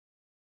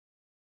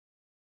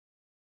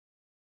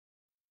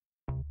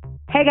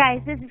Hey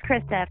guys, this is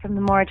Krista from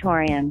the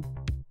Mocumentary.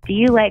 Do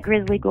you like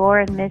grisly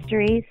gore and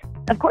mysteries?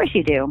 Of course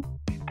you do.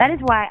 That is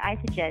why I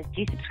suggest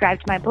you subscribe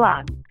to my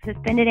blog,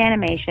 Suspended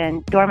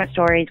Animation, Dormant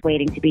Stories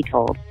Waiting to be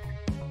Told,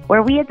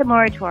 where we at the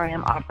Mocumentary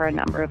offer a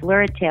number of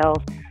lurid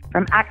tales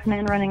from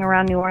Axemen running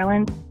around New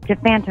Orleans to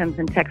phantoms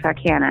in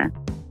Texarkana.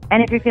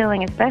 And if you're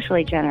feeling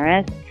especially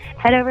generous,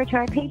 head over to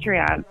our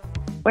Patreon,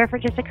 where for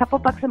just a couple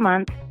bucks a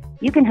month,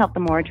 you can help the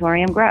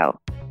Mocumentary grow.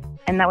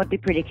 And that would be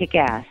pretty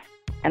kick-ass.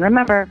 And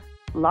remember,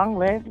 long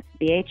live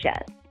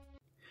VHS.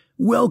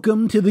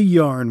 Welcome to the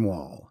Yarn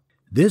Wall.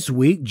 This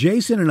week,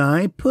 Jason and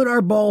I put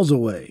our balls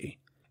away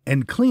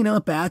and clean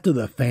up after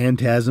the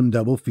Phantasm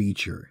double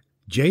feature.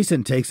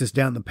 Jason takes us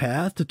down the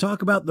path to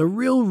talk about the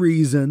real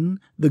reason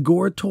the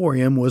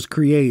Gore-a-torium was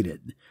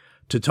created,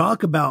 to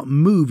talk about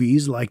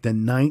movies like the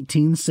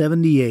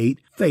 1978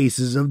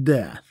 Faces of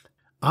Death.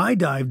 I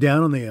dive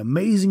down on the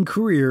amazing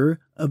career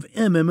of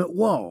Emmet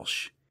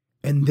Walsh,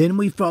 and then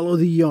we follow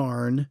the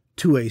yarn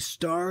to a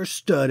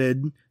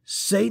star-studded,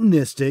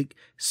 satanistic,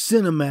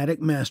 cinematic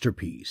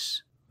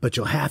masterpiece. But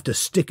you'll have to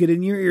stick it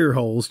in your ear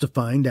holes to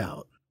find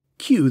out.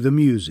 Cue the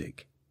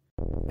music.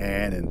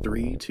 And in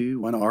 3,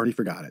 2, 1, I already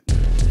forgot it.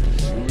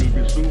 You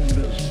will be soon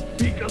as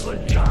big as a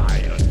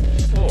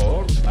giant,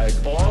 or like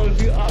all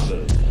the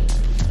others,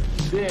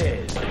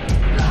 dead.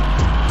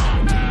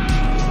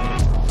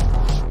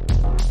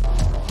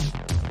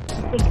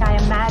 You think I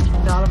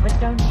imagined all of it,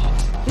 don't you?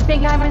 You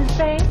think I'm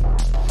insane?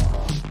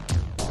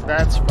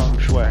 That's feng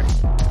shui.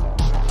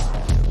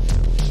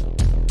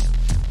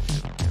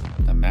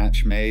 A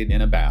match made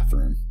in a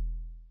bathroom,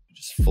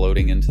 just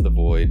floating into the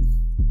void.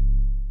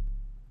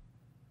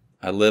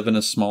 I live in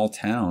a small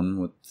town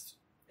with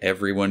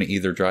everyone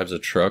either drives a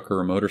truck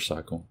or a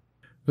motorcycle.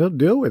 They'll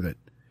deal with it.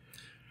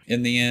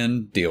 In the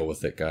end, deal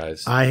with it,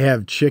 guys. I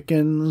have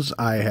chickens.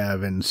 I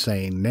have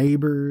insane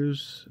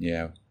neighbors.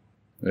 Yeah,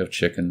 we have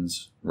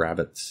chickens,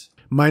 rabbits.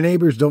 My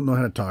neighbors don't know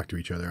how to talk to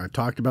each other. I've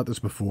talked about this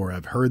before.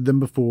 I've heard them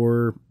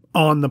before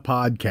on the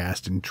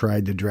podcast and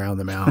tried to drown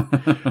them out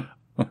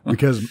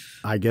because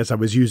I guess I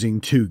was using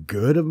too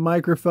good of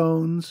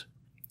microphones.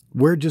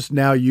 We're just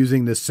now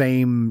using the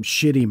same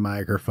shitty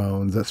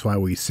microphones. That's why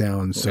we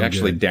sound so We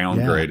actually good.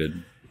 downgraded.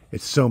 Yeah,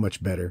 it's so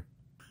much better.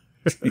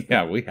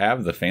 Yeah, we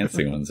have the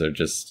fancy ones. They're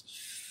just,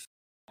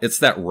 it's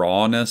that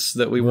rawness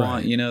that we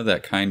want, you know,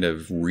 that kind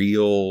of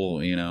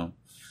real, you know.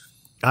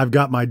 I've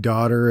got my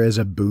daughter as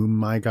a boom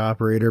mic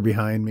operator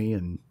behind me,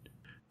 and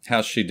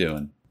how's she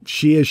doing?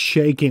 She is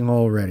shaking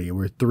already.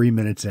 We're 3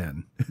 minutes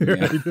in.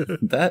 Yeah,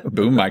 that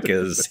boom mic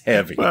is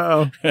heavy.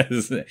 Well,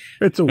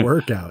 it's a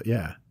workout,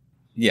 yeah.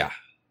 Yeah.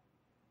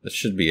 This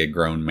should be a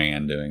grown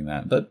man doing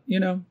that. But, you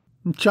know.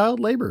 Child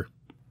labor.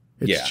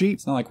 It's cheap.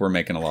 It's not like we're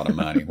making a lot of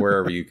money.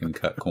 Wherever you can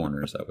cut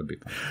corners, that would be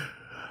fine.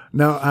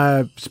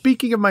 Now,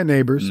 speaking of my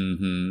neighbors,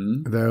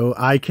 though,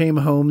 I came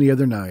home the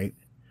other night,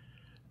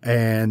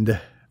 and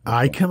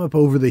I come up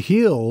over the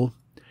hill,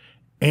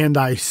 and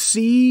I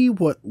see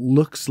what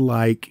looks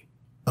like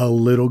a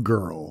little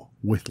girl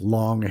with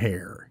long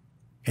hair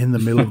in the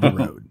middle of the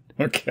road.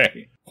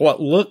 Okay.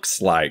 What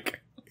looks like.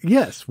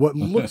 Yes, what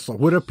looks like,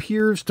 what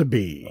appears to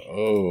be.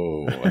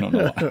 Oh, I don't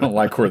know. I don't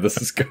like where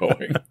this is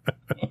going.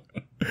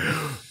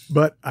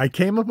 But I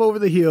came up over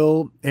the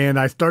hill and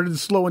I started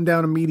slowing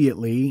down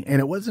immediately. And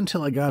it wasn't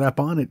until I got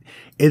up on it.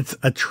 It's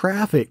a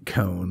traffic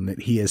cone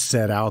that he has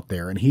set out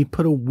there, and he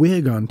put a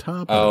wig on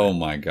top of it. Oh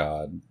my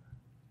God.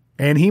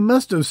 And he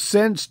must have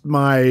sensed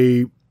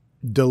my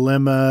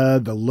dilemma,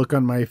 the look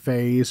on my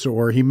face,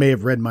 or he may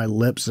have read my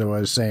lips. So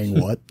I was saying,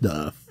 what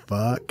the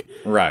fuck?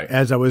 Right.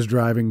 As I was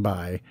driving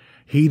by.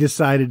 He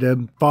decided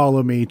to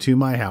follow me to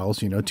my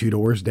house, you know, 2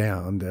 doors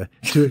down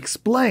to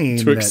explain.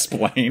 To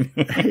explain.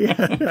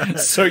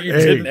 So you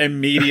didn't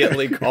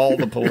immediately call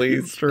the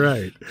police. That's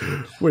right.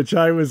 Which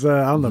I was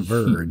on the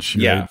verge.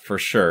 Yeah, right? for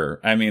sure.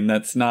 I mean,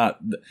 that's not,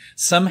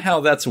 somehow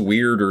that's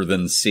weirder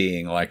than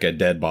seeing like a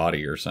dead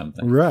body or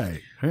something. Right.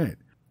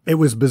 It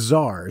was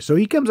bizarre. So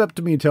he comes up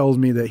to me and tells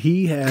me that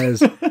he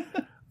has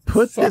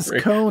put this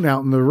cone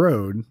out in the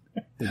road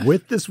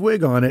with this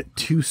wig on it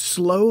to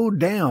slow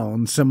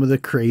down some of the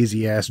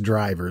crazy ass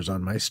drivers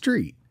on my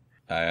street.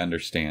 I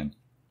understand.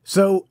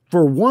 So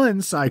for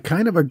once, I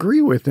kind of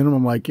agree with him.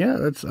 I'm like, yeah,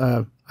 that's,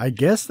 I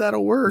guess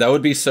that'll work. That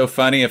would be so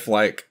funny if,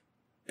 like,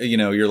 you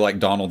know, you're like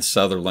Donald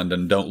Sutherland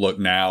and Don't Look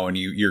Now, and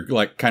you're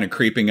like kind of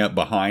creeping up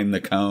behind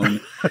the cone,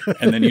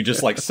 and then you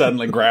just like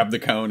suddenly grab the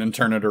cone and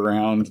turn it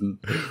around,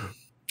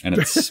 and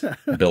it's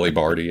Billy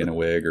Barty in a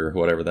wig or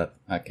whatever that,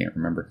 I can't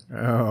remember.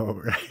 Oh,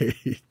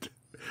 right.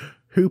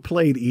 Who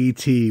played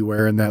E.T.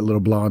 wearing that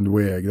little blonde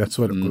wig? That's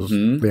what it was.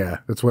 Yeah,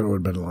 that's what it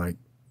would have been like.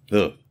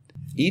 Ugh.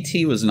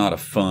 E.T. was not a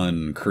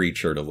fun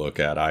creature to look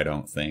at, I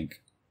don't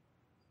think.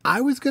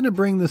 I was going to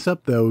bring this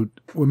up, though.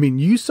 I mean,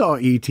 you saw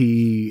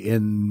E.T.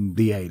 in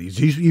the 80s.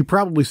 You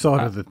probably saw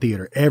it at the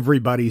theater.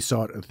 Everybody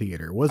saw it at the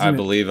theater, wasn't it? I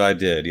believe I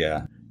did,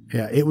 yeah.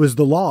 Yeah, it was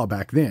the law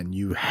back then.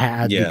 You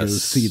had to go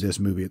see this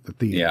movie at the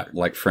theater. Yeah,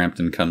 like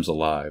Frampton Comes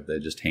Alive. They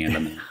just hand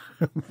them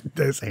out.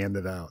 Just hand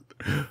it out.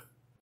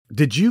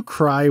 Did you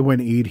cry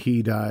when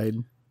E.T. died?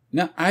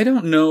 Now, I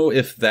don't know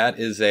if that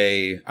is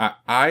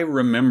I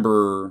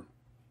remember...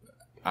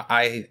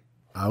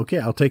 Okay,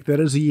 I'll take that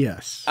as a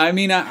yes. I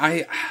mean,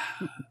 I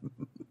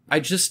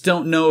just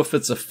don't know if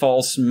it's a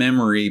false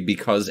memory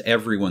because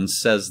everyone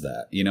says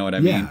that. You know what I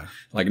mean?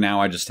 Like,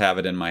 now I just have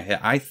it in my head.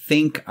 I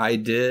think I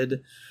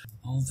did,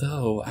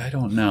 although I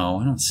don't know.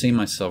 I don't see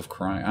myself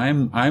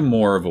crying. I'm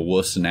more of a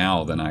wuss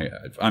now than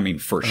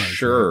for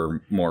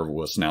sure more of a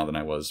wuss now than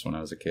I was when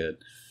I was a kid.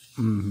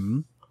 Mm-hmm.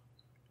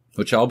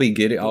 Which I'll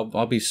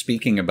be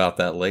speaking about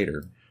that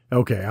later.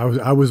 Okay,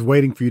 I was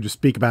waiting for you to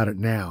speak about it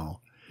now.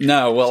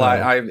 No, well,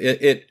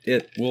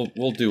 so,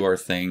 we'll do our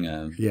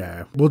thing.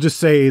 Yeah, we'll just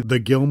say the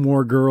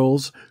Gilmore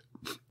Girls.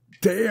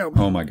 Damn.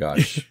 Oh my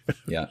gosh.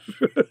 Yeah.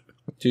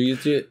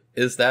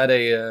 Is that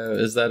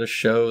a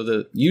show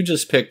that you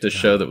just picked a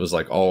show that was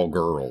like all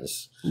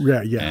girls?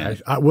 Yeah.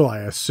 I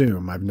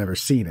assume I've never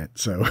seen it,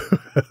 so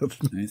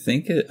I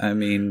think I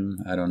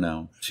don't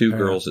know. Two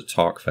girls that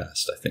talk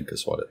fast, I think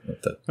is what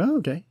it. Oh,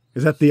 okay.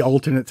 Is that the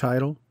alternate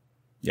title?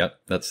 Yep,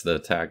 that's the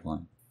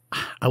tagline.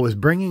 I was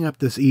bringing up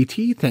this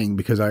E.T. thing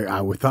because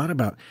I thought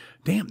about,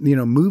 damn,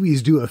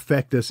 movies do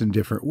affect us in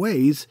different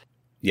ways.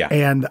 Yeah.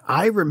 And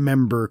I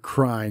remember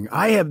crying.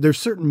 There's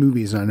certain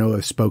movies, and I know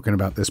I've spoken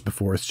about this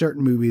before,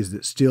 certain movies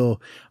that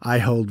still I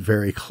hold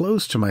very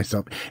close to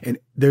myself. And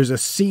there's a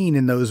scene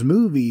in those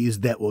movies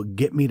that will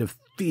get me to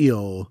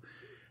feel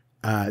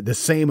the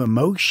same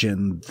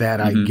emotion that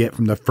I get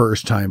from the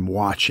first time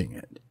watching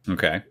it.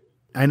 Okay.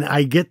 And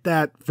I get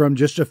that from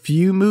just a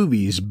few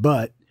movies,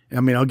 but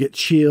I'll get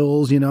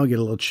chills, I'll get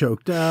a little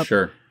choked up.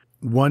 Sure.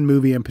 One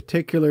movie in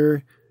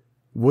particular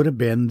would have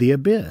been The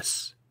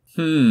Abyss.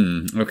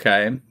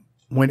 Okay.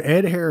 When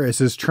Ed Harris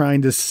is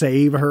trying to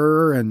save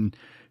her and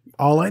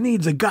all I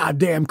need is a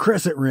goddamn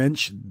crescent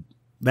wrench,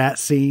 that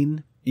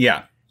scene.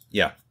 Yeah.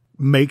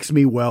 Makes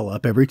me well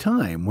up every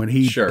time when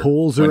he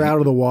pulls her out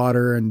of the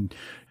water, and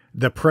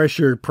the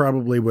pressure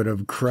probably would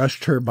have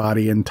crushed her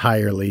body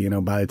entirely,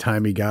 by the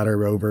time he got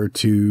her over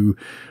to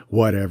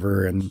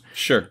whatever. And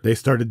they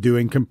started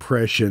doing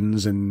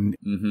compressions, and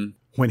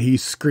when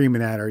he's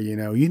screaming at her, you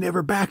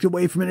never backed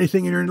away from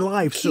anything in your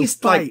life. So he's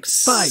fight.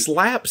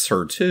 Slaps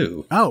her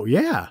too. Oh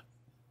yeah.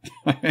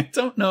 I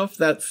don't know if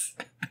that's,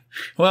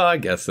 well, I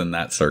guess in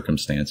that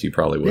circumstance, you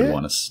probably would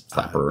want to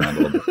slap her around a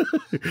little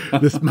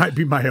bit. This might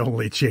be my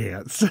only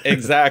chance.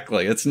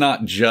 Exactly. It's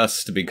not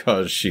just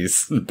because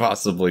she's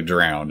possibly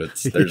drowned.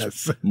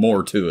 There's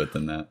more to it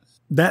than that.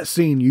 That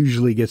scene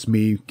usually gets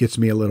me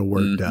a little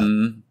worked up.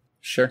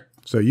 Sure.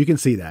 So you can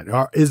see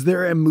that. Is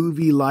there a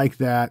movie like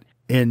that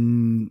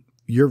in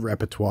your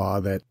repertoire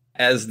that?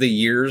 As the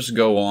years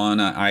go on,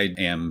 I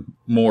am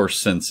more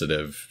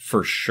sensitive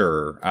for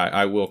sure.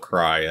 I will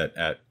cry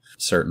at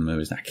certain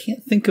movies. I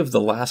can't think of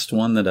the last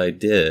one that I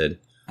did.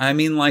 I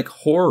mean, like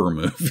horror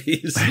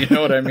movies, you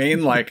know what I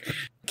mean? Like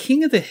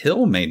King of the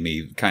Hill made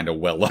me kind of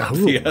well up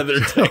the other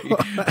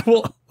day.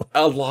 Well,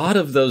 a lot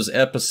of those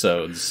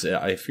episodes,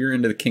 if you're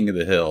into the King of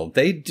the Hill,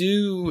 they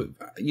do,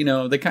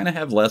 they kind of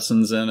have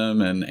lessons in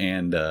them,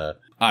 and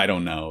I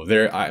don't know.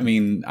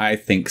 I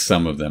think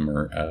some of them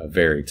are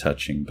very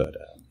touching, but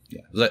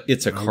yeah,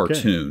 it's a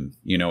cartoon.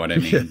 You know what I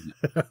mean?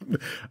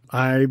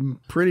 I'm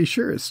pretty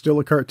sure it's still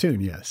a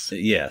cartoon. Yes.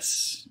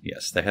 Yes.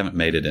 They haven't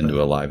made it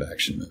into a live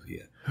action movie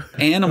yet.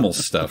 Animal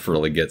stuff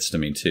really gets to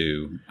me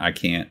too. I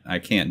can't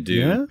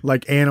do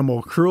like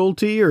animal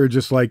cruelty, or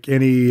just like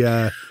any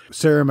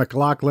Sarah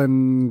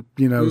McLachlan,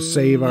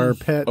 Save Our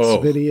Pets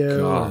video.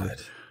 God.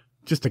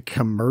 Just a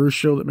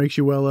commercial that makes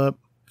you well up.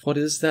 What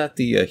is that?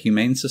 The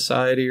Humane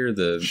Society or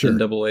the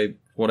NAA?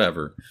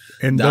 Whatever.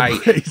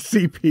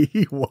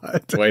 NAACP,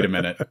 what? Wait a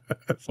minute.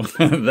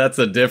 That's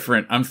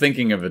I'm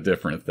thinking of a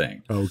different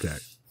thing. Okay.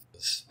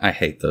 I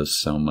hate those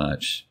so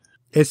much.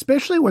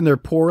 Especially when they're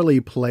poorly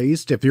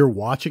placed. If you're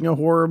watching a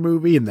horror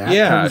movie and that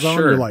comes on,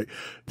 you're like,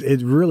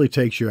 it really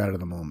takes you out of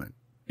the moment.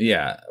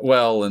 Yeah.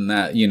 Well, and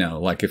that,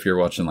 like if you're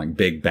watching like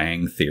Big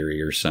Bang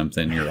Theory or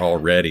something, you're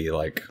already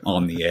like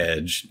on the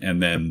edge,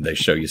 and then they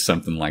show you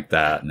something like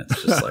that, and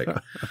it's just like,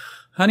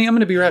 honey, I'm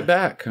going to be right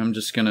back. I'm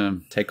just going to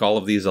take all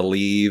of these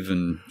Aleve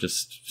and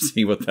just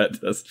see what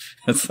that does.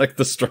 That's like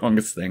the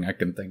strongest thing I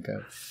can think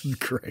of.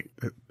 Great.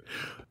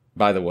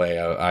 By the way,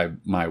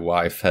 my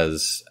wife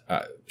has,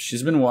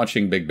 she's been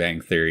watching Big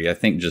Bang Theory, I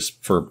think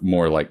just for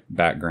more like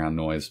background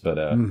noise, but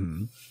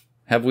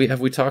have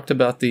we talked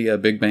about the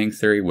Big Bang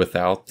Theory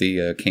without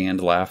the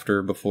canned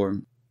laughter before?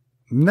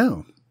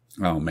 No.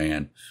 Oh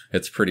man,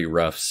 it's pretty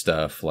rough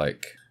stuff.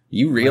 Like,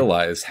 you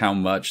realize how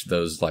much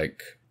those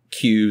like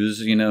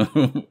cues,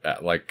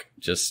 like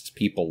just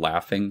people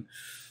laughing.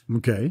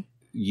 Okay.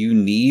 You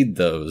need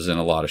those in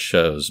a lot of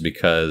shows,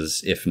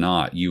 because if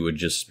not, you would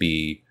just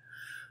be,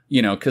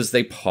 because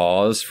they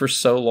pause for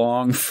so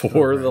long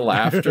for the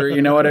laughter.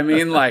 You know what I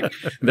mean? Like,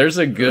 there's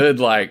a good,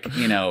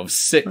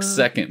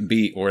 6-second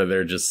beat where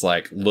they're just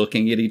like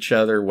looking at each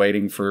other,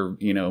 waiting for,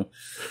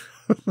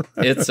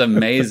 it's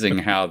amazing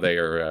how they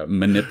are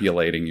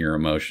manipulating your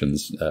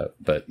emotions,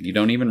 but you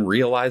don't even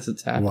realize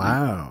it's happening.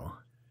 Wow.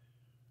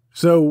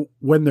 So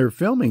when they're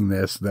filming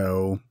this,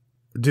 though,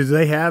 Do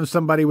they have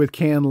somebody with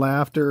canned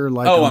laughter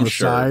like on the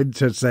side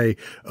to say,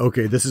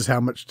 okay, this is how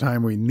much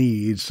time we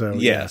need? So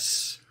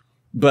yes.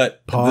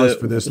 But pause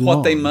for this what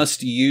long. they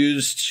must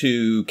use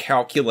to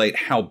calculate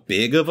how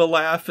big of a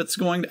laugh it's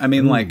going to, I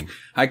mean, like,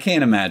 I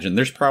can't imagine.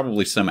 There's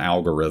probably some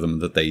algorithm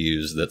that they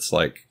use that's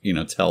like, you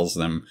know, tells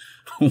them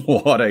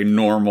what a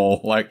normal,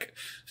 like,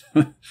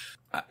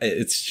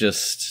 it's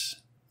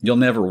just, you'll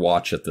never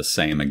watch it the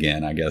same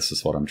again, I guess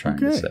is what I'm trying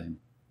to say.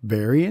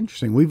 Very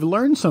interesting. We've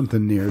learned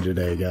something new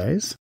today,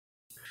 guys.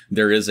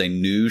 There is a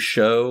new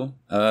show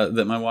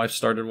that my wife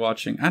started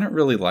watching. I don't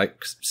really like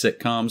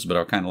sitcoms, but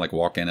I'll kind of like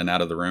walk in and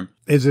out of the room.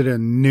 Is it a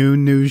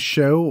new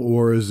show,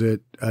 or is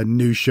it a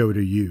new show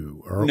to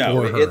you? Or, no,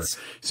 or her? It's...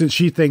 Since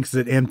she thinks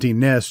that Empty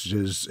Nest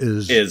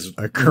is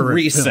a current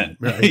recent.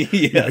 Film, right?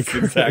 Yes,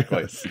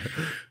 exactly.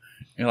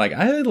 You're like,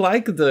 I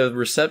like the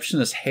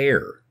receptionist's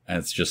hair. And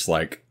it's just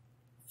like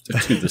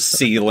to the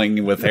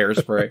ceiling with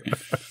hairspray.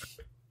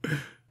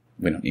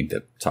 We don't need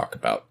to talk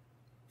about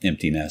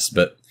Empty Nest,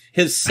 but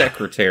his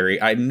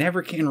secretary, I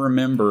never can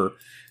remember.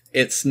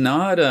 It's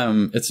not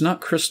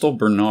Crystal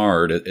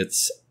Bernard. It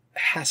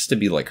has to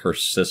be like her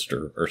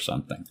sister or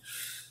something.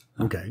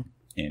 Okay.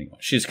 Anyway,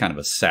 she's kind of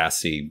a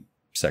sassy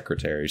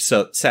secretary.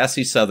 So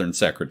sassy Southern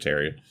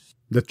secretary.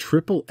 The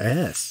Triple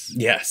S.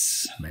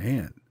 Yes.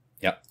 Man.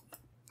 Yep.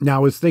 Now I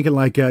was thinking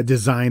like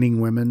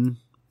Designing Women.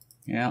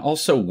 Yeah.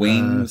 Also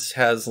Wings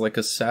has like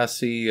a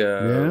sassy,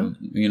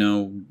 you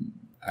know,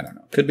 I don't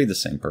know. Could be the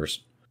same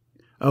person.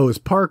 Oh, it's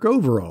Park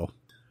Overall.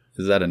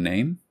 Is that a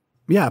name?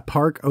 Yeah,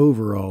 Park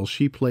Overall.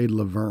 She played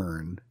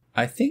Laverne.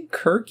 I think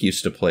Kirk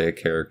used to play a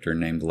character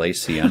named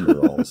Lacey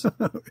Underalls,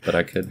 but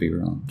I could be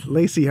wrong.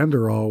 Lacey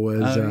Underall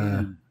was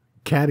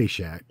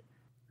Caddyshack.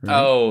 Right?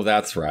 Oh,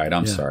 that's right.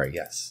 I'm sorry.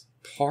 Yes.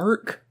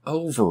 Park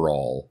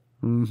Overall.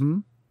 Mm-hmm.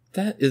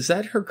 Is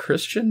that her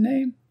Christian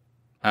name?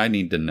 I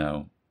need to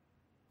know.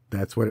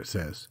 That's what it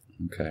says.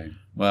 Okay.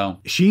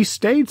 Well, she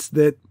states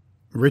that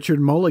Richard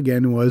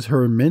Mulligan was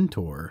her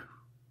mentor.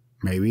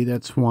 Maybe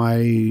that's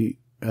why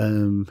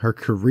her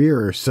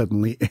career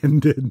suddenly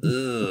ended.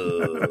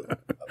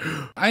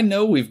 I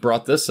know we've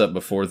brought this up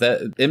before.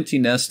 That Empty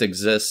Nest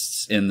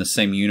exists in the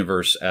same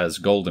universe as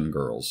Golden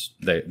Girls.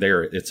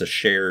 It's a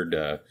shared.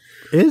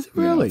 Is it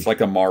really? You know, it's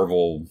like a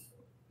Marvel.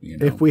 You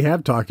know. If we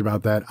have talked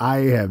about that, I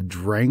have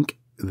drank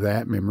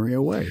that memory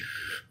away.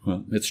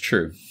 Well, it's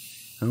true.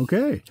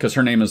 Okay. Because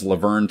her name is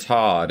Laverne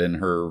Todd, and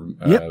her...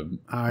 Yep,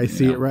 I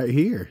see it right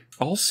here.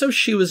 Also,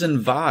 she was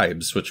in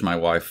Vibes, which my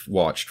wife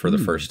watched for the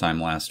first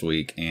time last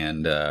week,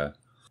 and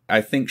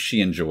I think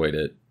she enjoyed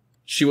it.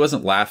 She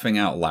wasn't laughing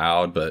out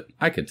loud, but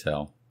I could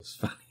tell. It was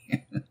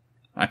funny.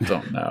 I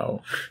don't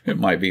know. It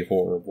might be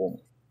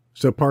horrible.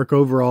 So Park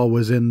Overall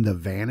was in The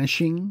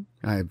Vanishing.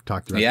 I've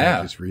talked about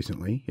that just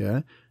recently.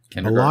 Yeah.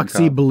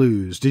 Biloxi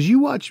Blues. Did you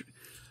watch...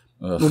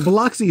 Well,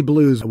 Biloxi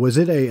Blues, was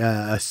it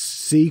a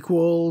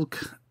sequel,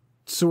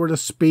 so to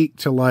speak,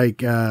 to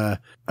like,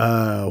 what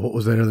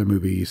was that other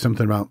movie?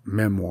 Something about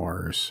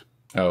memoirs.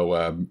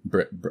 Oh,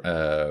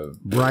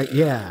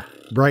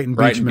 Brighton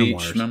Beach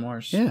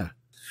Memoirs. Yeah.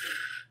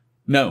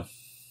 No,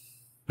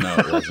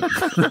 it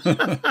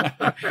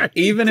wasn't.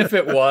 Even if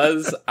it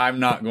was, I'm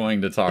not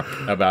going to talk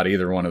about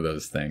either one of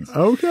those things.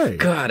 Okay.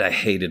 God, I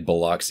hated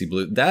Biloxi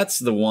Blue. That's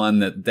the one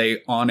that they,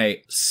 on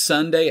a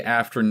Sunday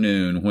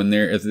afternoon, when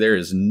there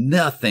is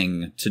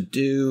nothing to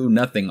do,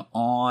 nothing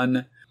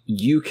on,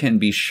 you can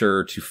be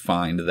sure to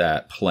find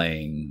that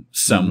playing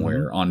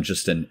somewhere on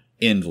just an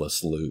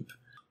endless loop.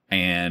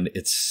 And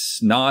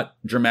it's not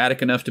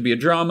dramatic enough to be a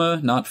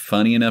drama, not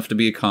funny enough to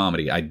be a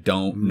comedy. I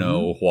don't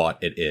know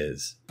what it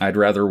is. I'd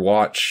rather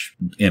watch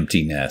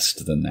Empty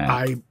Nest than that.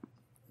 I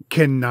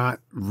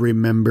cannot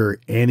remember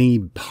any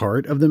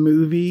part of the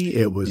movie.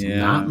 It was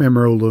not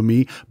memorable to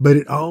me, but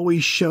it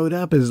always showed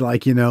up as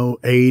like,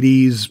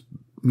 80s,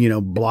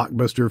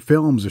 blockbuster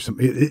films or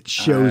something. It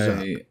shows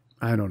up.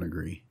 I don't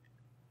agree.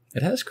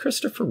 It has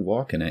Christopher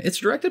Walken in it. It's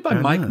directed by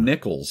Mike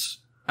Nichols.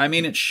 I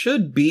mean, it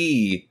should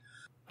be...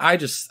 I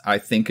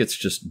think it's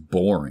just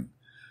boring.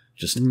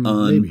 Just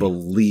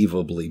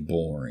unbelievably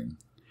boring.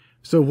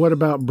 So what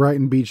about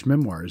Brighton Beach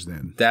Memoirs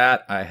then?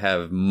 That I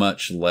have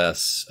much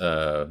less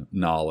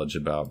knowledge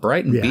about.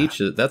 Brighton Beach,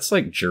 that's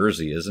like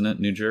Jersey, isn't it?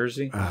 New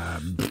Jersey?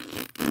 I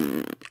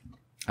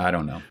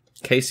don't know.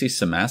 Casey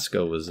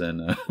Simasco was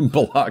in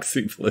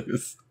Biloxi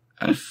Blues.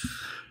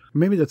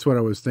 Maybe that's what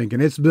I was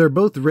thinking. They're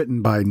both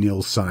written by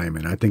Neil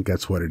Simon. I think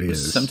that's what it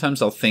is. Sometimes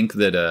I'll think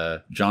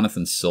that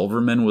Jonathan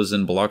Silverman was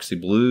in Biloxi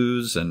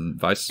Blues and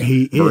vice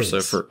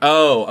versa.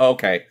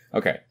 Okay.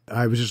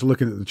 I was just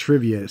looking at the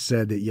trivia. It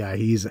said that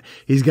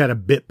he's got a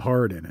bit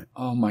part in it.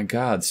 Oh my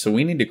God! So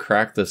we need to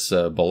crack this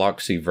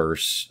Biloxi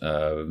verse.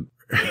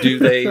 Do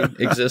they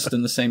exist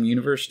in the same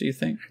universe? Do you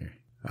think?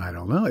 I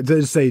don't know. It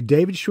does say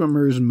David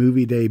Schwimmer's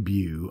movie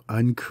debut,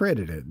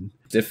 uncredited.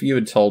 If you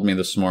had told me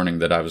this morning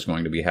that I was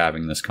going to be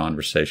having this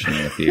conversation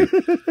with you,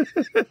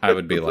 I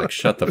would be like,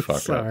 shut the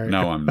fuck up.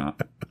 No, I'm not.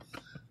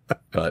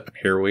 But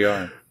here we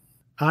are.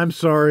 I'm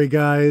sorry,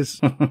 guys.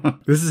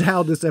 This is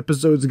how this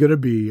episode's going to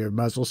be. I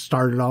might as well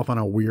start it off on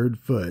a weird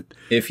foot.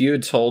 If you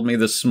had told me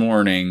this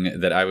morning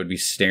that I would be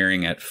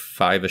staring at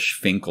Five-ish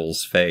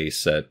Finkel's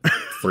face at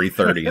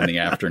 3:30 in the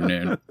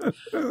afternoon,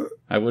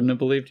 I wouldn't have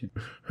believed you.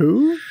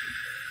 Who?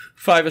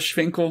 Five-ish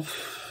Finkel.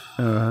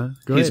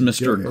 He's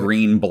Mr.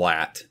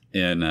 Greenblatt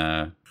in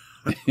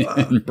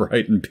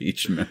Brighton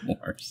Beach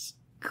Memoirs.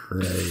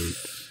 Great.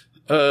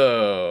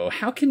 Oh,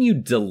 how can you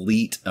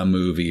delete a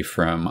movie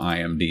from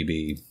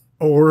IMDb?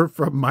 Or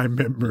from my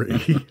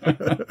memory.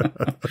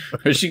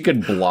 Because you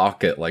could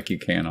block it like you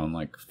can on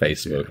like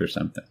Facebook or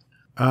something.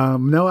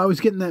 No, I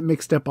was getting that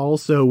mixed up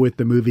also with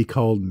the movie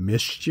called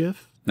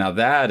Mischief. Now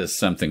that is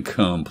something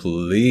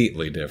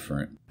completely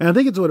different. And I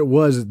think it's what it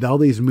was. All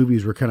these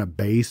movies were kind of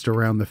based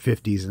around the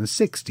 50s and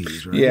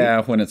 60s, right?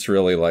 Yeah, when it's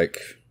really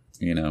like,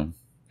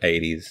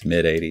 80s,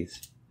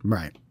 mid-80s.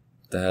 Right.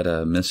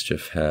 That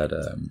Mischief had,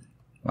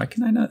 why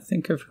can I not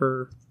think of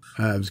her?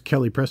 It was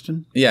Kelly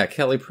Preston? Yeah,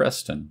 Kelly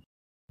Preston.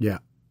 Yeah.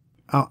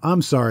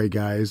 I'm sorry,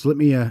 guys.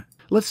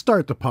 Let's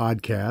start the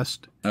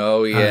podcast.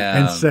 Oh, yeah.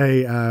 And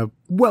say,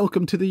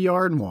 welcome to the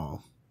Yarn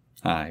Wall.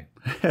 Hi.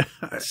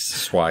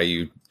 That's why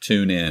you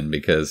tune in,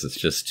 because it's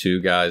just two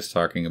guys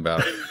talking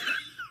about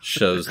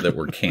shows that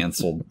were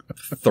canceled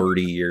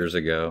 30 years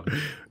ago.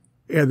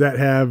 And that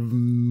have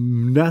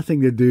nothing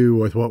to do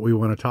with what we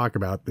want to talk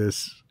about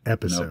this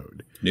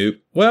episode. Nope.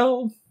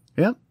 Well,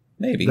 yep.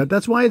 Maybe.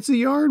 That's why it's a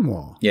Yarn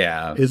Wall.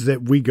 Yeah. Is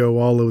that we go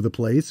all over the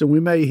place, and we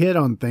may hit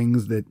on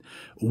things that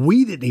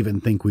we didn't even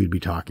think we'd be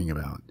talking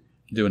about.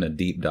 Doing a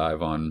deep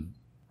dive on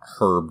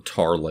Herb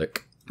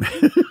Tarlick.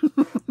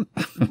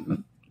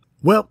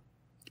 Well,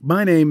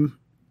 my name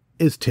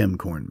is Tim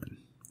Kornman.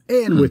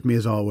 And with me,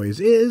 as always,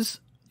 is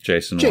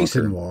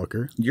Jason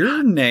Walker.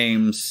 Your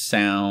name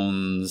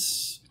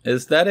sounds...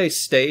 Is that a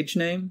stage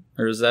name?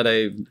 Or is that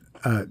a...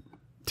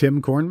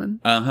 Tim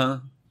Kornman? Uh-huh.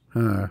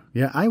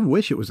 Yeah, I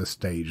wish it was a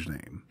stage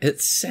name. It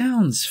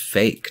sounds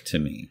fake to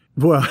me.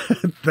 Well,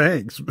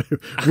 thanks.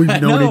 We've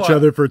known each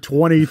other for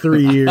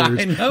 23 years.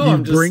 I know.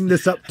 You bring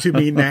this up to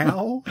me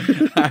now?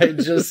 I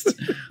just,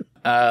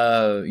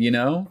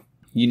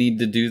 you need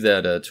to do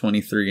that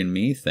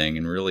 23andMe thing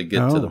and really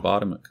get to the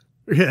bottom of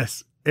it.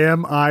 Yes.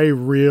 Am I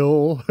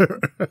real?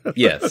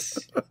 Yes.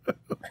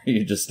 Are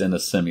you just in a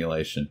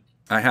simulation?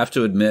 I have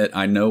to admit,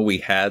 I know we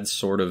had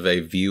sort of a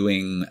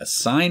viewing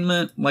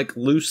assignment, like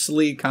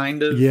loosely,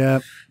 kind of,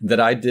 that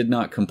I did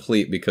not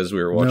complete because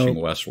we were watching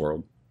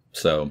Westworld.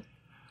 So,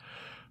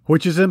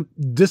 which is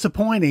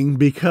disappointing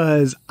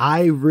because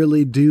I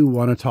really do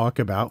want to talk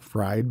about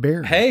fried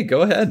berries. Hey,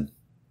 go ahead.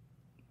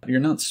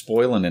 You're not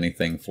spoiling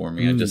anything for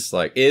me. I just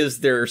is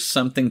there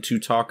something to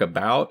talk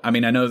about? I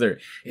mean, I know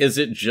is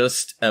it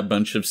just a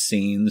bunch of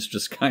scenes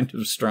just kind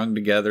of strung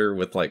together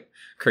with like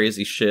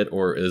crazy shit,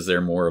 or is there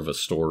more of a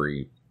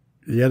story?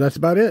 Yeah, that's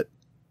about it.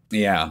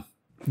 Yeah.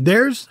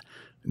 There's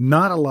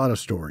not a lot of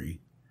story.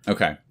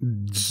 Okay.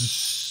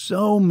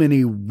 So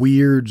many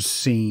weird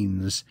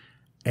scenes,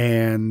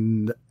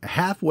 and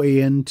halfway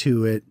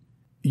into it,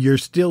 you're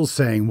still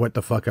saying, what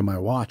the fuck am I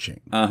watching?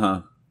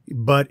 Uh-huh.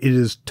 But it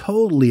is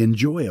totally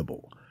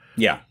enjoyable.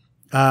 Yeah.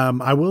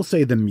 I will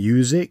say the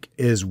music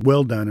is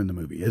well done in the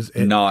movie.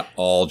 Not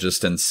all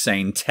just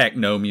insane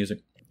techno music.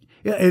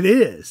 Yeah, it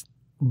is.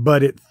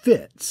 But it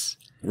fits.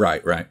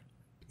 Right.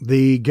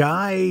 The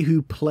guy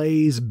who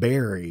plays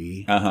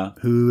Barry,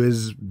 who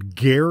is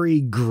Gary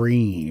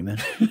Green.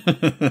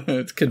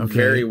 It could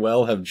very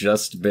well have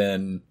just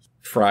been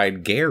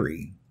Fried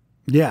Gary.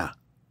 Yeah.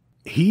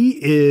 He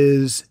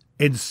is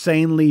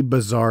insanely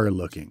bizarre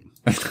looking.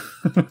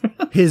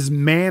 His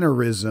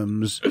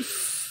mannerisms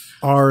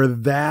are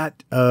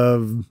that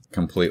of...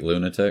 complete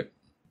lunatic.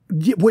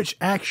 Which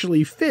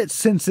actually fits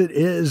since it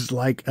is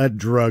like a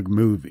drug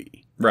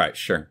movie. Right,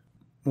 sure.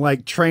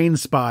 Like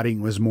Trainspotting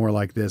was more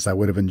like this. I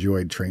would have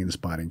enjoyed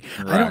Trainspotting.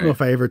 Right. I don't know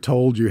if I ever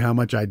told you how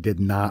much I did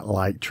not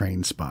like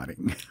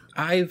Trainspotting.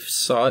 I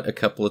saw it a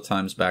couple of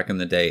times back in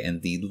the day,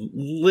 and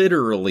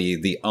literally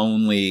the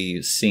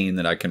only scene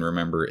that I can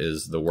remember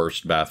is the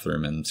worst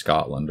bathroom in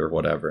Scotland or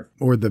whatever.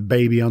 Or the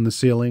baby on the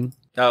ceiling.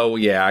 Oh,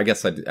 yeah, I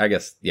guess,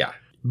 yeah.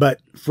 But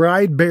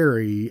Fried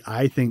Berry,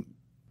 I think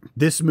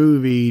this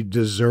movie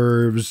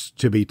deserves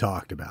to be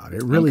talked about.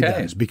 It really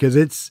does, because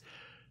it's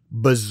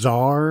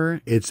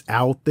bizarre. It's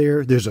out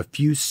there. There's a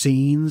few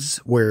scenes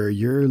where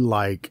you're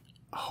like,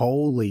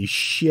 holy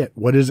shit,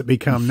 what does it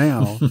become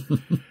now?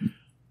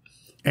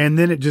 And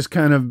then it just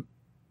kind of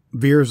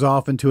veers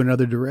off into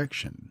another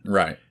direction.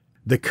 Right.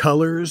 The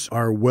colors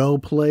are well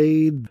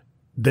played.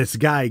 This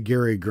guy,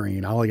 Gary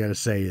Green, all I got to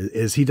say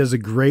is he does a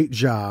great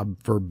job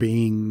for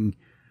being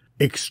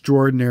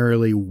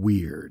extraordinarily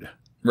weird.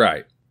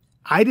 Right.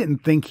 I didn't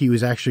think he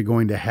was actually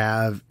going to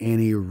have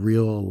any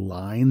real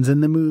lines in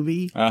the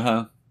movie.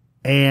 Uh-huh.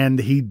 And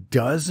he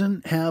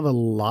doesn't have a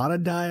lot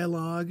of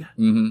dialogue.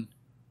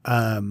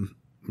 Mm-hmm.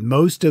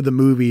 Most of the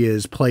movie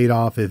is played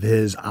off of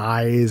his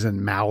eyes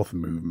and mouth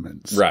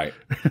movements. Right.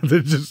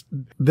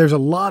 There's a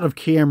lot of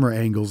camera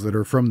angles that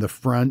are from the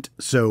front,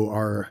 so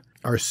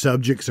our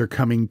subjects are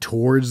coming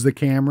towards the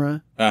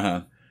camera.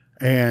 Uh-huh.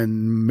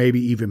 and maybe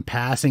even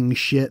passing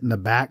shit in the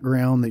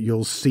background that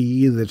you'll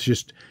see that's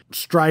just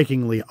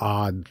strikingly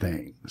odd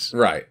things.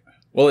 Right.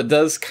 Well, it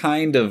does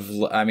kind of,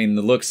 I mean,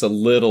 it looks a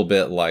little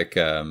bit like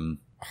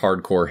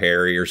Hardcore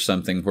Harry or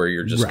something where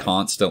you're just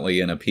constantly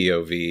in a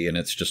POV and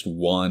it's just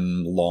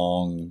one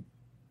long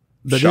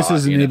But shot,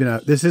 this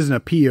isn't this isn't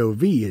a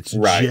POV. It's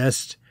Right.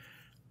 just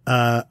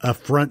a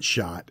front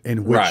shot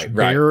in which Right.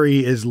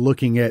 Barry is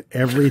looking at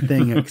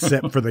everything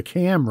except for the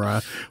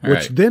camera,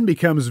 which then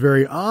becomes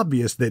very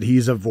obvious that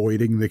he's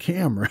avoiding the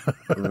camera.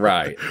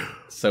 Right.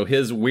 So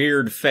his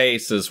weird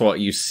face is what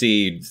you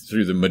see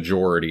through the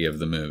majority of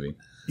the movie.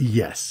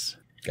 Yes.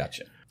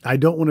 Gotcha. I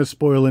don't want to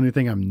spoil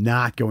anything. I'm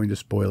not going to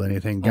spoil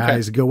anything.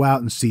 Guys, go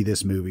out and see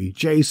this movie.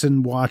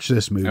 Jason, watch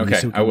this movie. Okay,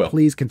 so I will.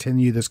 Please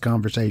continue this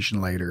conversation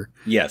later.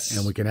 Yes.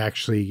 And we can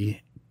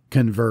actually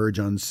converge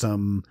on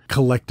some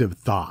collective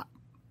thought.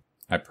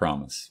 I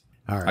promise.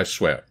 All right. I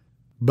swear.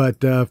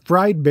 But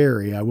Fried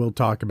Barry, I will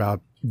talk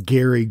about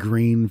Gary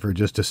Green for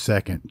just a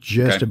second.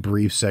 Just a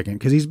brief second.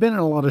 Because he's been in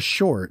a lot of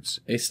shorts.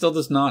 He still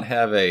does not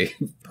have a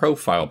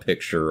profile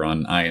picture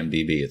on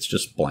IMDb. It's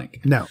just blank.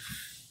 No.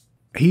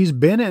 He's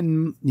been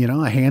in,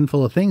 a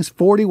handful of things,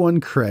 41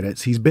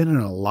 credits. He's been in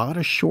a lot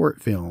of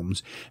short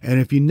films.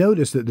 And if you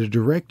notice that the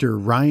director,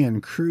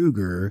 Ryan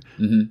Kruger,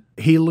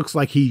 he looks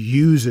like he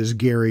uses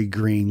Gary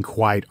Green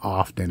quite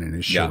often in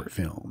his short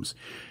films.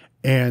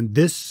 And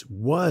this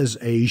was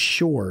a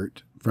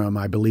short from,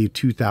 I believe,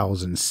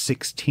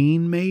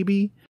 2016,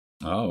 maybe.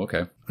 Oh,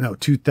 okay. No,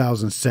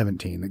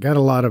 2017. It got a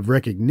lot of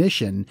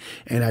recognition,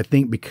 and I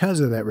think because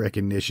of that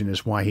recognition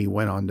is why he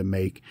went on to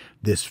make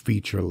this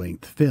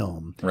feature-length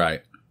film.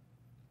 Right.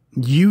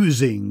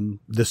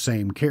 Using the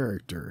same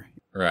character.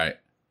 Right.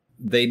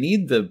 They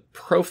need the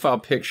profile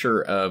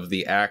picture of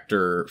the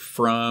actor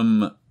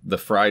from the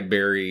Fried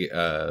Barry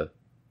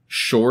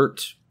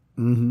short.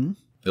 Mm-hmm.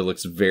 It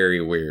looks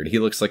very weird. He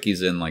looks like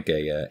he's in like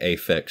a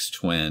Aphex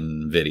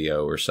Twin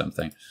video or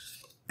something.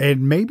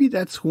 And maybe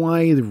that's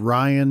why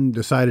Ryan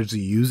decided to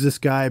use this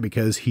guy,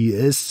 because he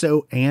is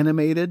so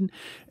animated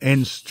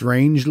and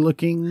strange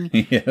looking.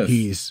 Yes.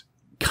 He's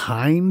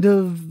kind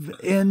of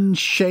in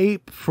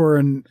shape for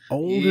an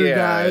older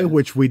guy,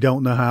 which we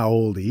don't know how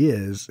old he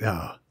is.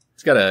 Oh.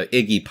 He's got a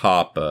Iggy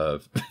Pop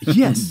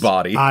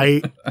body.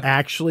 I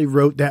actually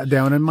wrote that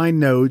down in my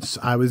notes.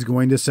 I was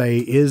going to say,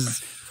 is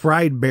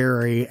Fried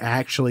Barry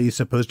actually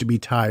supposed to be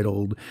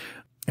titled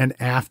An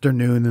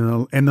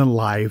Afternoon in the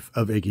Life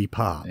of Iggy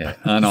Pop? Yeah,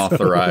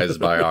 unauthorized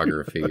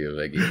biography of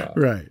Iggy Pop.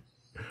 Right.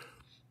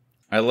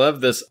 I love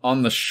this.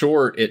 On the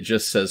short, it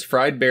just says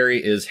Fried Barry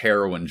is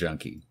heroin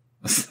junkie.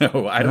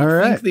 So I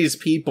don't think these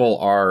people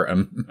are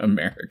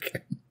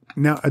American.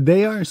 Now,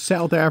 they are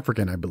South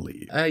African, I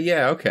believe.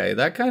 Yeah, okay.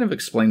 That kind of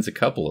explains a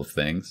couple of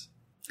things.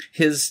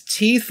 His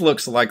teeth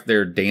looks like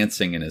they're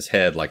dancing in his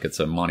head like it's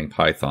a Monty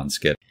Python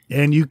skit.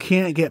 And you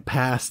can't get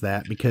past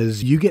that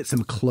because you get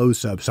some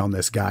close-ups on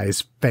this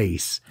guy's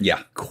face.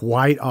 Yeah.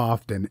 Quite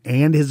often.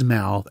 And his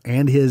mouth.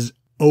 And his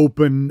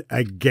open,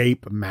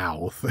 agape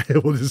mouth, I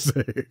will just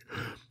say.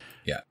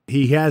 Yeah.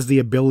 He has the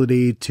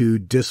ability to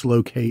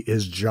dislocate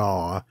his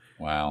jaw.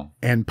 Wow.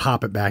 And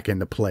pop it back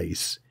into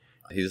place.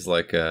 He's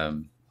like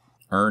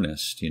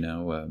Ernest,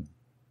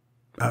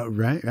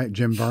 Right.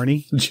 Jim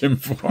Varney. Jim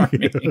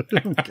Varney.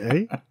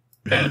 Okay.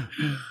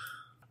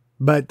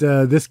 But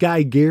this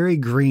guy, Gary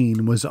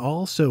Green, was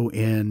also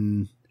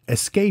in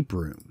Escape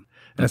Room.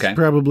 That's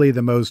probably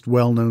the most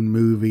well-known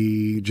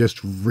movie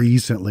just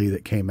recently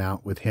that came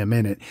out with him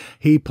in it.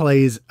 He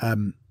plays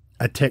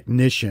a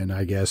technician,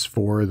 I guess,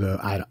 for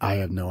I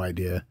have no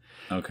idea.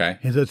 Okay.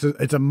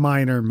 It's a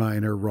minor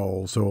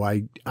role. So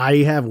I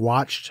have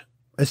watched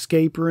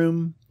Escape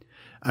Room.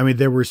 I mean,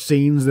 there were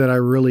scenes that I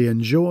really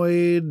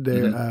enjoyed.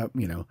 There,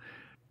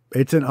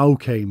 it's an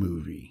okay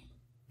movie.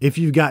 If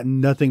you've got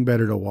nothing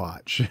better to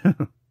watch. I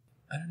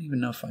don't even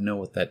know if I know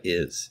what that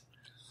is.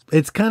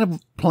 It's kind of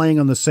playing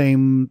on the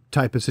same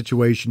type of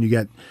situation. You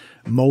got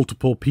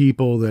multiple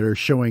people that are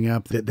showing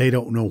up that they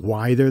don't know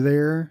why they're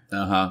there.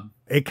 Uh-huh.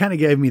 It kind of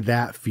gave me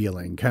that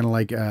feeling. Kind of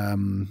like,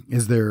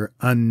 is there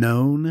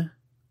Unknown?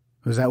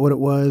 Was that what it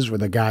was? Where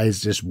the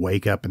guys just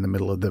wake up in the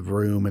middle of the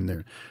room and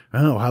they're,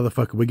 oh, how the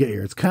fuck did we get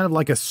here? It's kind of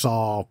like a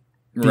Saw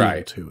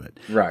feel to it.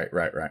 Right.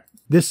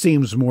 This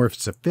seems more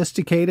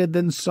sophisticated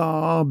than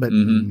Saw, but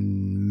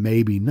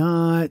maybe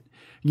not.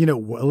 A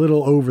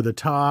little over the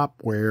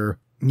top where,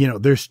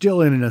 they're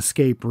still in an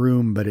escape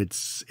room, but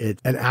it's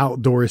an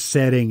outdoor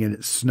setting and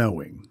it's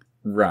snowing.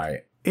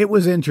 Right. It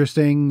was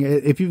interesting.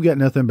 If you've got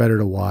nothing better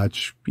to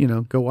watch,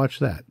 go watch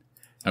that.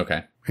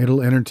 Okay.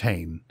 It'll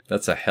entertain.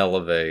 That's a hell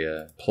of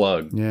a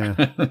plug. Yeah.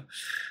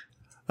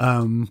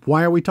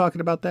 Why are we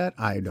talking about that?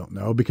 I don't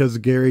know. Because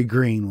Gary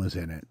Green was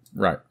in it.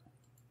 Right.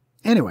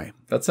 Anyway.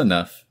 That's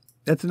enough.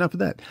 That's enough of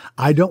that.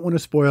 I don't want to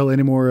spoil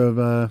any more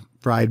of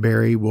Fried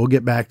Barry. We'll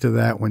get back to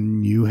that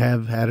when you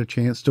have had a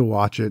chance to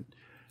watch it.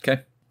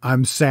 Okay.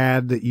 I'm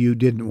sad that you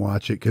didn't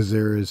watch it because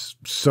there is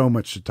so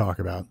much to talk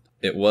about.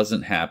 It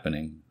wasn't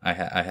happening. I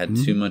had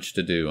too much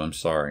to do. I'm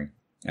sorry.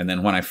 And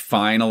then when I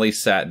finally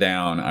sat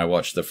down, I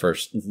watched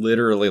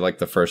literally like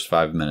the first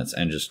 5 minutes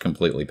and just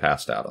completely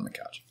passed out on the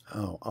couch.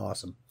 Oh,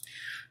 awesome.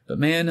 But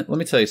man, let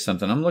me tell you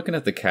something. I'm looking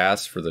at the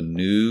cast for the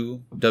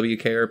new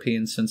WKRP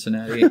in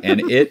Cincinnati, and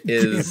it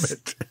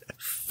is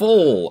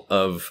full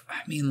of,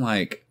 I mean,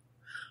 like,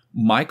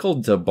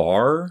 Michael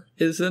DeBar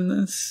is in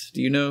this.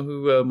 Do you know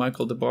who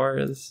Michael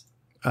DeBar is?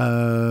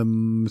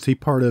 Is he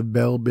part of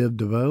Belle Biv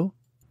DeVoe?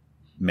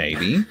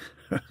 Maybe.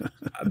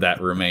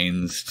 That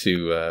remains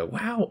to,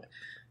 wow.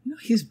 You know,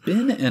 he's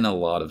been in a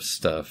lot of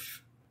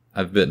stuff.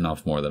 I've bitten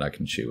off more than I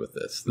can chew with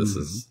this.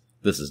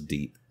 This is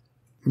deep.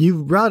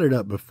 You've brought it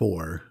up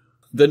before.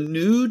 The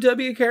new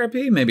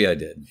WKRP? Maybe I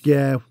did.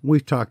 Yeah,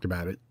 we've talked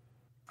about it.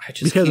 I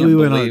just because can't we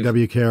went on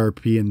believe... a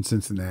WKRP in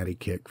Cincinnati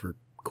kick for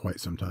quite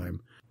some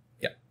time.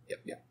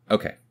 Yeah.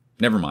 Okay.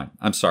 Never mind.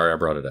 I'm sorry I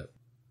brought it up.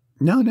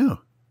 No.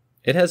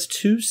 It has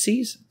 2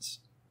 seasons.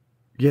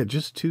 Yeah,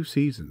 just 2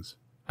 seasons.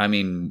 I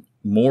mean,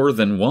 more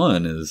than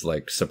one is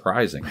like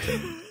surprising to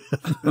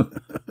me.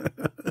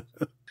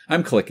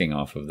 I'm clicking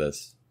off of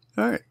this.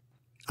 All right.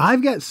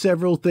 I've got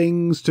several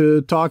things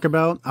to talk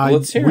about.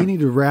 Let's hear. We need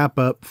to wrap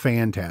up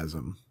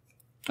Phantasm.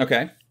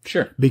 Okay,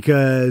 sure.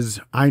 Because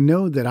I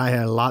know that I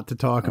had a lot to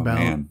talk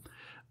about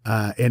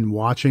in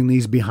watching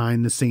these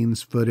behind the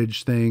scenes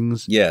footage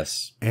things.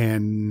 Yes.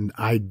 And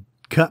I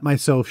cut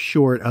myself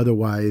short.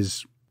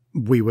 Otherwise,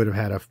 we would have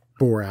had a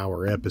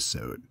 4-hour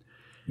episode.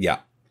 Yeah.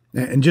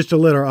 And just to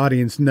let our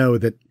audience know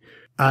that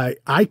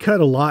I cut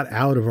a lot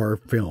out of our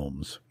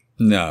films.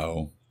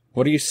 No.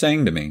 What are you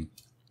saying to me?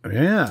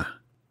 Yeah.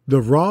 The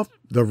raw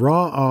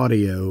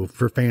audio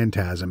for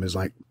Phantasm is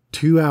like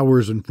 2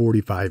 hours and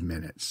 45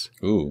 minutes.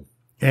 Ooh.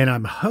 And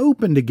I'm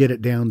hoping to get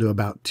it down to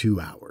about 2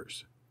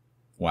 hours.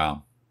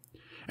 Wow.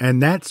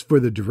 And that's for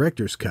the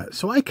director's cut.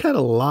 So I cut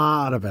a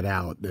lot of it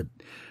out. That,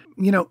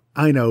 you know,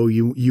 I know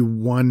you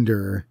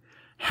wonder,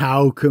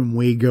 how can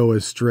we go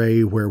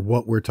astray where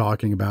what we're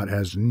talking about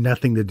has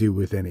nothing to do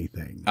with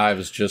anything? I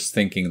was just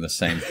thinking the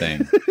same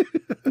thing.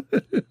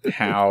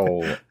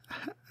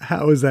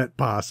 How is that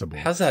possible?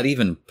 How's that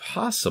even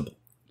possible?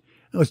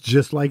 It's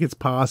just like it's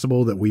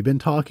possible that we've been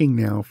talking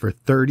now for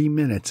 30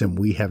 minutes and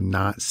we have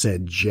not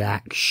said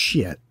jack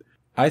shit.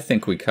 I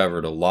think we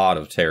covered a lot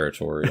of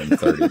territory in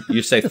 30.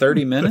 You say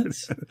 30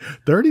 minutes?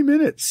 30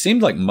 minutes.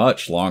 Seemed like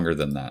much longer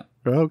than that.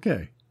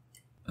 Okay.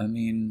 I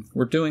mean,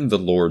 we're doing the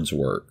Lord's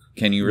work.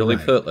 Can you really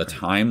put a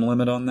time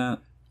limit on that?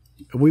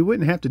 We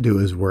wouldn't have to do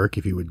his work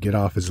if he would get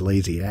off his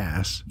lazy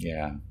ass.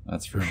 Yeah,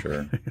 that's for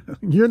sure.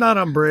 You're not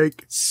on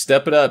break.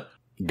 Step it up,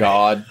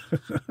 God.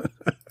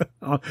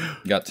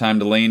 Got time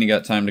to lean, you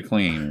got time to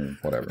clean, or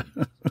whatever.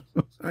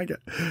 I'm going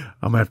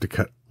to have to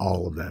cut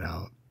all of that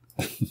out.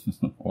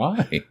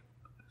 Why?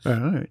 All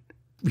right.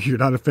 You're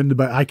not offended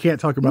by... I can't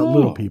talk about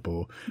little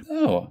people.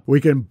 No. We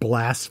can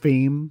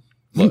blaspheme.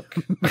 Look,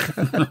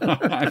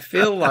 I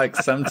feel like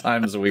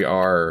sometimes we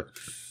are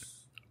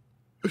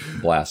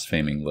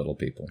blaspheming little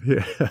people.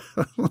 Yeah.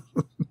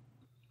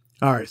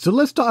 All right. So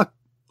let's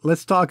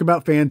talk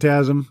about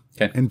Phantasm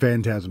and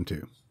Phantasm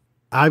 2.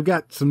 I've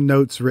got some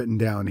notes written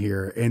down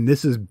here, and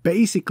this is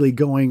basically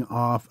going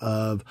off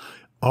of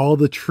all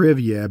the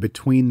trivia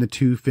between the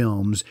two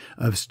films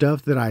of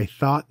stuff that I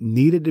thought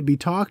needed to be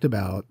talked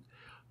about,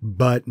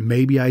 but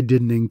maybe I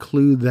didn't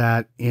include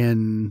that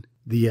in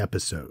the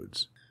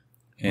episodes.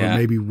 Yeah. Or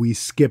maybe we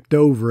skipped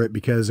over it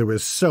because there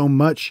was so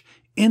much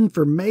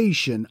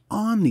information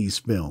on these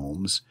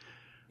films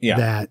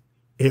that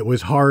it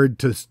was hard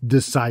to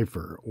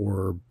decipher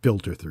or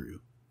filter through.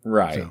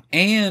 Right. So.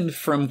 And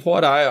from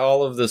what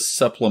all of the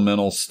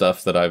supplemental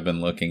stuff that I've been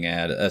looking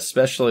at,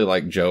 especially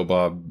like Joe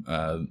Bob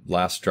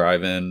Last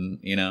Drive-In,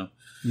 you know,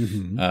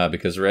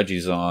 because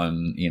Reggie's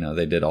on, you know,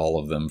 they did all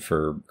of them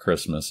for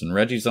Christmas, and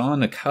Reggie's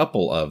on a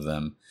couple of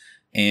them.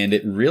 And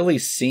it really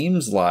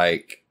seems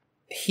like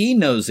he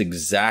knows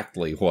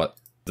exactly what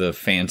the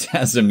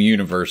Phantasm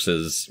universe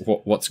is,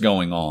 what's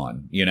going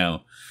on, you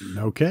know?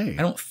 Okay.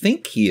 I don't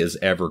think he is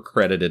ever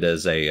credited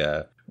as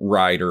a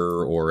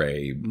writer or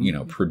a, you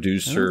know,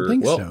 producer. I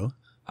don't think so.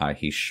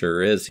 He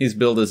sure is. He's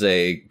billed as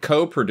a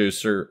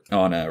co-producer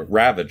on a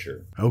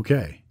Ravager.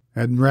 Okay.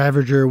 And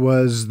Ravager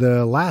was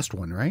the last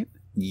one, right?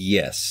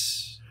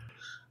 Yes.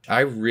 I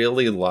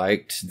really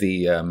liked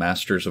the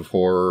Masters of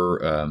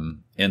Horror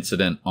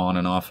incident on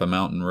and off a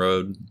mountain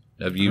road.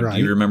 Do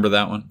you remember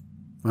that one?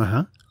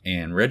 Uh-huh.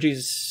 And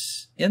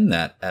Reggie's in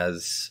that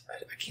as,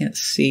 I can't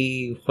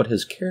see what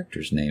his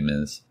character's name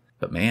is.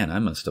 But man, I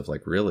must have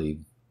like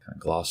really kind of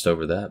glossed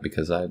over that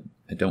because I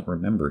don't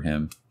remember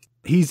him.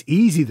 He's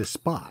easy to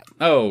spot.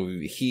 Oh,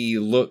 he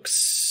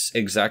looks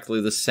exactly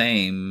the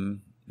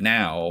same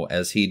now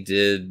as he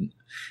did.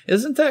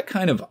 Isn't that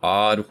kind of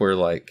odd where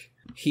like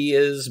he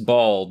is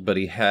bald, but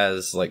he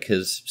has like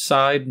his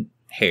side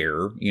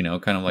hair, you know,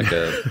 kind of like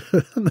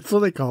a... That's what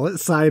they call it,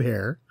 side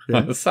hair.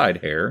 Yeah.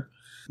 Side hair.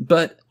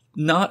 But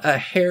not a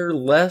hair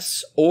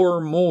less or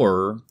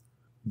more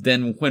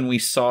than when we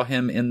saw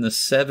him in the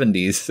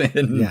 70s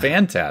in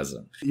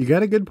Phantasm. You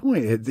got a good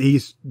point.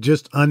 He's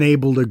just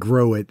unable to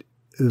grow it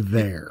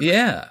there.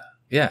 Yeah.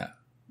 Yeah.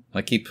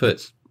 Like he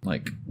put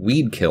like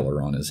weed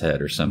killer on his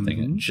head or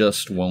something. It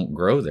just won't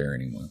grow there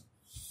anymore.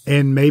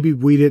 And maybe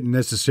we didn't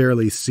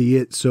necessarily see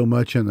it so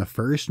much in the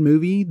first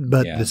movie,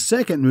 but the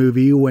second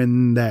movie,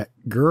 when that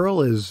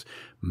girl is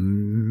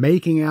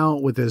making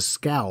out with his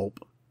scalp.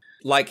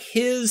 Like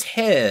his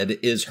head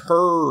is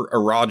her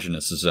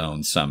erogenous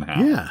zone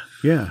somehow. Yeah,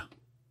 yeah.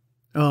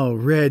 Oh,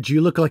 Reg,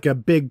 you look like a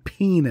big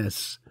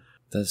penis.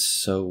 That's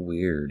so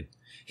weird.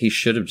 He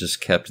should have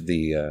just kept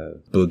the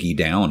boogie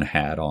down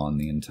hat on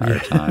the entire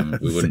time.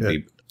 We wouldn't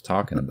be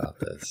talking about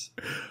this.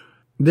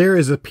 There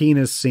is a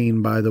penis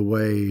scene, by the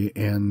way,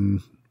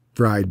 in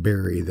Fried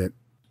Berry that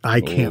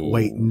I can't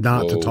wait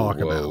not to talk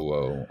about.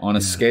 On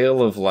a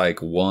scale of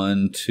like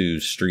 1 to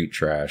street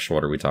trash,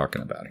 what are we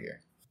talking about here?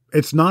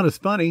 It's not as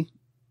funny.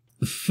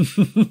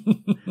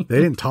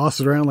 They didn't toss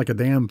it around like a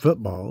damn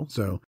football,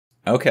 so.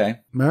 Okay.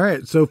 All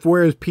right, so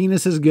for as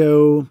penises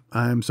go,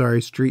 I'm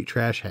sorry, street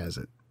trash has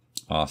it.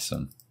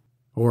 Awesome.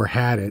 Or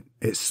had it.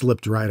 It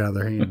slipped right out of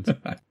their hands.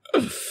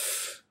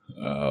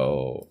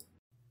 Oh.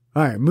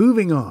 All right,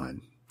 moving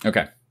on.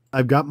 Okay.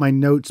 I've got my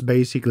notes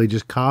basically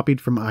just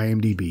copied from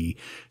IMDb.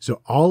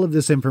 So all of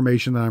this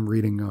information that I'm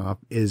reading off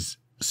is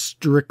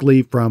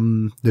strictly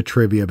from the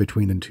trivia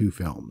between the two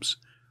films.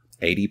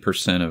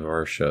 80% of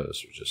our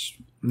shows are just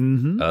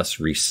us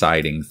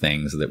reciting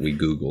things that we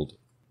Googled.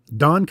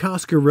 Don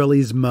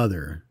Coscarelli's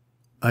mother,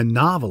 a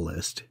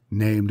novelist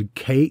named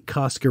Kate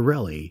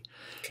Coscarelli,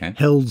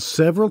 held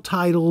several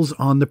titles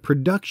on the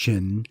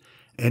production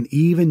and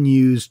even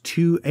used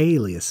 2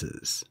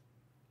 aliases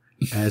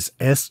as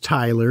S.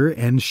 Tyler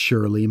and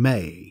Shirley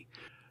May.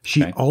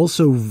 She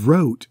also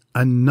wrote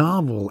a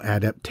novel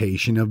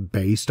adaptation of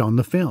based on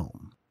the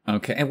film.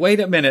 Okay, and wait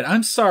a minute.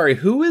 I'm sorry.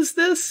 Who is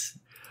this?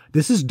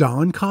 This is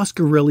Don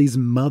Coscarelli's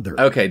mother.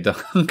 Okay, Don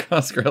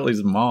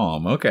Coscarelli's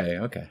mom. Okay.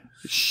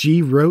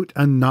 She wrote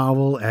a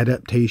novel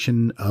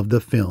adaptation of the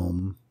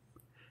film,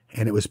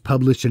 and it was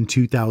published in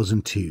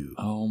 2002.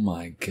 Oh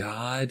my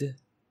God.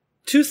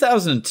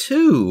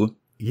 2002?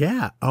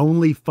 Yeah,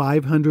 only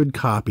 500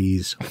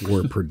 copies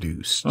were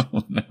produced.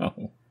 Oh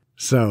no.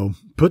 So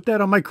put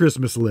that on my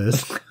Christmas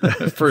list.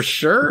 For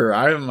sure.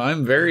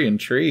 I'm very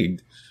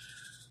intrigued.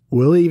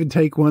 We'll even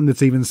take one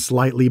that's even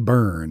slightly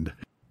burned.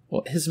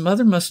 Well, his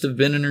mother must have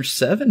been in her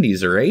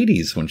 70s or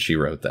 80s when she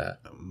wrote that.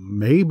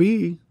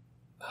 Maybe.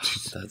 Oh,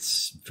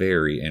 that's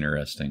very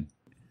interesting.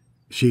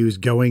 She was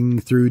going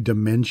through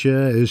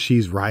dementia as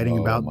she's writing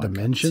about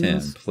dimensions.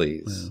 God, Tim,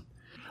 please. Well,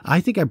 I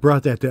think I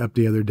brought that up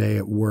the other day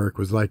at work.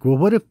 Was like, well,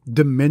 what if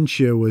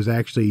dementia was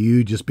actually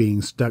you just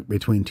being stuck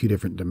between 2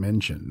 different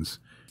dimensions?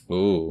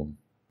 Ooh.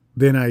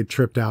 Then I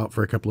tripped out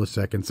for a couple of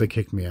seconds. They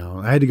kicked me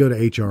out. I had to go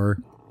to HR.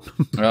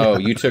 Oh,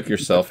 you took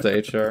yourself to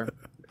HR?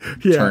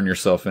 Yeah. Turn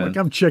yourself in. Like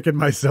I'm checking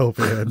myself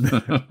in.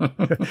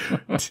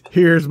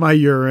 Here's my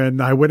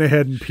urine. I went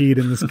ahead and peed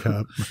in this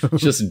cup.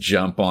 Just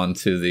jump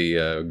onto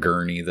the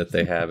gurney that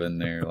they have in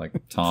there,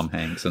 like Tom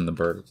Hanks in The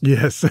Bird.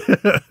 Yes.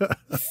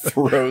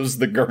 Throws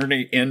the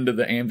gurney into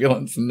the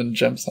ambulance and then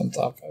jumps on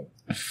top of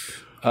it.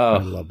 Oh,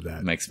 I love that.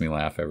 It makes me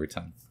laugh every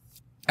time.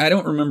 I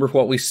don't remember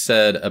what we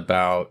said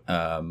about,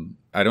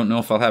 I don't know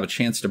if I'll have a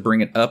chance to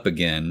bring it up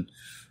again.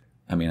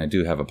 I mean, I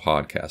do have a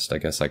podcast. I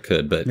guess I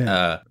could, but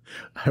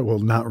I will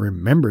not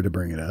remember to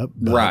bring it up.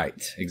 But.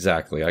 Right,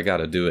 exactly. I got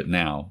to do it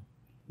now.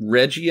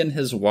 Reggie and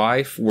his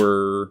wife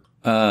were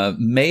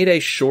made a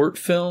short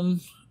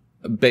film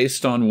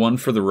based on One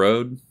for the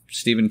Road,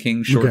 Stephen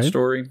King short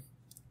story,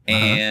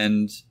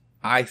 and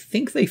I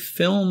think they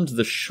filmed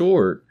the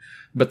short,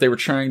 but they were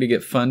trying to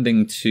get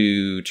funding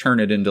to turn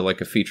it into like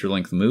a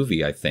feature-length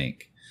movie. I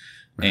think.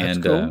 That's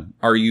and cool.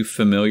 Are you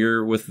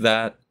familiar with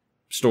that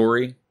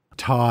story?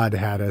 Todd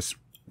had us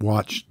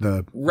watch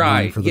the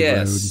Right, for the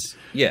yes,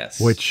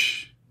 road,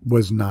 which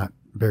was not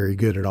very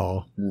good at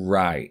all.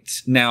 Right.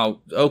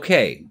 Now,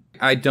 okay,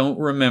 I don't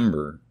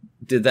remember.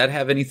 Did that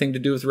have anything to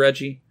do with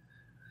Reggie?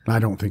 I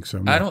don't think so.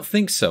 No. I don't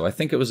think so. I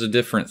think it was a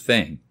different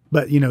thing.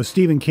 But,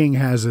 Stephen King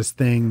has this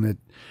thing that,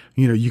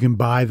 you can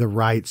buy the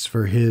rights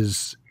for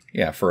his...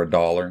 Yeah, for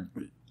 $1.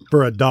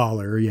 For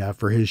 $1, yeah,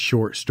 for his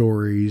short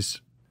stories.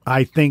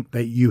 I think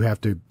that you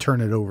have to turn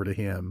it over to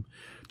him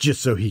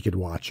just so he could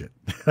watch it.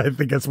 I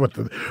think that's what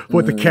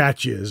the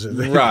catch is.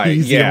 Right,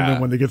 He's the only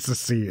one that gets to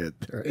see it.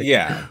 Right?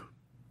 Yeah.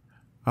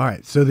 All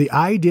right, so the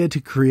idea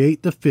to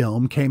create the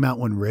film came out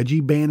when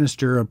Reggie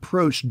Bannister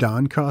approached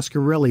Don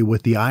Coscarelli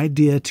with the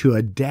idea to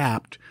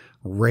adapt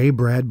Ray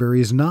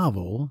Bradbury's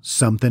novel,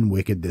 Something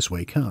Wicked This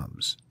Way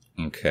Comes.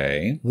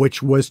 Okay.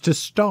 Which was to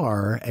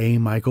star A.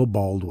 Michael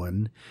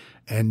Baldwin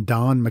and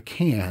Don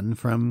McCann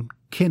from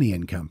Kinney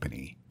and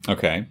Company.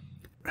 Okay.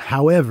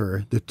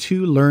 However, the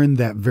two learned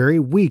that very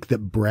week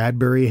that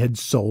Bradbury had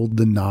sold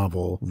the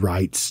novel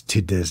rights to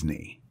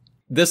Disney.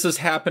 This is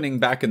happening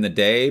back in the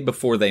day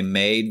before they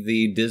made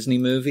the Disney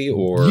movie,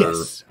 or?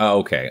 Yes. Oh,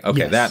 okay. Okay,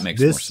 yes. That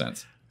makes more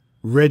sense.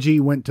 Reggie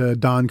went to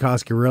Don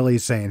Coscarelli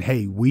saying,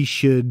 hey, we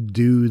should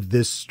do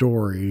this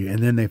story. And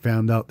then they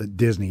found out that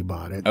Disney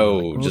bought it. Oh,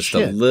 like, just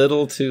a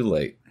little too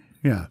late.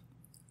 Yeah.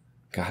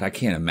 God, I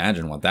can't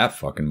imagine what that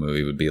fucking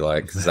movie would be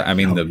like. I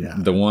mean,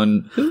 the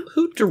one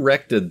who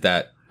directed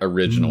that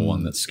original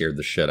one that scared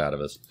the shit out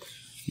of us.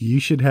 You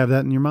should have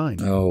that in your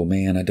mind. Oh,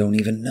 man, I don't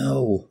even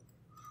know.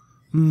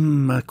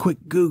 A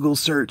quick Google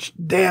search.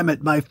 Damn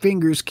it, my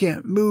fingers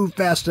can't move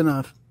fast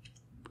enough.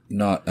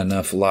 Not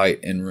enough light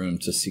in room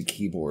to see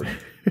keyboard.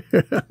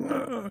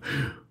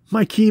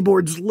 My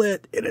keyboard's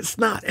lit, and it's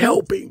not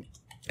helping.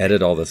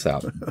 Edit all this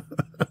out.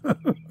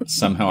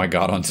 Somehow I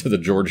got onto the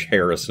George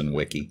Harrison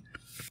wiki.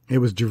 It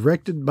was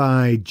directed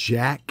by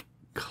Jack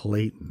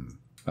Clayton.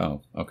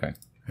 Oh, okay.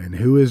 And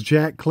who is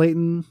Jack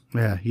Clayton?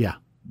 Yeah.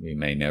 We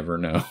may never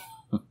know.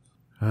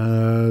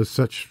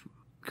 Such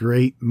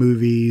great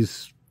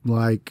movies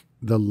like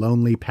The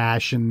Lonely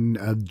Passion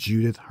of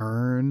Judith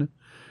Hearn.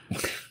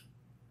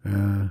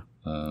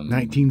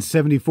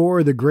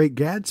 1974, The Great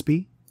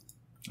Gatsby.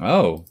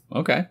 Oh,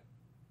 okay.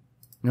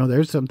 No,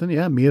 there's something.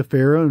 Yeah, Mia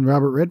Farrow and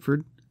Robert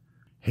Redford.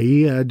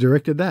 He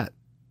directed that.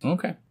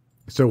 Okay.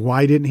 So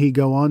why didn't he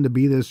go on to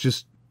be this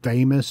just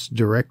famous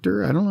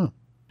director? I don't know.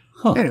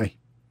 Huh. Anyway,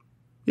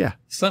 yeah.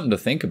 Something to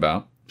think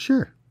about.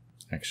 Sure.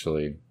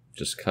 Actually,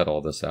 just cut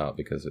all this out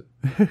because it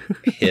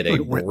hit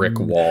a brick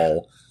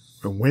wall.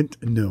 It went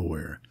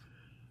nowhere.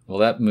 Well,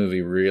 that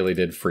movie really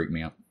did freak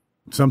me out.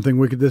 Something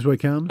Wicked This Way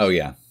Comes? Oh,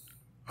 yeah.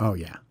 Oh,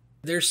 yeah.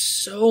 There's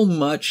so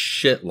much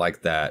shit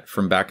like that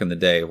from back in the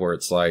day where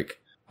it's like,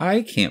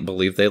 I can't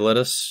believe they let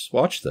us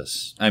watch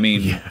this. I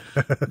mean,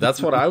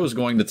 that's what I was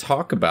going to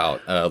talk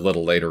about a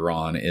little later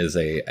on is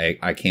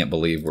I can't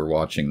believe we're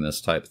watching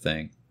this type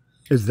thing.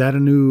 Is that a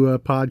new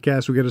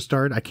podcast we got to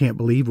start? I can't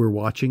believe we're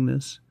watching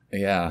this.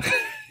 Yeah.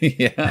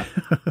 Yeah.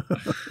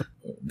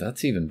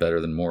 That's even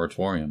better than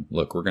Moratorium.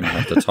 Look, we're going to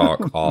have to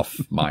talk off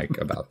mic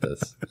about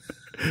this.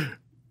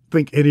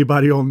 Think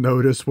anybody will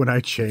notice when I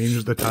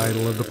change the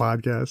title of the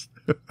podcast?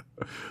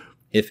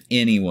 If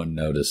anyone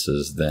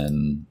notices,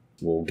 then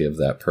we'll give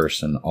that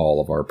person all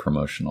of our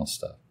promotional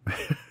stuff.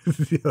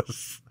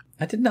 Yes.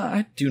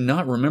 I do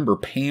not remember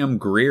Pam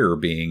Grier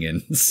being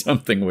in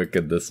Something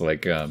Wicked This Way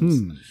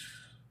Comes.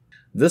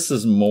 This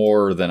is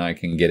more than I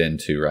can get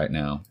into right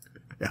now.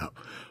 Yeah.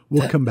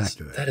 We'll come back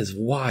to that. That is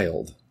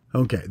wild.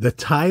 Okay. The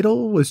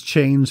title was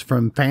changed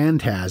from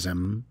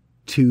Phantasm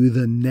to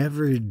The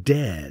Never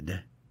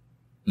Dead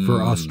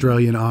for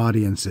Australian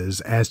audiences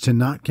as to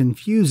not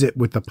confuse it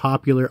with the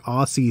popular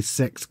Aussie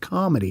sex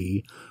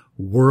comedy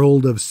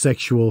World of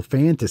Sexual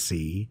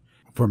Fantasy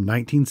from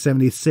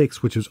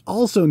 1976, which was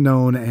also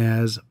known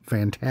as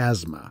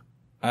Phantasma.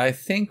 I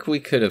think we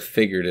could have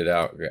figured it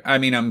out. I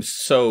mean, I'm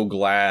so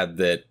glad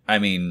that,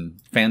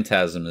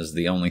 Phantasm is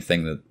the only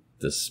thing that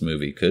this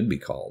movie could be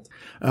called.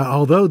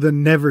 Although The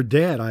Never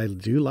Dead, I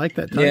do like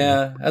that title.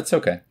 Yeah, that's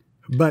okay.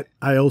 But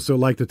I also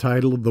like the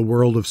title of The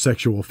World of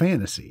Sexual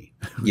Fantasy.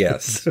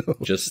 Yes,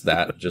 just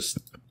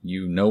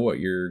you know what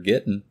you're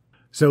getting.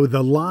 So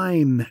the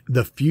line,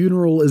 "The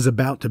funeral is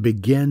about to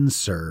begin,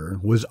 sir,"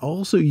 was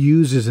also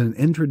used as an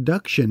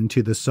introduction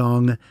to the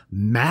song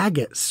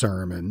Maggot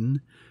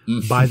Sermon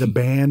by the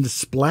band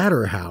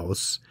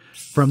Splatterhouse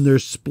from their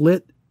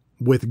split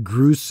with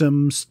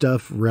Gruesome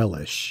Stuff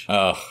Relish.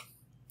 Oh,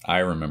 I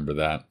remember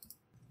that.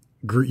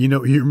 You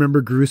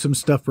remember Gruesome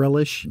Stuff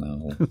Relish?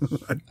 No,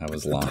 I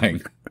was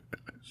lying.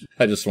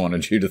 I just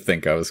wanted you to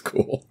think I was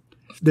cool.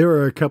 There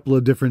are a couple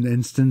of different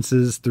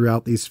instances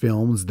throughout these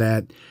films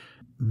that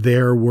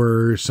there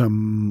were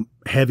some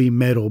heavy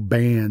metal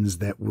bands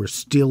that were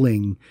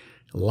stealing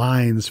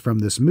lines from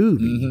this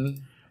movie.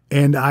 Mm-hmm.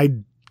 And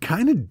I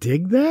kind of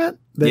dig that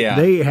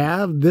they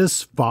have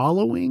this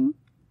following.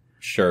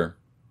 Sure.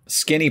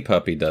 Skinny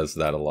Puppy does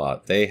that a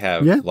lot. They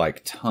have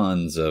like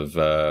tons of,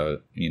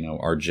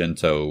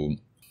 Argento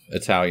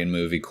Italian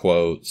movie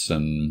quotes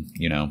and,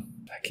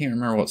 I can't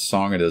remember what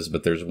song it is,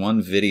 but there's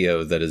one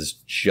video that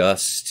is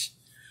just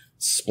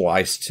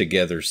spliced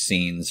together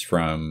scenes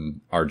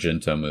from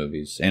Argento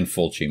movies and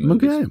Fulci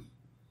movies. Okay.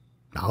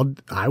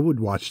 I would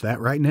watch that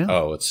right now.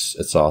 Oh,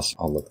 it's awesome.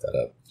 I'll look that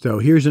up. So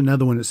here's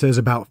another one. It says,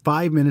 about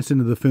 5 minutes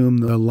into the film,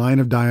 the line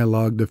of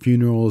dialogue, "The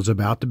funeral is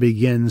about to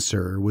begin,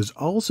 sir," was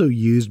also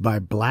used by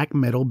black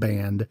metal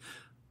band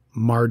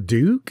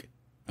Marduk.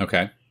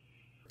 Okay.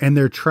 And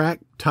their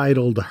track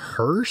titled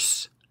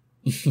Hearse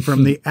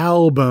from the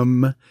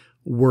album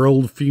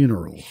World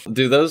Funeral.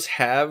 Do those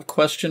have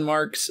question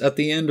marks at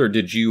the end, or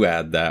did you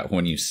add that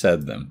when you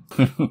said them?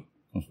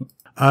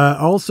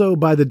 Also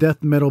by the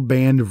death metal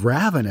band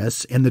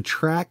Ravenous and the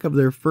track of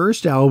their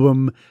first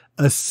album,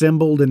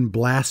 Assembled in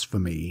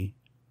Blasphemy.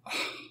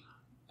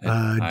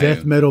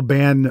 Death metal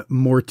band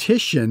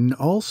Mortician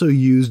also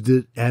used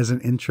it as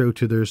an intro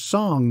to their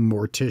song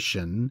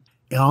Mortician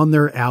on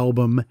their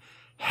album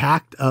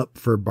Hacked Up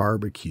for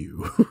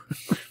Barbecue.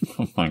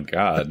 Oh my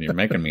God, you're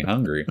making me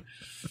hungry.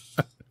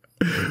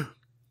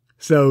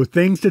 So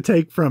things to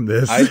take from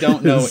this. I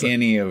don't know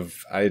any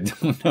of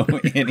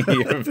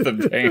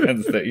the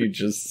bands that you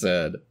just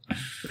said.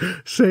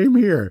 Same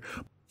here.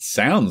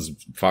 Sounds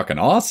fucking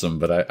awesome,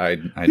 but I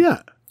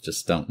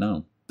just don't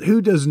know.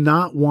 who does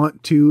not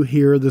want to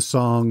hear the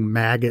song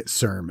Maggot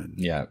Sermon?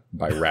 Yeah,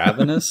 by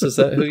Ravenous. Is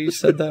that who you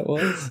said that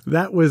was?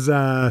 That was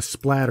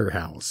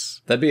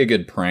Splatterhouse. That'd be a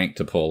good prank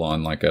to pull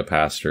on like a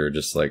pastor,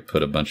 just like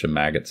put a bunch of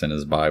maggots in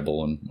his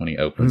Bible, and when he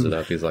opens it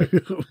up, he's like,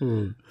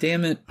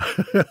 damn it.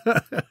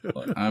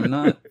 I'm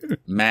not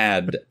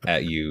mad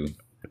at you.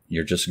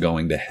 You're just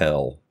going to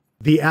hell.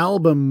 The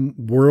album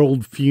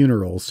World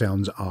Funeral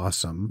sounds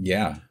awesome.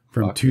 Yeah.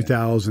 From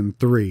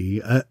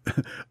 2003.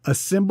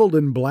 Assembled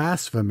in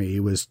Blasphemy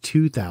was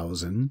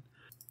 2000.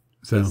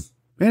 So,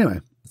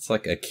 anyway. It's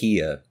like a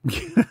Kia.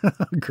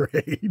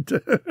 Great.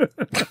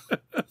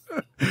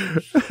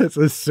 It's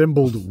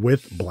assembled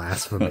with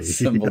blasphemy.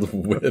 Assembled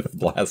with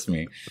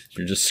blasphemy.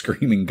 You're just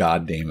screaming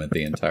God damn it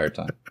the entire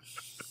time.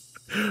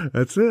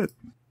 That's it.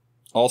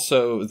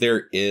 Also,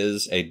 there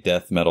is a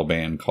death metal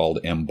band called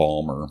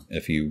Embalmer.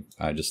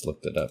 I just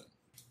looked it up.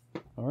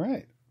 All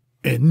right.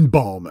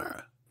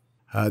 Embalmer.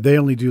 They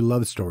only do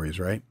love stories,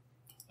 right?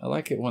 I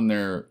like it when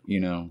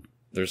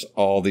there's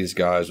all these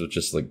guys with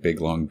just like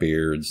big long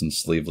beards and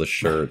sleeveless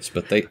shirts,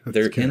 but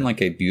they're in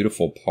like a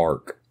beautiful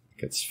park.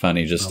 It's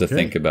funny just to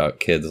think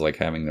about kids like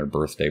having their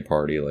birthday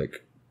party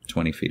like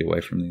 20 feet away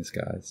from these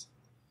guys.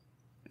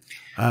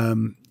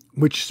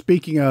 Which,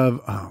 speaking of,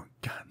 oh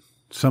God,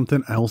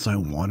 something else I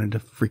wanted to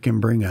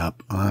freaking bring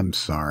up. I'm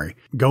sorry.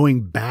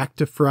 Going back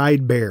to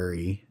Fried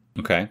Barry.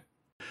 Okay.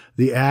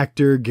 The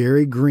actor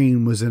Gary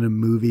Green was in a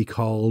movie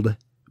called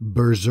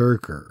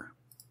Berserker.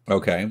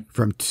 Okay.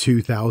 From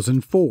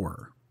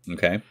 2004.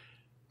 Okay.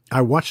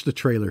 I watched the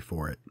trailer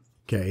for it.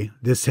 Okay.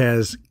 This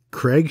has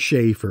Craig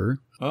Schaefer.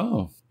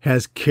 Oh.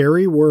 Has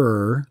Carrie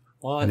Werr.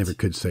 What? I never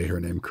could say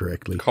her name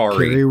correctly.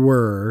 Carrie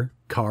Werr.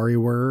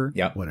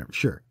 Yeah. Whatever.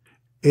 Sure.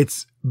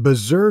 It's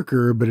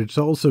Berserker, but it's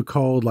also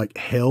called like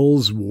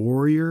Hell's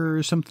Warrior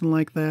or something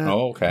like that.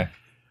 Oh, okay.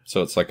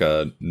 So it's like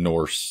a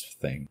Norse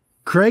thing.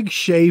 Craig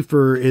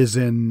Schaefer is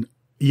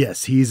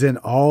he's in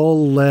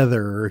all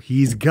leather.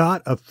 He's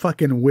got a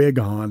fucking wig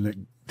on that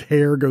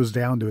hair goes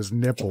down to his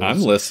nipples.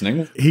 I'm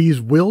listening.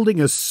 He's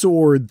wielding a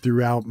sword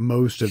throughout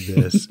most of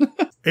this.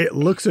 It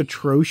looks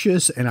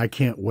atrocious, and I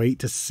can't wait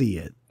to see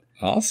it.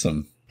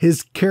 Awesome.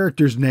 His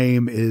character's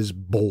name is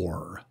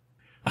Boar.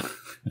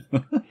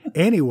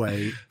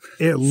 Anyway,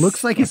 it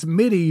looks like it's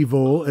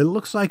medieval. It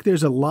looks like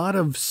there's a lot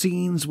of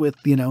scenes with,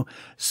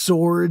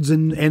 swords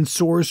and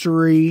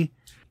sorcery.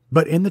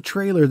 But in the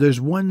trailer,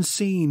 there's one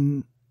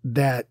scene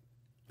that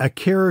a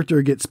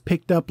character gets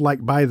picked up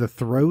like by the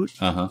throat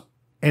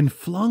and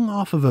flung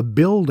off of a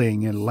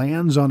building and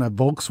lands on a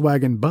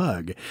Volkswagen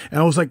Bug.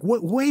 And I was like,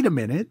 "What? Wait a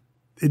minute.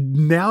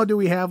 Now do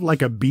we have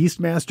like a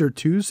Beastmaster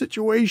 2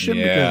 situation?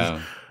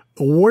 Yeah.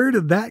 Because where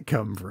did that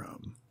come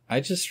from?"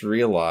 I just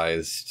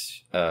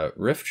realized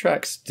Riff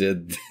Tracks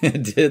did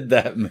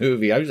that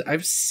movie.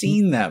 I've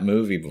seen that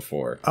movie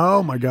before.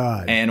 Oh my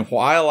God. And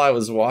while I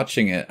was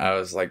watching it, I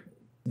was like,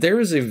 there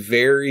was a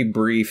very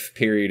brief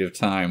period of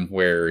time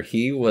where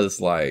he was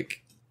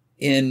like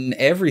in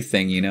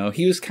everything,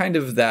 He was kind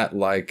of that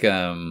like,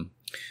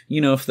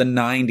 if the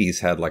 90s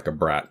had like a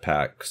Brat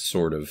Pack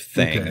sort of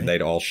thing and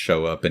they'd all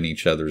show up in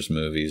each other's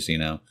movies,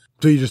 So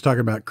you're just talking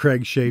about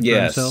Craig Schaefer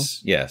himself?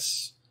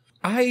 Yes.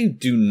 I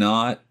do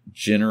not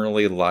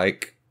generally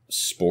like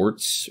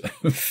sports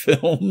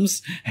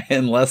films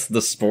unless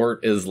the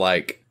sport is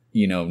like,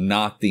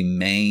 not the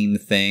main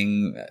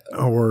thing.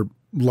 Or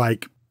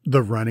like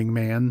The Running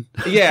Man.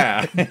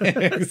 Yeah.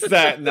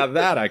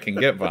 That I can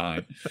get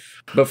behind.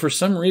 But for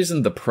some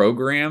reason, The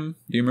Program,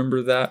 do you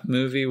remember that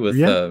movie with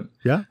Yeah.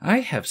 I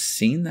have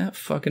seen that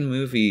fucking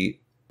movie,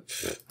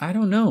 I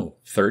don't know,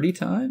 30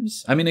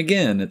 times? I mean,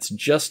 again, it's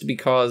just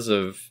because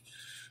of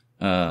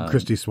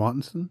Christy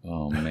Swanson?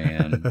 Oh,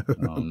 man.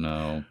 Oh,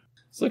 no.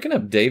 I was looking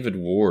up David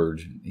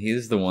Ward.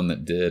 He's the one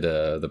that did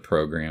The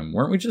Program.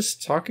 Weren't we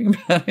just talking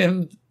about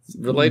him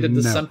related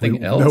to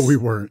something else? No, we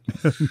weren't.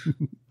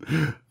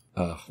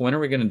 When are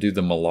we going to do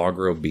the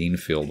Milagro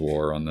Beanfield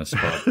War on this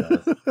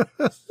podcast?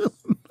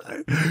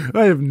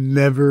 I have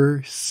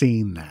never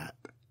seen that.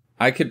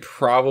 I could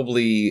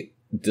probably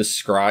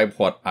describe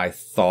what I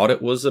thought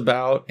it was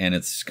about, and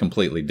it's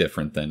completely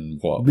different than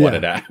what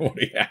it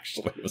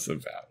actually was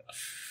about.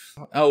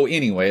 Oh,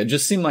 anyway, it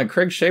just seemed like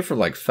Craig Schaefer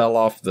like fell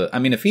off the. I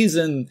mean, if he's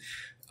in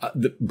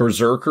the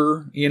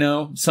Berserker,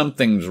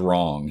 something's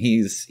wrong.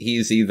 He's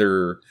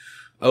either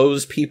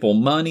owes people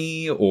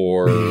money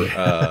or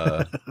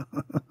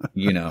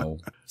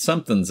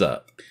something's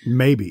up.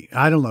 Maybe.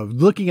 I don't know.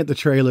 Looking at the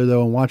trailer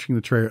though and watching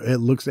the trailer, it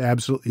looks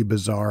absolutely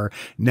bizarre.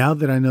 Now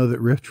that I know that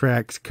Riff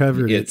Tracks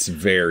covered it's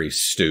very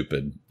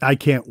stupid. I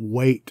can't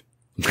wait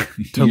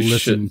to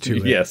listen to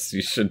it. Yes,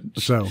 you should.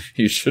 So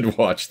you should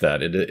watch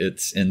that.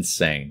 It's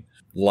insane.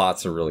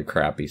 Lots of really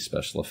crappy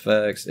special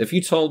effects. If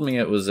you told me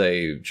it was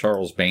a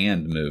Charles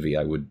Band movie,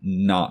 I would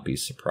not be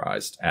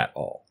surprised at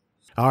all.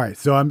 All right,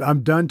 so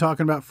I'm done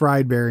talking about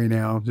Fried Barry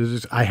now.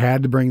 I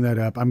had to bring that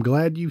up. I'm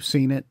glad you've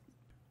seen it,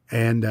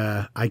 and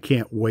I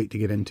can't wait to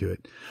get into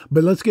it.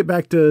 But let's get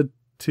back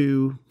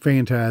to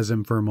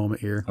Phantasm for a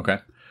moment here. Okay.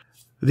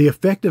 The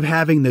effect of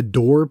having the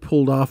door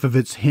pulled off of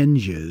its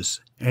hinges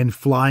and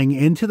flying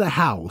into the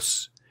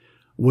house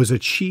was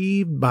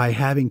achieved by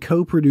having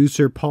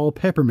co-producer Paul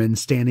Pepperman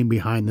standing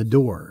behind the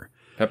door.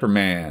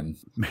 Pepperman.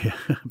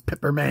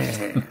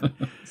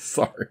 Pepperman.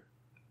 Sorry.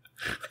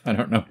 I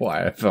don't know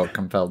why I felt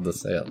compelled to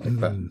say it like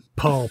that.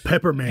 Paul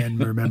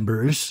Pepperman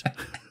remembers.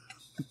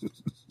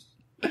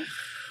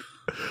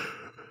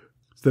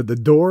 That the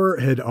door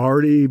had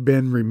already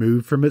been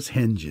removed from its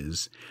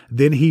hinges.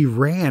 Then he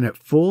ran at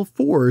full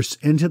force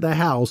into the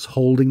house,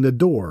 holding the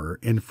door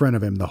in front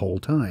of him the whole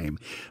time,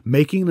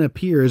 making it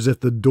appear as if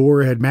the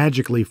door had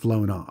magically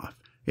flown off.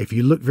 If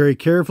you look very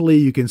carefully,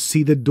 you can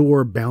see the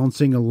door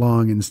bouncing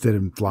along instead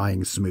of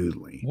flying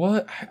smoothly.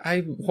 What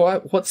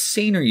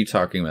scene are you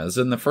talking about? Is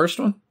it in the first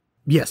one?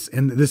 Yes,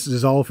 and this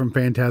is all from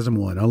Phantasm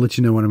 1. I'll let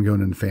you know when I'm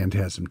going into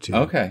Phantasm 2.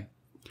 Okay.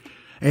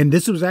 And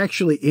this was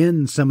actually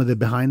in some of the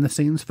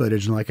behind-the-scenes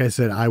footage. And like I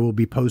said, I will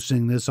be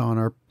posting this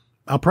on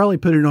I'll probably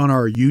put it on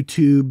our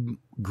YouTube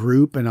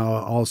group, and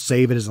I'll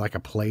save it as like a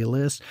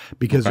playlist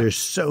because there's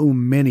so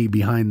many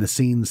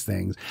behind-the-scenes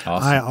things.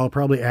 Awesome. I'll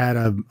probably add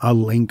a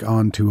link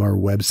onto our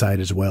website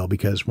as well,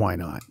 because why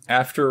not?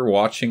 After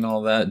watching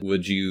all that,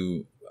 would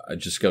you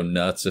just go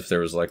nuts if there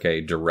was like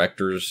a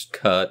director's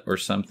cut or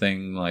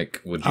something?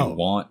 Like, would you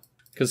want?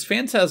 Because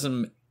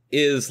Phantasm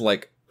is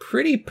like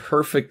pretty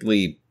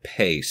perfectly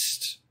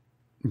paced.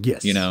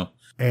 Yes. You know?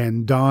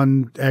 And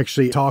Don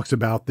actually talks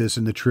about this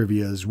in the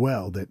trivia as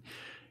well, that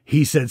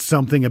he said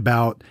something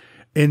about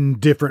in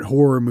different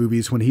horror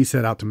movies when he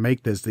set out to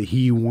make this, that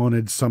he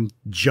wanted some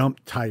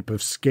jump type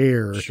of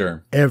scare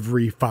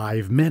every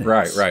 5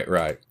 minutes.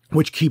 Right.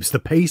 Which keeps the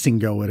pacing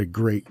going at a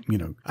great,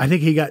 I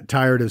think he got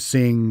tired of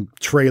seeing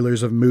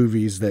trailers of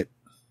movies that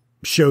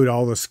showed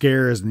all the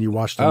scares and you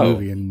watched the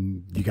movie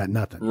and you got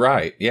nothing.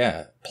 Right,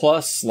 yeah.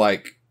 Plus,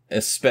 like,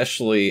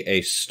 especially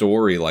a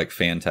story like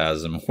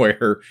Phantasm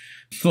where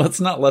let's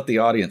not let the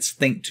audience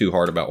think too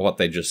hard about what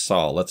they just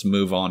saw. Let's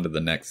move on to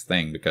the next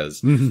thing,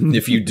 because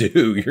if you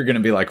do, you're going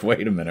to be like,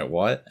 wait a minute,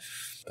 what?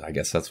 I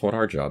guess that's what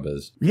our job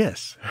is.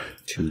 Yes.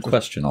 To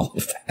question all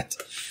of that.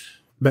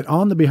 But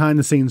on the behind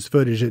the scenes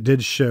footage, it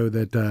did show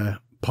that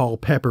Paul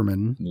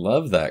Pepperman.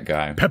 Love that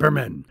guy.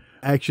 Pepperman.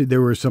 Actually,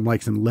 there were some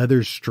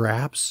leather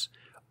straps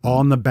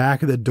on the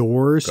back of the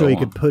door so he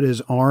could put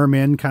his arm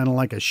in kind of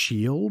like a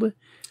shield.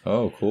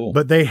 Oh, cool.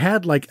 But they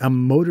had like a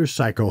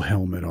motorcycle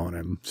helmet on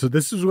him. So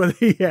this is what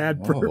he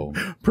had for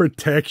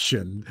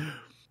protection.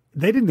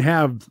 They didn't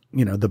have,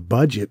 the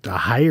budget to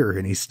hire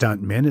any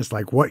stuntmen. It's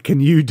like, what can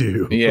you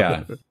do?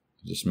 Yeah.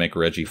 Just make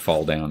Reggie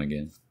fall down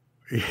again.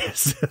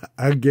 Yes.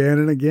 Again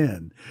and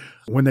again.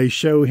 When they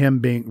show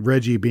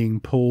Reggie being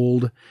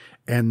pulled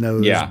and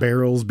those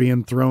barrels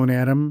being thrown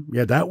at him.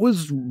 Yeah, that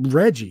was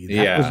Reggie.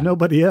 That was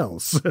nobody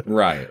else.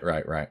 Right.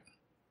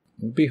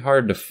 It'd be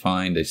hard to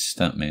find a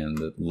stuntman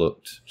that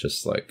looked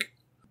just like.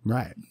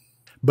 Right.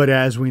 But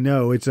as we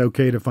know, it's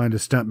okay to find a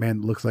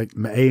stuntman that looks like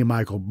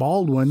Michael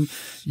Baldwin.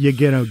 You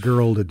get a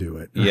girl to do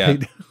it.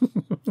 Right? Yeah.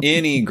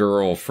 Any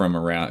girl from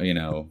around,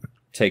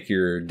 take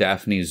your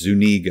Daphne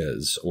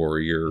Zunigas or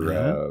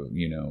your,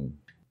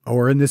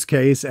 Or in this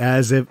case,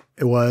 as if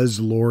it was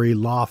Lori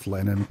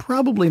Loughlin, and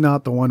probably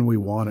not the one we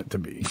want it to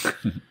be.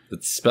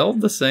 It's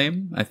spelled the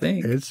same, I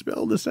think. It's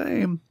spelled the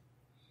same.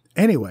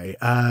 Anyway,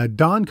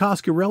 Don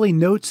Coscarelli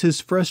notes his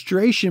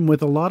frustration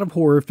with a lot of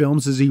horror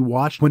films as he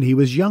watched when he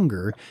was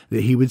younger,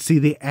 that he would see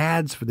the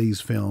ads for these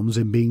films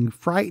and being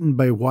frightened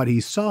by what he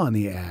saw in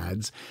the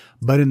ads,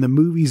 but in the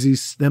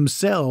movies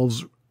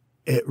themselves,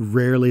 it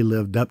rarely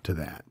lived up to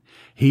that.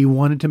 He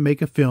wanted to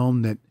make a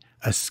film that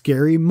a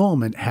scary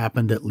moment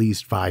happened at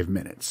least 5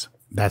 minutes.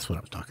 That's what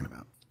I was talking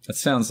about. That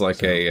sounds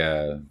like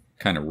a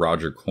kind of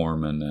Roger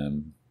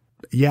Corman.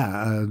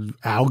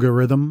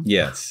 Algorithm.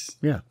 Yes.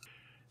 Yeah.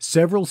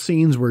 Several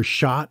scenes were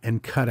shot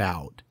and cut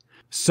out.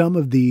 Some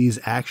of these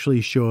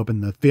actually show up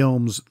in the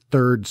film's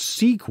third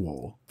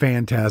sequel,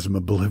 Phantasm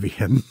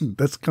Oblivion.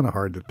 That's kind of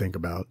hard to think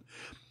about.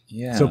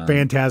 Yeah. So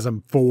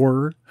Phantasm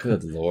 4.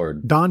 Good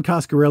Lord. Don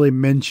Coscarelli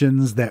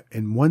mentions that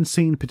in one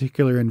scene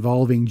particular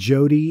involving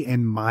Jody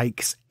and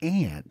Mike's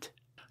aunt,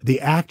 the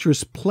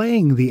actress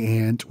playing the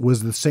aunt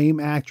was the same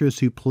actress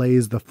who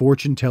plays the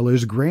fortune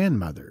teller's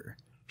grandmother.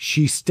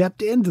 She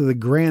stepped into the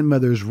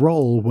grandmother's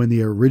role when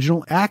the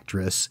original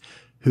actress,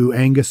 who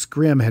Angus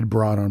Scrimm had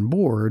brought on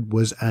board,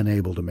 was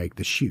unable to make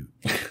the shoot.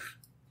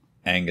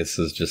 Angus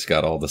has just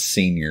got all the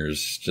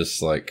seniors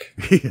just like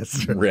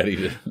ready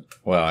to.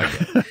 Well,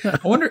 I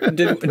wonder,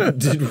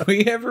 did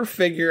we ever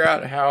figure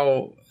out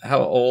how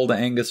old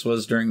Angus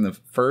was during the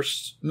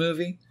first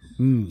movie?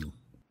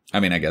 I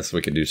mean, I guess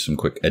we could do some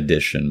quick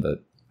addition,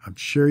 but I'm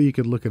sure you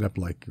could look it up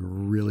like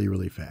really,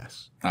 really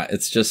fast.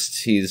 It's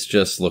just he's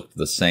just looked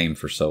the same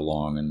for so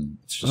long, and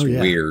it's just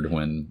weird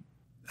when.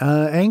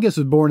 Angus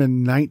was born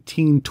in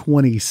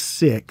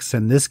 1926,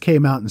 and this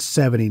came out in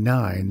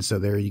 1979, so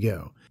there you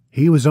go.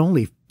 He was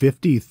only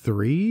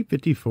 53,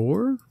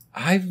 54?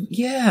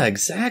 Yeah,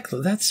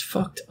 exactly. That's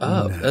fucked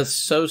up. No. That's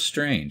so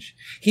strange.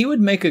 He would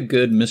make a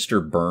good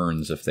Mr.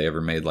 Burns if they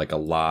ever made like a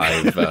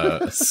live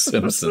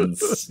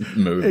Simpsons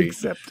movie.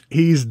 Except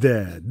he's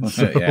dead.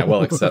 So. Yeah,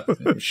 well,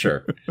 except,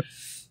 sure.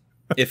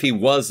 If he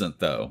wasn't,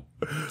 though,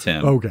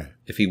 Tim. Okay.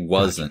 If he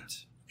wasn't.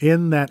 Gotcha.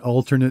 In that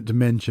alternate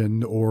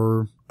dimension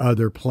or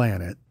other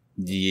planet.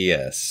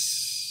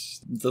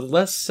 Yes. The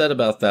less said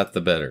about that,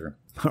 the better.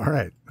 All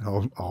right.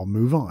 I'll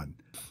move on.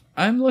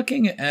 I'm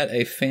looking at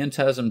a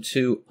Phantasm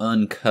 2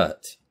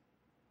 uncut.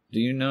 Do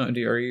you know?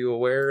 Are you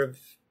aware of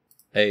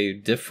a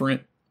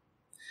different?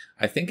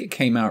 I think it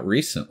came out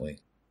recently.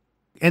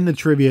 And the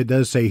trivia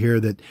does say here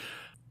that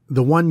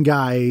the one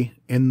guy,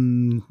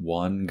 the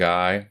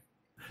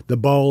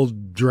ball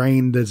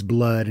drained his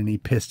blood and he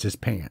pissed his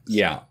pants.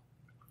 Yeah.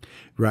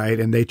 Right.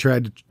 And they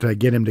tried to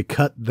get him to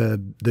cut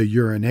the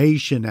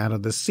urination out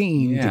of the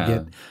scene to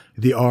get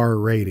the R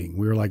rating.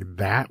 We were like,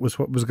 that was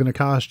what was going to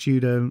cost you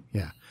to.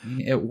 Yeah.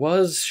 It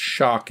was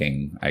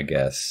shocking, I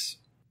guess.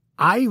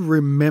 I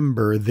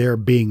remember there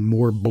being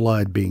more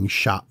blood being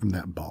shot from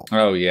that ball.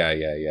 Oh, yeah.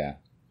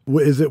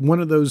 Is it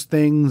one of those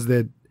things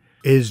that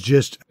is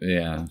just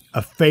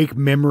a fake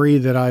memory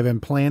that I've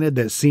implanted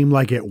that seemed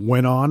like it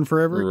went on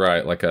forever?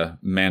 Right, like a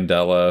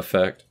Mandela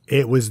effect.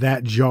 It was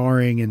that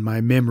jarring in my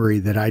memory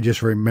that I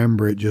just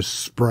remember it just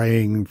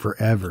spraying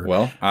forever.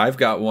 Well, I've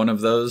got one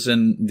of those,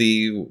 and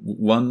the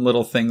one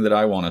little thing that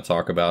I want to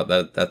talk about,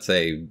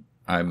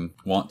 I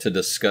want to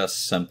discuss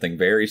something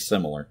very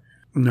similar.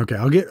 Okay,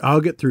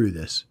 I'll get through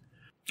this.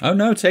 Oh,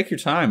 no, take your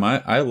time.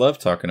 I love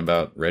talking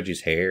about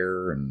Reggie's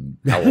hair and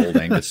how old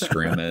Angus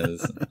Scrim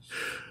is.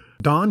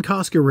 Don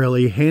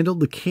Coscarelli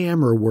handled the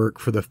camera work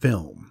for the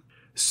film,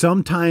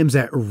 sometimes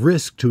at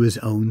risk to his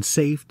own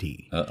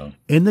safety. Uh-oh.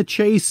 In the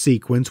chase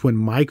sequence, when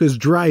Mike was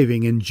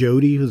driving and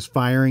Jody was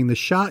firing the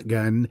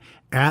shotgun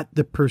at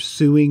the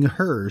pursuing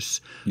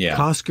hearse,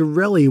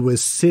 Coscarelli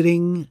was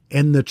sitting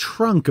in the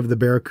trunk of the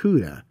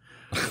Barracuda.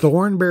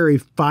 Thornberry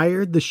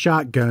fired the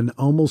shotgun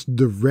almost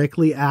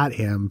directly at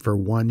him for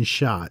one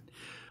shot.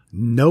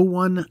 No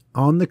one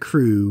on the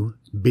crew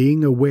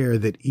being aware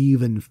that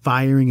even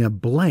firing a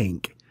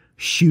blank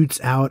shoots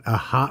out a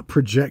hot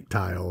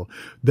projectile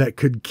that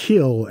could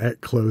kill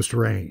at close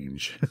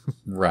range.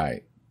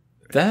 Right.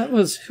 That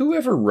was,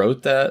 whoever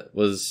wrote that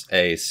was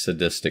a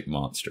sadistic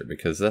monster,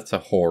 because that's a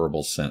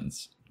horrible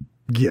sentence.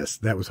 Yes,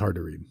 that was hard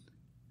to read.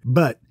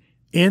 But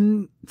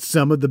in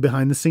some of the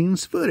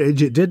behind-the-scenes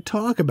footage, it did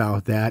talk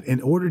about that.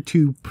 In order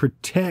to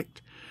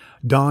protect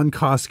Don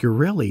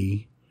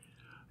Coscarelli,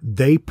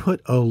 they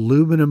put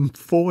aluminum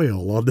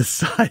foil on the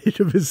side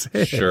of his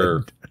head.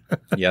 Sure.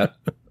 Yep.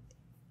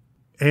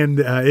 And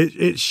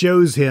it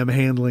shows him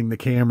handling the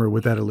camera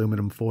with that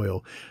aluminum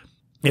foil.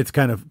 It's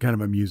kind of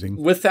amusing.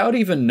 Without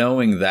even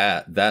knowing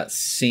that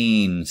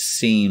scene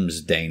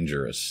seems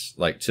dangerous,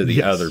 like to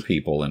the other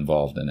people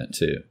involved in it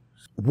too.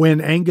 When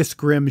Angus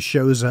Grimm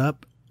shows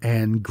up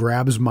and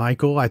grabs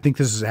Michael, I think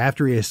this is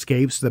after he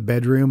escapes the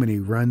bedroom and he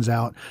runs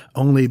out,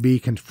 only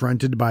be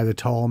confronted by the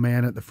tall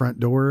man at the front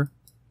door.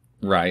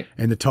 Right.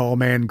 And the tall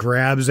man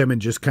grabs him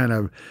and just kind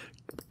of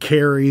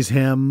carries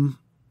him,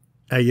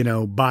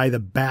 by the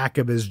back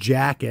of his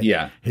jacket,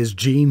 his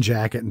jean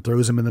jacket, and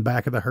throws him in the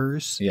back of the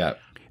hearse. Yeah.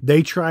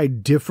 They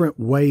tried different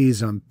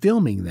ways on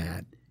filming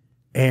that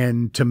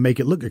and to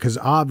make it look good, because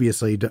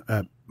obviously,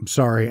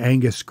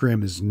 Angus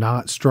Scrim is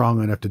not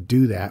strong enough to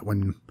do that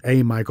when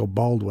Michael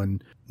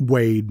Baldwin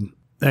weighed,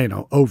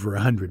 over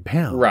 100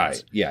 pounds.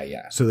 Right.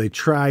 Yeah. So they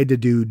tried to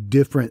do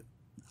different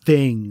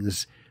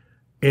things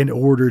in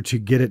order to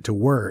get it to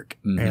work.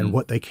 Mm-hmm. And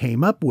what they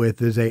came up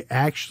with is they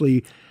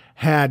actually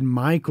had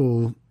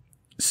Michael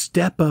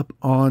step up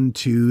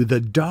onto the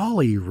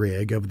dolly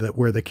rig of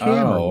where the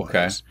camera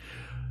was.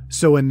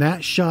 So in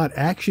that shot,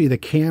 actually the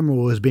camera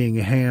was being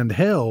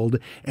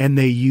handheld and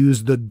they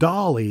used the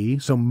dolly.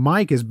 So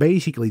Mike is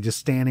basically just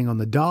standing on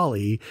the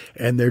dolly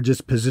and they're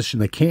just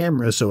positioning the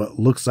camera so it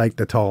looks like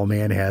the tall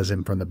man has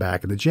him from the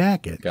back of the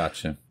jacket.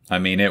 Gotcha. I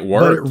mean, it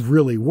worked. But it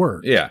really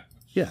worked. Yeah.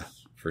 Yeah.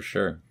 For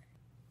sure.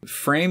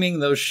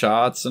 Framing those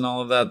shots and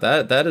all of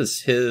that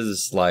is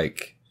his,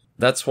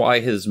 that's why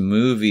his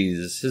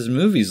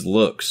movies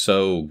look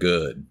so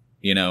good.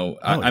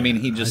 I mean,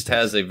 he just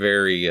has a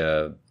very,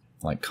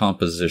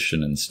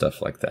 composition and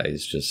stuff like that.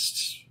 He's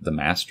just the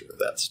master of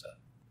that stuff.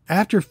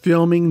 After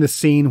filming the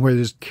scene where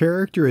his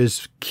character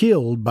is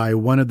killed by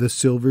one of the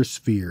silver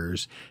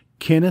spheres,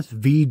 Kenneth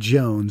V.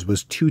 Jones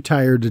was too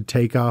tired to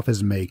take off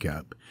his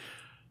makeup,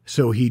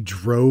 so he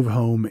drove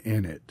home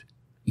in it.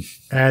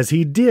 As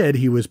he did,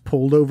 he was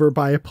pulled over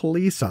by a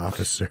police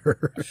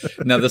officer.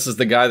 Now, this is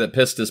the guy that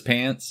pissed his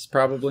pants,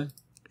 probably?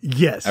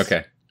 Yes.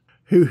 Okay.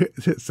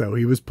 So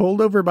he was pulled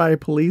over by a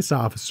police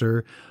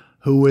officer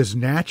who was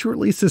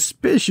naturally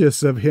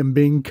suspicious of him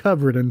being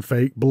covered in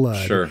fake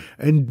blood. Sure.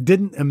 And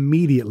didn't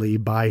immediately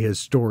buy his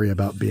story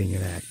about being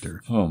an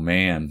actor. Oh,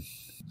 man.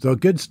 So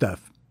good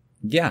stuff.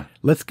 Yeah.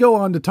 Let's go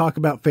on to talk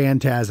about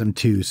Phantasm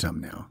 2 some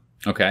now.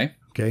 Okay.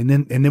 Okay, and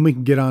then we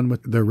can get on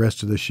with the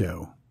rest of the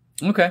show.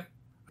 Okay.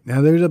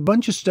 Now, there's a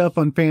bunch of stuff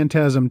on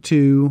Phantasm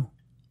 2,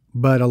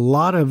 but a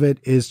lot of it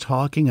is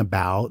talking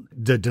about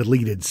the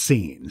deleted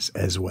scenes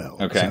as well.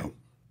 Okay. So,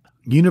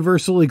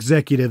 Universal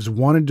executives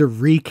wanted to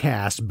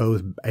recast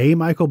both A.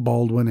 Michael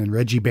Baldwin and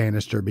Reggie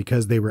Bannister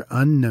because they were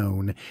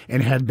unknown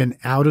and had been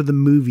out of the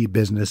movie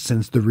business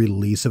since the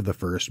release of the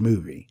first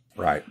movie.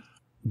 Right.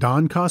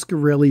 Don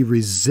Coscarelli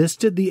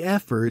resisted the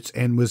efforts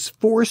and was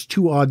forced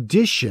to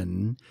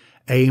audition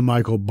A.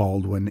 Michael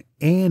Baldwin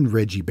and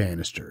Reggie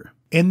Bannister.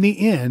 In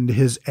the end,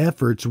 his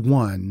efforts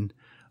won,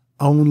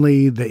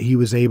 only that he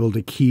was able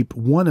to keep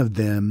one of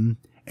them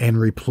and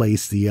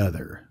replace the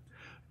other.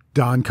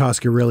 Don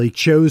Coscarelli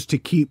chose to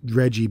keep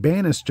Reggie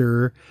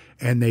Bannister,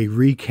 and they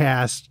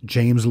recast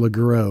James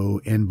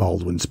LeGros in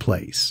Baldwin's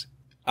place.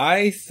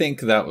 I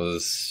think that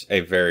was a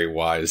very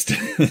wise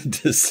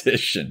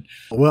decision.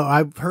 Well,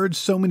 I've heard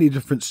so many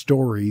different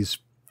stories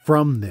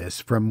from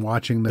this, from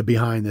watching the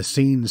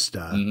behind-the-scenes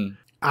stuff. Mm-hmm.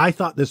 I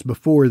thought this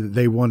before, that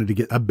they wanted to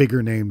get a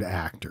bigger named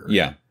actor.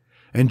 Yeah.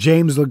 And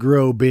James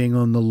LeGros being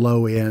on the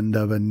low end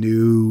of a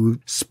new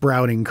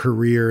sprouting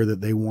career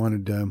that they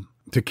wanted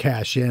to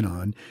cash in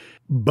on.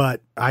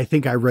 But I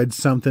think I read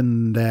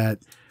something that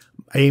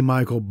A.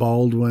 Michael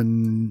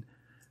Baldwin,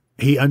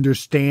 he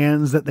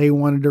understands that they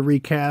wanted to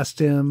recast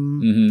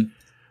him, mm-hmm.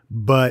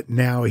 but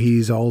now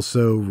he's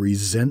also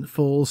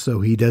resentful,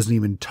 so he doesn't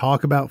even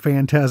talk about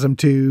Phantasm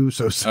 2.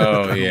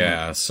 Oh,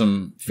 yeah.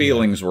 Some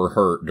feelings were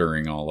hurt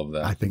during all of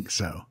that. I think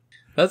so.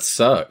 That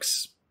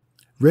sucks.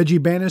 Reggie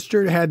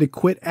Bannister had to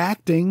quit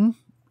acting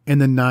in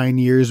the 9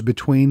 years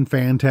between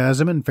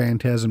Phantasm and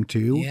Phantasm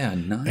 2. Yeah,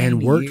 9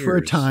 and worked years. for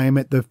a time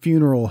at the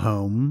funeral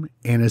home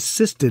and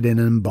assisted in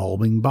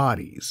embalming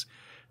bodies.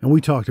 And we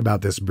talked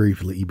about this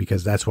briefly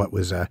because that's what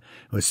was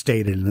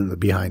stated in the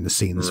behind the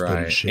scenes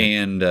footage.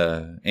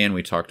 And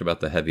we talked about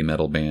the heavy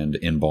metal band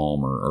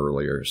Embalmer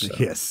earlier. So.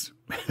 Yes.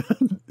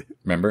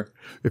 Remember?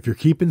 If you're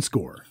keeping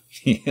score.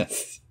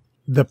 Yes.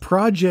 The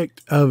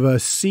project of a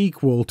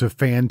sequel to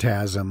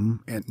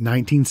Phantasm in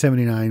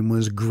 1979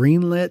 was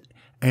greenlit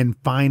and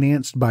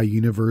financed by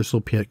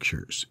Universal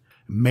Pictures,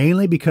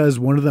 mainly because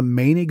one of the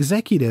main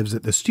executives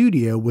at the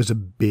studio was a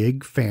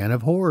big fan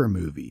of horror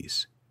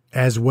movies,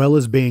 as well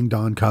as being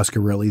Don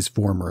Coscarelli's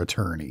former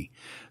attorney.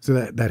 So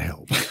that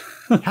helps.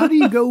 How do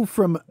you go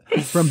from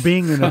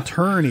being an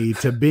attorney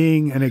to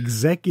being an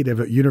executive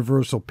at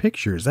Universal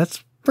Pictures?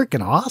 That's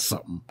freaking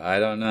awesome. I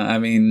don't know. I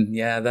mean,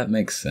 yeah, that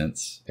makes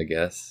sense, I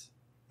guess.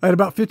 At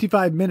about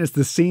 55 minutes,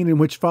 the scene in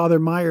which Father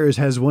Myers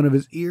has one of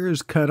his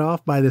ears cut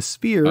off by the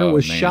spear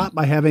was shot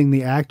by having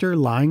the actor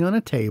lying on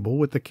a table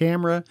with the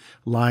camera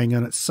lying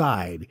on its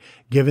side,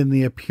 given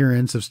the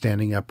appearance of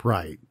standing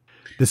upright.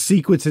 The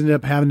sequence ended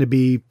up having to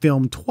be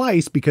filmed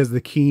twice because the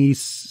key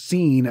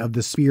scene of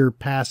the spear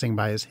passing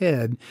by his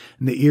head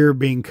and the ear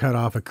being cut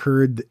off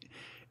occurred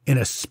in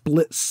a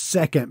split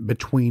second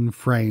between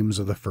frames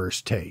of the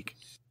first take.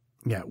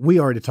 Yeah, we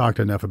already talked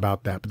enough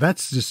about that, but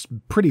that's just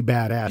pretty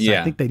badass.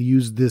 Yeah. I think they'd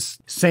used this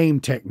same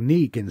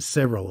technique in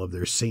several of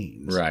their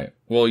scenes. Right.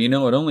 Well, it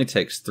only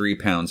takes 3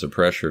 pounds of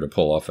pressure to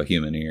pull off a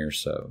human ear,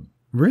 so...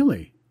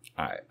 Really?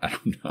 I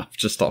don't know. I've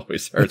just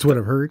always heard That's what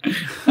I've heard.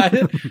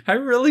 I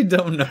really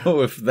don't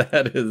know if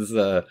that is...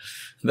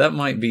 that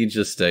might be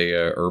just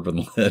a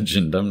urban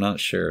legend. I'm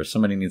not sure.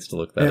 Somebody needs to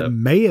look that up. It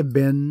may have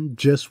been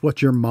just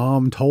what your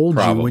mom told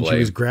you when she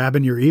was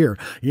grabbing your ear.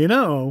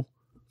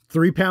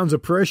 3 pounds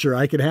of pressure,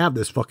 I could have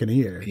this fucking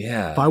ear.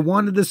 Yeah. If I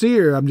wanted this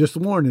ear, I'm just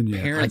warning you.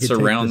 Parents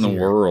around the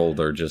world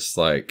are just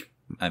like,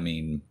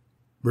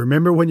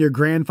 remember when your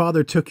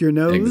grandfather took your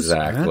nose?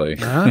 Exactly.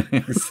 Huh?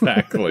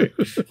 Exactly.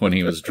 When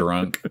he was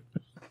drunk.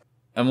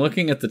 I'm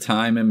looking at the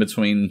time in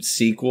between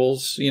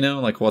sequels,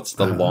 what's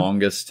the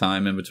longest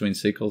time in between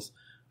sequels?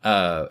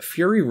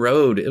 Fury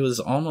Road, it was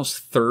almost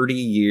 30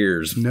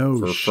 years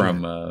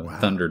from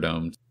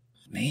Thunderdome.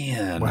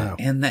 Man, wow.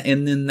 And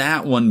then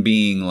that one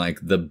being like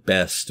the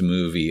best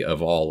movie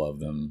of all of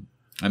them.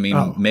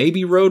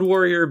 Maybe Road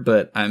Warrior,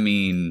 but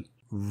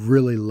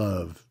really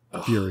love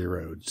Fury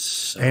Road,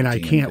 so and I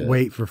can't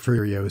wait for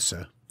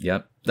Furiosa.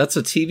 Yep, that's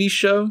a TV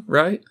show,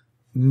 right?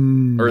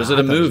 Or is it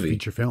a movie? It was a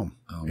feature film.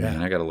 Oh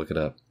man, I got to look it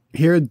up.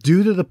 Here,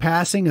 due to the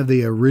passing of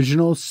the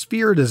original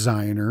sphere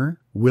designer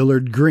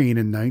Willard Green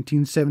in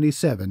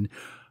 1977,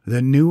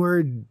 the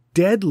newer,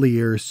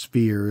 deadlier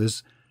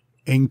spheres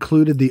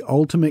included the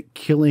Ultimate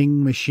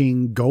Killing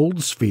Machine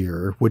Gold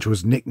Sphere, which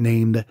was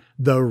nicknamed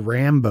the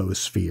Rambo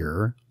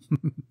Sphere,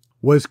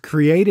 was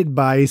created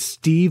by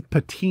Steve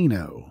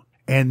Patino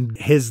and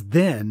his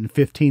then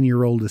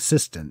 15-year-old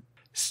assistant,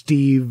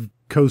 Steve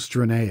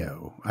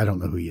Costraneo. I don't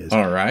know who he is.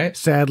 All right.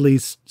 Sadly,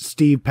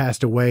 Steve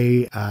passed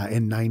away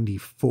in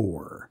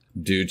 94.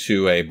 Due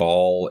to a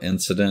ball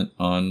incident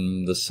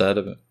on the set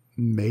of it?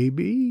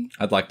 Maybe.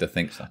 I'd like to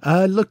think so.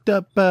 I looked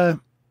up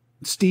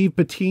Steve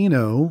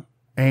Patino,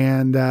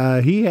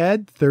 and he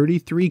had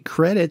 33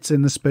 credits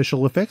in the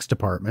special effects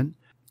department,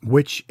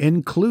 which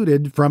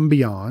included From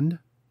Beyond,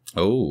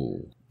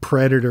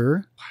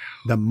 Predator,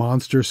 The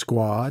Monster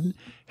Squad,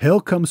 Hell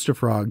Comes to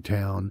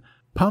Frogtown,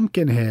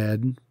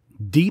 Pumpkinhead,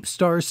 Deep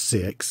Star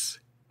 6,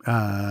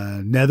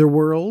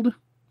 Netherworld,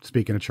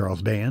 speaking of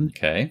Charles Band,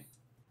 okay,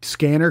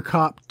 Scanner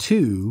Cop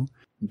 2.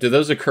 Do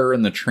those occur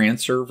in the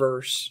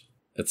Transferverse?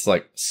 It's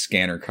like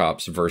Scanner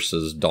Cops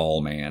versus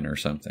Doll Man or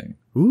something.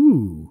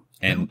 Ooh.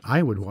 And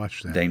I would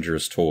watch that.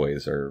 Dangerous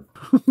Toys are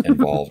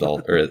involved.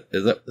 Or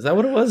is that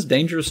what it was?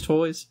 Dangerous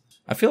Toys?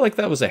 I feel like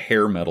that was a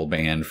hair metal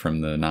band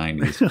from the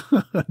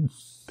 90s.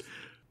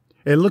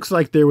 It looks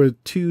like there were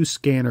 2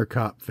 Scanner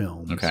Cop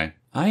films. Okay.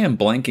 I am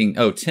blanking.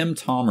 Oh, Tim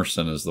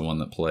Thomerson is the one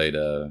that played.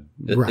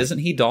 Right. Isn't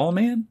he Doll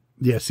Man?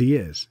 Yes, he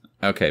is.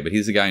 Okay, but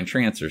he's the guy in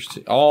Trancers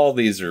too. All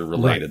these are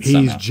related Right. He's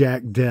somehow.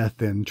 Jack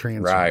Death in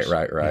Trancers.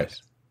 Right.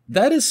 Yes.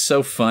 That is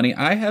so funny.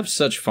 I have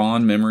such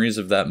fond memories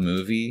of that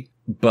movie,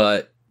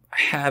 but I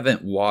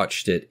haven't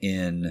watched it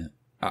in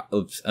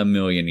a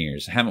million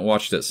years. I haven't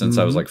watched it since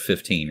I was like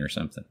 15 or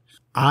something.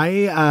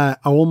 I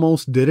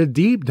almost did a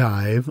deep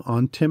dive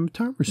on Tim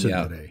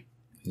Thomerson today.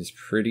 He's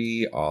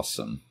pretty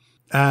awesome.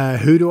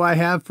 Who do I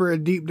have for a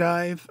deep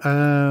dive?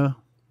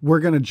 We're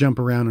going to jump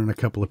around on a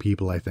couple of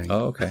people, I think.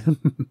 Oh, okay.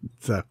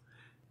 So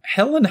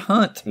Helen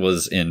Hunt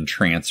was in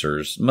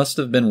Trancers. Must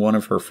have been one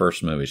of her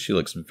first movies. She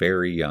looks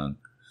very young.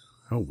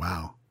 Oh,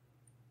 wow.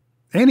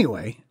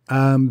 Anyway,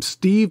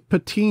 Steve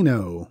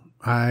Patino.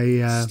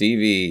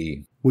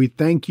 Stevie. We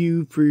thank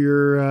you for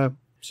your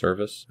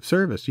Service.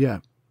 Yeah.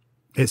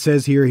 It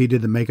says here he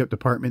did the makeup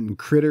department in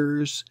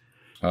Critters.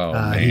 Oh,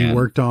 man. He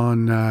worked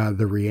on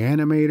The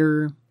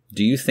Reanimator.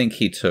 Do you think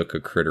he took a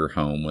critter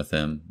home with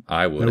him?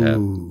 I would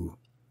have.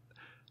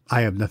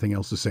 I have nothing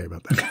else to say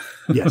about that.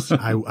 Yes,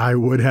 I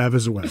would have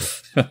as well.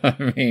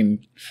 I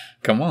mean,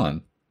 come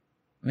on.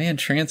 Man,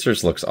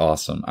 Trancers looks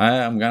awesome.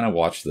 I'm going to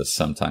watch this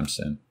sometime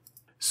soon.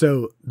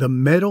 So the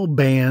metal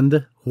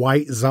band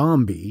White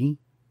Zombie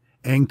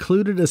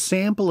included a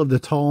sample of the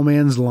Tall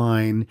Man's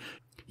line,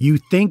 "You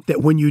think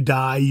that when you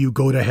die, you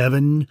go to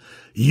heaven,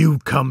 you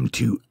come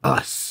to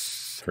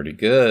us." Pretty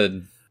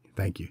good.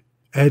 Thank you.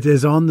 It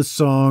is on the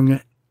song.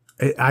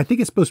 I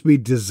think it's supposed to be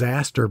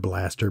Disaster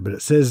Blaster, but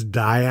it says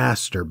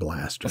Diaster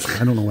Blaster.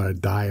 I don't know what a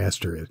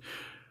diaster is.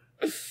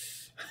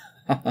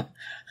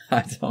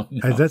 I don't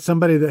know. Is that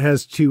somebody that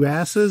has 2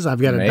 asses? I've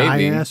got a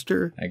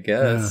diaster. I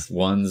guess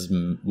one's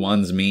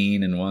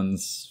mean and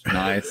one's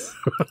nice.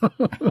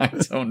 I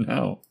don't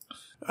know.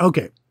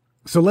 Okay,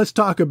 so let's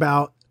talk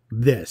about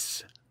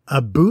this.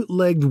 A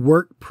bootlegged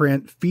work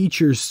print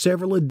features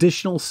several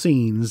additional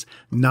scenes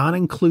not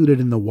included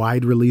in the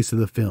wide release of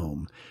the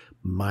film,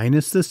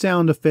 minus the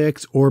sound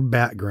effects or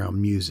background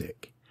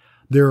music.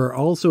 There are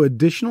also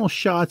additional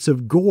shots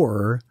of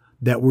gore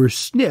that were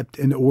snipped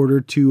in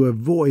order to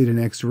avoid an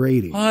X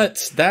rating.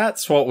 What?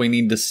 That's what we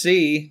need to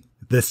see.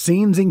 The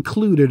scenes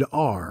included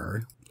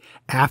are: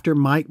 after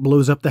Mike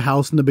blows up the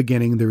house in the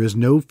beginning, there is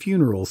no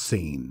funeral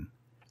scene.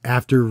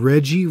 After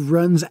Reggie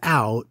runs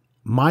out,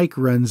 Mike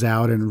runs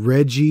out and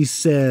Reggie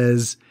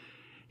says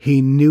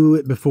he knew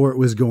it before it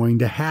was going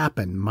to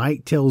happen.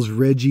 Mike tells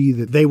Reggie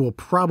that they will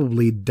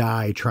probably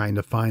die trying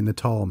to find the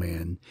Tall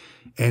Man.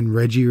 And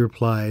Reggie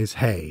replies,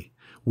 "Hey,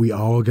 we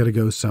all got to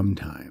go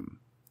sometime."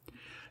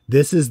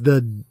 This is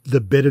the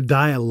bit of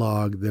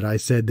dialogue that I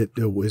said that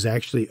it was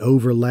actually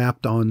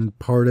overlapped on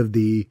part of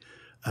the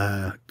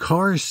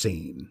car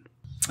scene.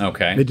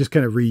 Okay. They just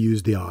kind of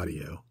reused the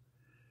audio.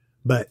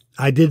 But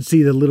I did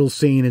see the little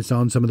scene. It's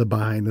on some of the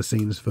behind the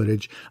scenes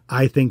footage.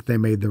 I think they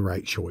made the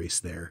right choice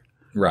there.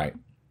 Right.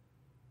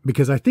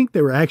 Because I think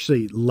they were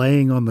actually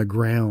laying on the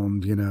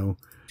ground, you know,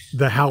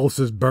 the house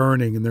is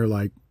burning and they're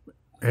like,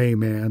 "Hey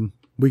man,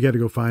 we got to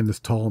go find this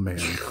Tall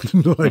Man."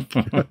 Like,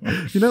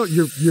 you know,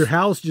 your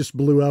house just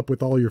blew up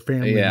with all your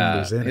family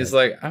members in it. He's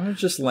like, I was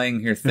just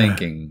laying here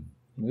thinking,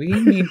 we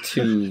need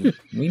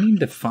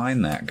to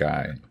find that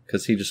guy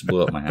because he just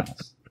blew up my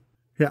house.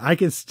 Yeah, I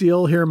can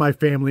still hear my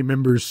family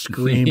members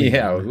screaming.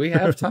 Yeah, we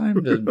have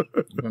time to.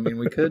 I mean,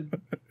 we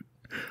could.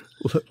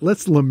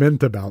 Let's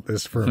lament about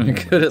this for a moment.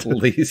 We could at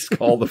least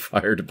call the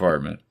fire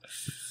department.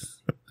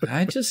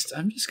 I'm just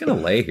gonna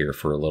lay here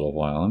for a little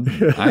while.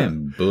 I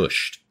am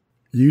bushed.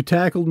 You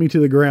tackled me to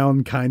the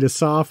ground kind of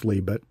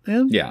softly, but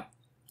yeah,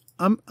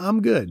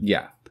 I'm good.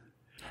 Yeah.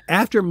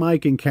 After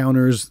Mike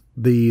encounters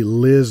the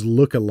Liz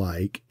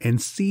lookalike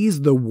and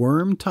sees the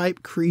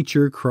worm-type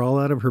creature crawl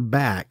out of her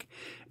back,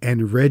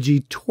 and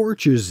Reggie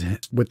torches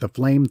it with the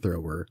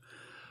flamethrower,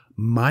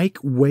 Mike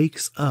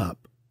wakes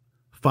up,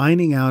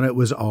 finding out it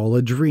was all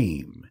a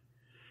dream.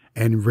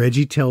 And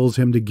Reggie tells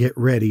him to get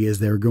ready as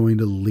they're going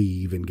to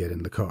leave and get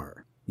in the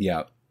car.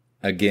 Yeah.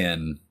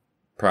 Again,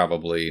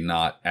 probably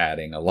not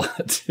adding a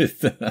lot to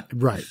that.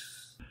 Right.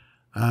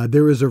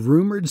 There is a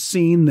rumored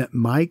scene that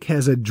Mike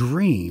has a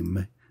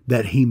dream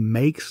that he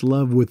makes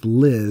love with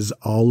Liz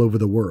all over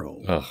the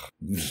world. Ugh.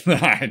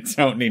 I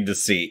don't need to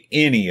see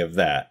any of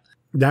that.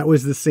 That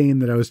was the scene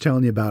that I was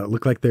telling you about. It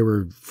looked like they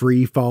were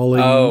free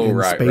falling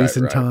in space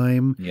and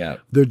time. Yeah.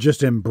 They're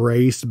just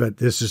embraced, but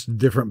this is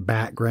different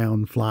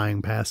background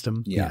flying past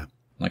them. Yeah.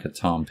 Like a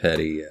Tom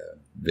Petty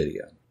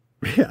video.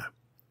 Yeah.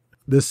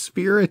 The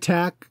spear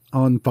attack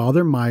on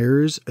Father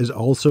Myers is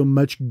also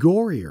much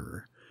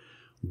gorier.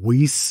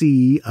 We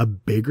see a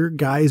bigger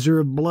geyser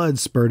of blood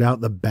spurt out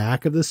the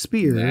back of the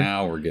spear.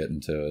 Now we're getting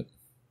to it.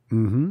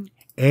 Mm-hmm.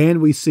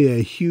 And we see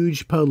a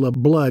huge puddle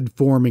of blood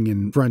forming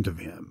in front of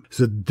him.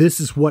 So this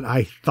is what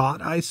I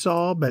thought I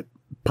saw, but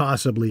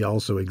possibly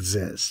also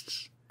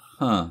exists.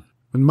 Huh.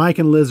 When Mike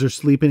and Liz are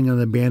sleeping in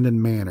an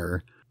abandoned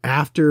manor,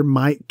 after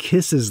Mike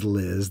kisses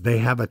Liz, they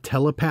have a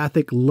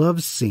telepathic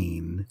love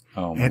scene.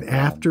 Oh my and God.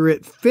 after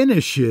it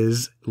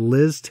finishes,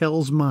 Liz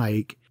tells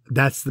Mike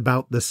that's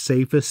about the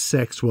safest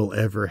sex we'll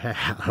ever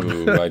have.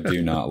 Ooh, I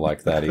do not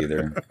like that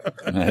either.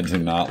 I do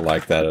not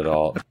like that at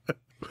all.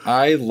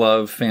 I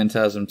love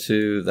Phantasm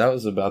 2. That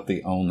was about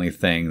the only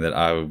thing that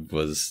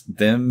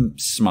them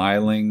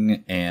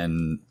smiling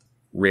and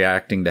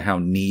reacting to how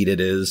neat it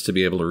is to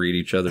be able to read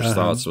each other's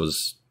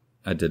thoughts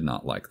I did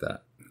not like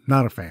that.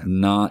 Not a fan.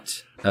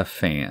 Not a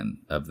fan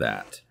of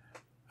that.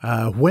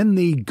 When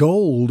the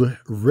gold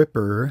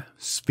Ripper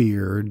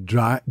sphere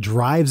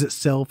drives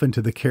itself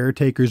into the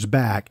caretaker's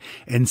back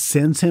and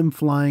sends him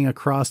flying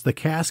across the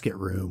casket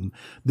room,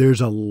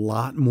 there's a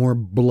lot more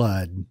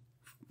blood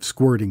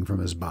squirting from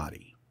his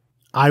body.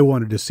 I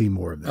wanted to see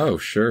more of that. Oh,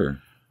 sure.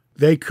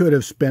 They could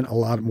have spent a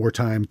lot more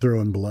time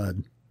throwing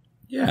blood.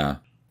 Yeah.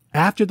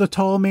 After the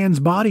tall man's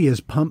body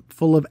is pumped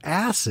full of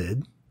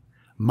acid,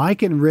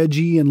 Mike and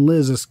Reggie and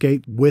Liz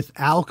escape with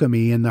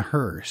alchemy in the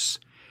hearse.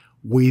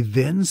 We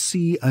then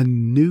see a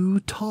new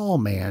tall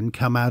man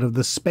come out of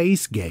the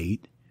space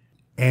gate,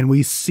 and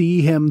we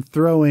see him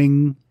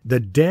throwing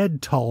the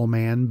dead tall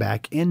man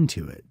back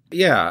into it.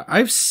 Yeah,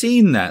 I've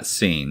seen that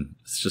scene.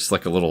 It's just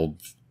like a little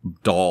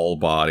doll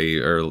body,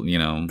 or,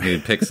 he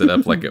picks it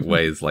up like it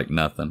weighs like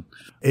nothing.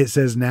 It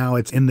says now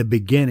it's in the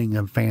beginning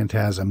of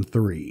Phantasm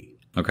 3.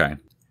 Okay.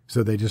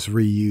 So they just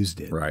reused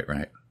it. Right.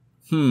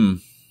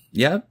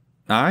 Yeah,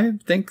 I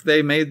think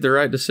they made the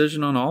right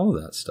decision on all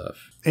of that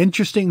stuff.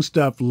 Interesting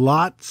stuff.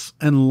 Lots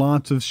and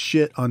lots of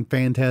shit on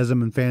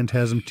Phantasm and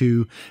Phantasm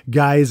 2.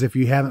 Guys, if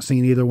you haven't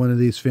seen either one of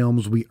these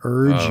films, we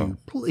urge you,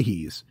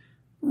 please,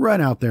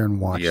 run out there and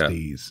watch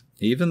these.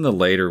 Even the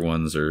later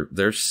ones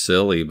they're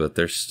silly, but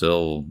there's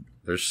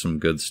some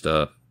good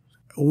stuff.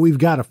 We've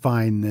got to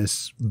find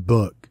this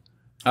book.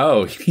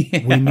 Oh,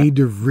 yeah. We need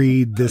to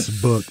read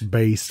this book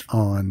based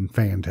on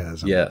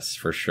Phantasm. Yes,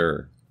 for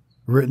sure.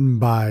 Written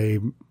by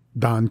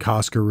Don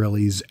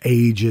Coscarelli's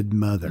aged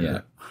mother.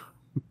 Yeah.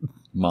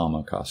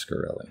 Mama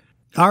Coscarelli.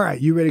 All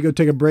right, you ready to go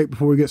take a break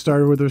before we get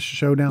started with this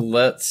show now?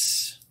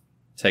 Let's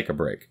take a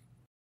break.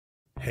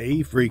 Hey,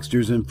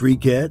 freaksters and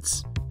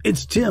freakettes.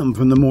 It's Tim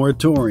from the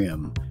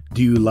Moratorium.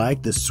 Do you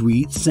like the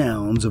sweet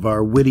sounds of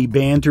our witty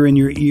banter in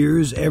your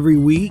ears every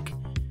week?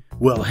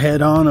 Well,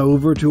 head on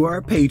over to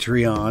our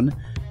Patreon,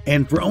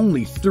 and for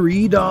only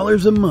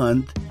 $3 a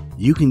month,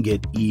 you can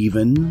get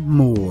even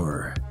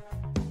more.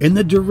 In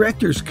the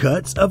director's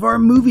cuts of our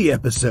movie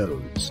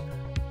episodes.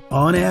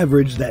 On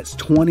average, that's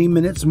 20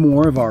 minutes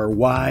more of our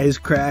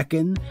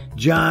wisecracking,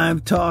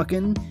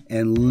 jive-talking,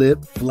 and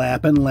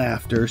lip-flapping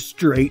laughter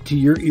straight to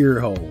your ear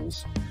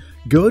holes.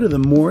 Go to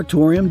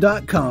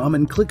themoratorium.com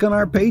and click on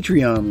our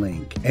Patreon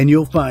link, and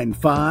you'll find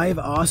 5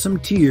 awesome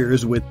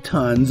tiers with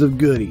tons of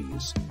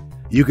goodies.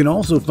 You can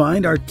also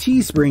find our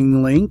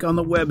Teespring link on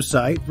the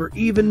website for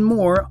even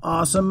more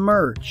awesome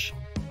merch.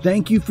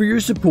 Thank you for your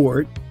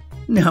support.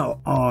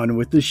 Now on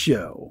with the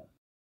show.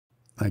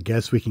 I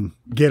guess we can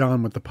get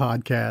on with the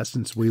podcast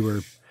since we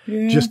were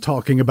just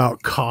talking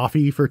about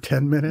coffee for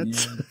 10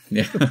 minutes.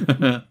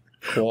 Yeah.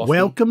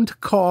 Welcome to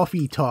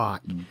Coffee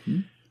Talk. Mm-hmm.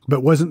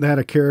 But wasn't that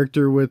a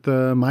character with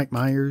Mike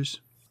Myers?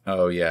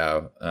 Oh,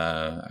 yeah.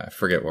 I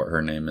forget what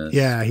her name is.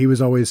 Yeah, he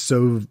was always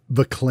so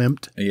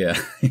verklempt.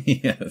 Yeah,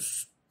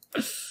 yes.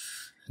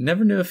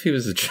 Never knew if he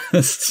was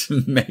just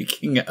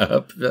making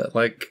up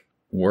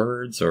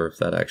words or if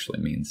that actually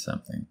means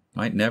something.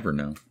 Might never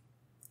know.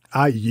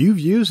 You've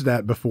used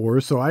that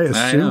before, so I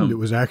assumed it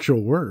was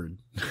actual word.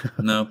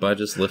 Nope, I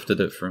just lifted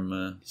it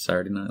from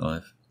Saturday Night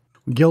Live.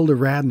 Gilda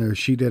Radner,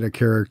 she did a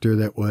character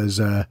that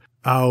was,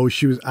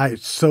 she was,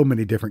 so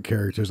many different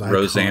characters.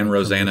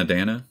 Rosanna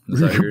Dana? Is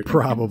that your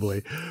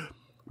Probably.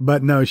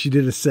 But no, she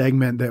did a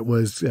segment that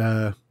was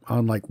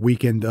on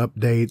Weekend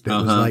Update that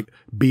was like,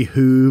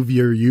 behoove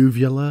your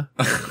uvula.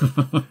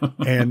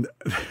 And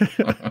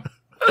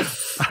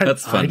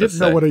that's fun I didn't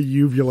know what a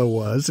uvula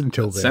was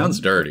until then. Sounds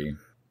dirty.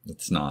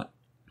 It's not.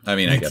 I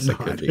mean, I guess it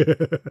could be.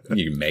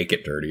 You can make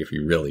it dirty if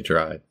you really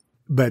tried.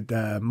 But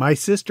my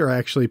sister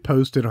actually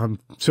posted on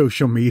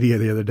social media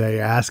the other day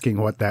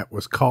asking what that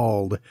was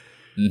called.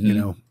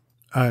 Mm-hmm.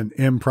 An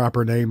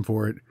improper name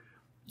for it.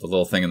 The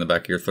little thing in the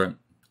back of your throat?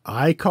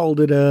 I called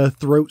it a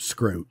throat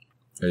scrote.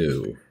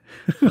 Ew.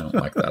 I don't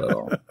like that at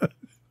all.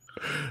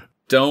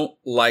 Don't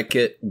like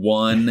it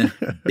one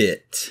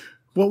bit.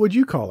 What would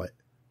you call it?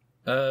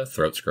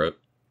 Throat scrote.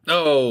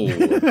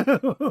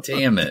 Oh,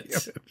 damn it.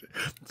 It's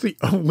the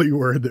only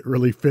word that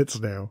really fits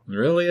now.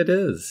 Really, it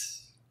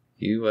is.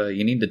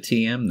 You need to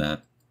TM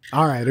that.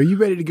 All right. Are you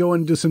ready to go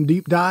into some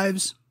deep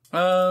dives?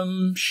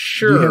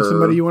 Sure. Do you have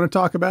somebody you want to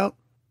talk about?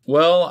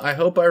 Well, I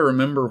hope I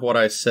remember what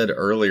I said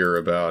earlier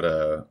about,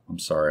 I'm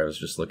sorry, I was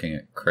just looking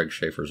at Craig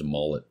Schaefer's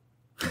mullet.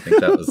 I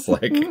think that was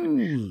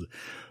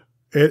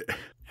It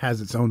has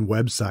its own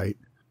website.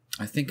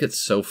 I think it's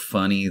so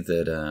funny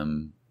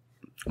that,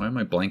 Why am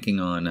I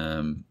blanking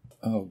on?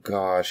 Oh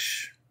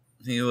gosh,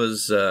 he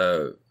was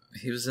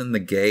in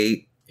The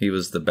Gate. He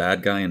was the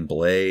bad guy in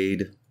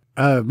Blade.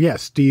 Yeah,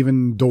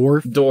 Steven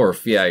Dorff.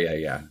 Dorff,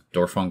 yeah.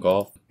 Dorff on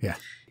Golf. Yeah.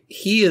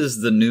 He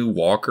is the new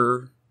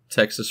Walker,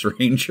 Texas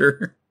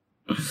Ranger.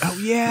 Oh,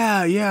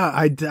 yeah.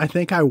 I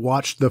think I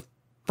watched the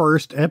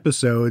first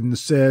episode and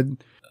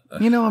said,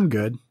 I'm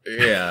good.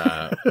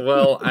 Yeah.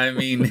 Well, I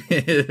mean,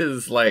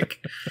 his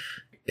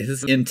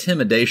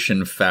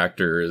intimidation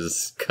factor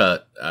is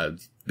cut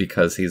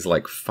because he's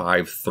like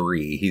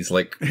 5'3". He's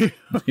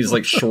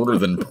like shorter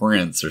than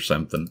Prince or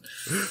something.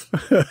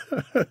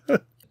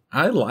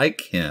 I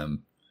like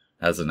him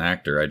as an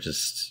actor. I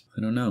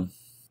don't know.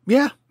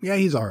 Yeah,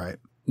 he's all right.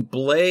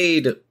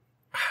 Blade,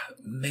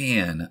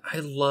 man, I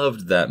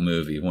loved that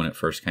movie when it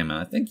first came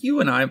out. I think you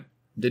and I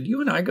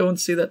go and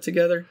see that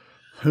together?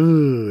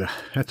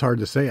 That's hard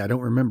to say. I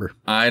don't remember.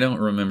 I don't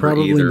remember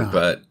Probably either,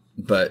 not.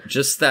 but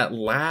just that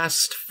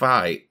last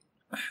fight,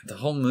 the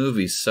whole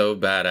movie's so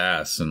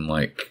badass and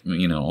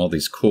all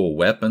these cool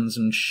weapons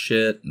and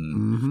shit.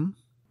 And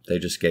they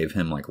just gave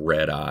him like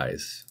red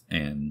eyes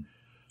and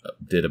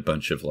did a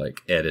bunch of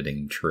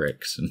editing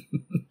tricks. And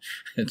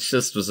it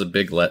just was a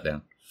big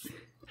letdown.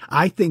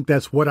 I think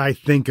that's what I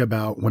think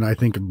about when I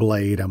think of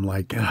Blade. I'm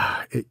like,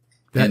 that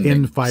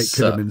end fight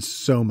could have been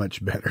so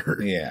much better.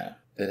 Yeah.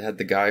 It had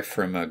the guy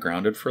from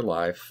Grounded for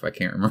Life. I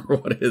can't remember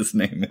what his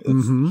name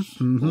is.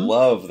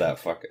 Love that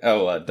fucking...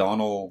 Oh,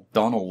 Donald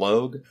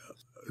Logue?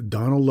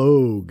 Donald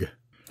Logue.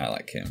 I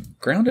like him.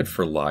 Grounded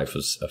for Life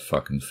is a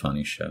fucking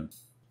funny show.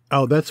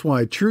 Oh, that's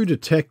why True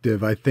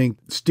Detective, I think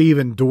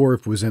Steven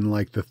Dorff was in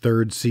the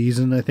third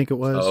season, I think it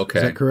was. Oh, okay.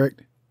 Is that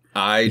correct?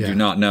 I do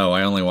not know.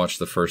 I only watched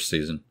the first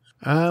season.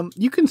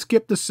 You can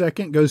skip the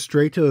second, go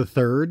straight to the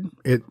third.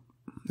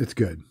 It's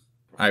good.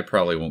 I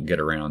probably won't get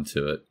around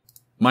to it.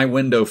 My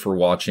window for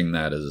watching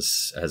that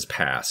has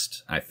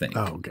passed, I think.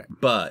 Oh, okay.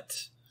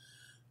 But,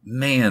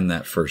 man,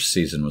 that first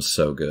season was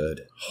so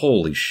good.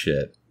 Holy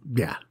shit.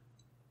 Yeah.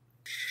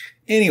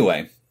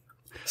 Anyway,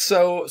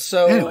 so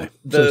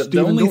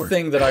the only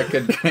thing that I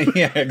could...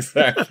 Yeah,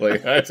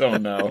 exactly. I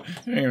don't know.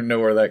 I don't even know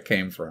where that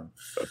came from.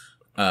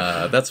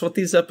 That's what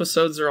these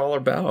episodes are all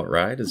about,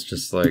 right? It's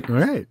just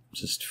right.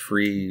 Just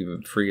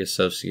free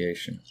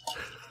association.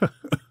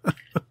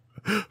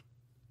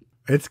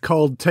 It's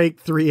called Take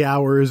 3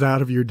 Hours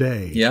Out of Your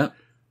Day. Yeah.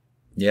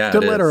 Yeah.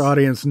 To let our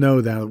audience know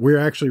that we're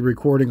actually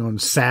recording on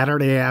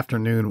Saturday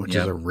afternoon, which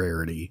is a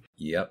rarity.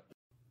 Yep.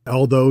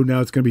 Although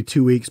now it's going to be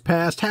 2 weeks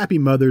past. Happy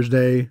Mother's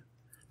Day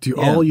to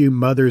all you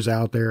mothers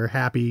out there.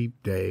 Happy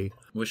day.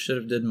 We should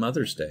have did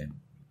Mother's Day.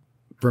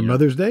 For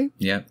Mother's Day?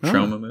 Yeah.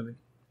 Trauma movie.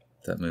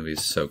 That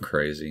movie's so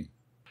crazy.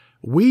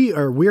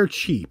 We're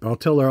cheap. I'll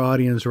tell our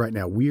audience right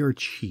now. We are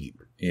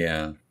cheap.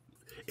 Yeah.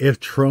 If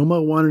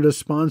Troma wanted to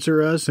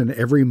sponsor us and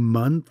every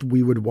month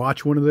we would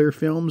watch one of their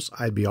films,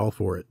 I'd be all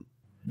for it.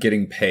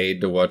 Getting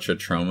paid to watch a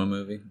Troma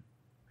movie?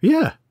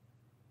 Yeah.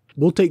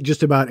 We'll take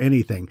just about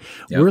anything.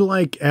 Yep. We're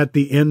like at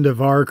the end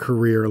of our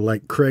career,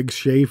 like Craig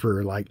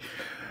Schaefer,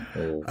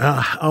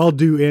 I'll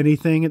do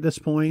anything at this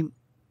point.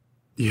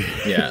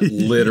 Yeah,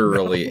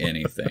 literally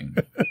anything.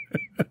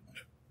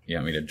 You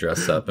want me to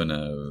dress up in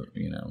a, I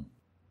don't know.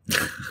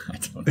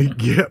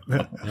 Yeah.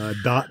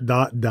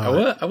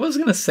 I was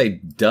going to say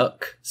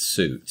duck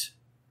suit.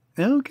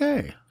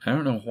 Okay. I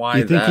don't know why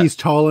you think he's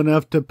tall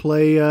enough to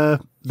play the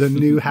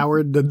new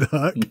Howard the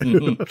Duck?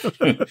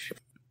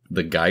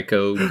 The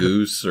Geico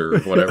goose or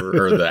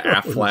whatever, or the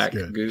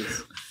Aflac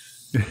goose.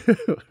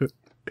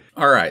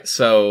 All right.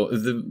 So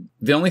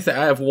the only thing,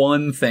 I have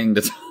one thing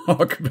to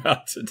talk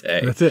about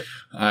today. That's it.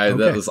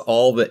 That was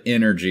all the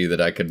energy that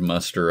I could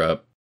muster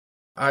up.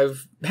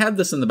 I've had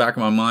this in the back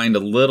of my mind a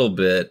little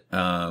bit,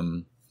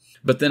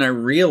 but then I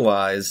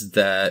realized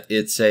that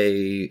it's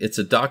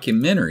a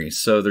documentary,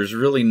 so there's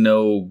really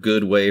no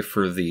good way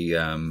for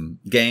the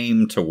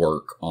game to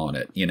work on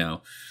it.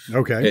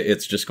 Okay,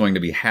 it's just going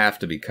to have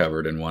to be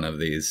covered in one of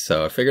these.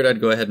 So I figured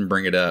I'd go ahead and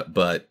bring it up.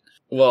 But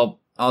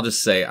I'll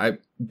just say I've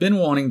been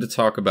wanting to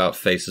talk about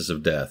Faces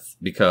of Death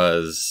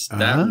because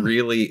that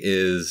really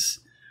is.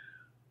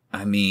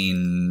 I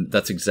mean,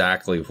 that's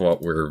exactly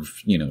what we're,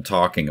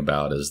 talking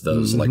about is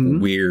those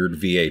weird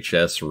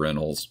VHS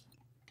rentals.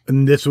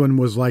 And this one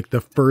was the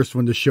first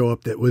one to show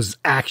up that was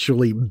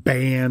actually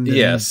banned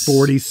in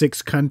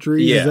 46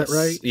 countries. Yes. Is that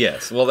right?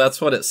 Yes. Well, that's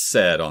what it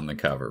said on the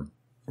cover.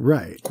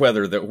 Right.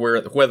 Whether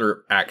it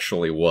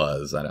actually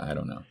was, I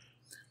don't know.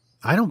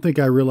 I don't think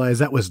I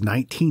realized that was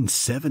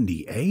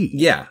 1978.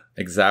 Yeah,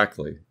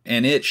 exactly.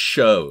 And it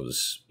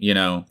shows, In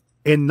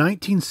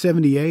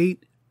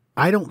 1978,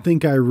 I don't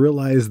think I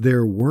realized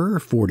there were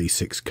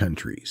 46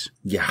 countries.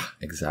 Yeah,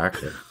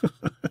 exactly.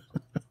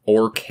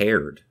 Or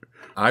cared.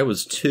 I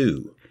was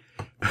 2.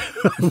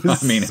 I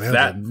mean,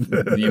 7.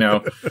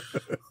 That,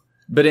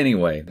 But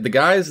anyway, the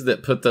guys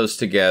that put those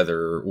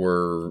together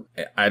were,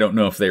 I don't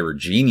know if they were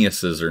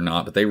geniuses or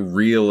not, but they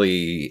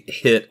really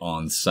hit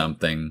on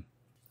something.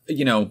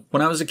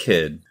 When I was a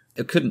kid,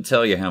 I couldn't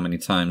tell you how many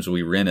times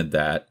we rented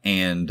that.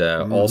 And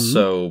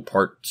also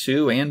part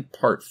 2 and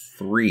part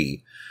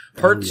 3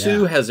 Part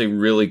 2 has a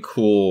really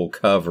cool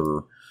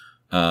cover,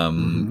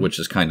 which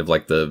is kind of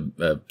like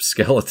the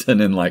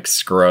skeleton in like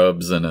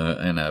scrubs and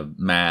a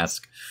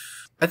mask.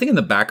 I think in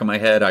the back of my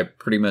head, I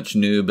pretty much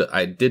knew, but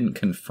I didn't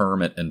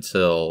confirm it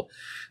until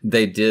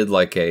they did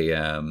like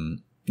a,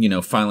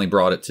 finally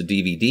brought it to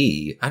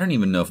DVD. I don't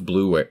even know if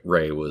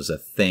Blu-ray was a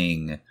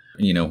thing,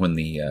 when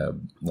the,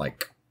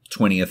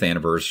 20th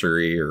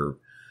anniversary or,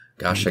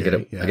 gosh, I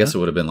guess it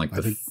would have been like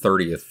the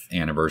 30th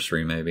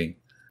anniversary maybe.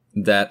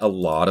 That a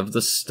lot of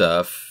the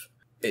stuff,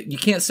 you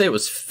can't say it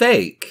was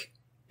fake.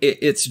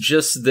 It's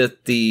just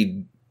that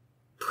the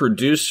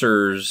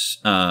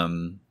producers,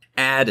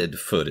 added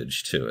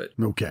footage to it.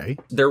 Okay.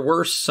 There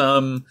were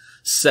some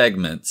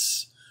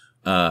segments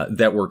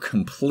that were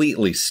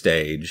completely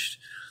staged,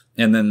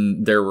 and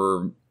then there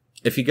were,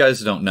 if you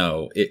guys don't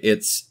know,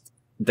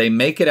 they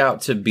make it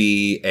out to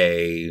be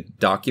a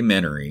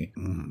documentary,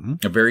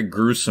 a very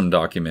gruesome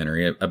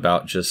documentary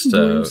about just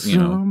all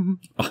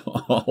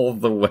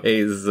the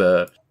ways,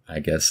 I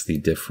guess, the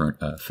different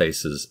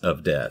faces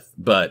of death.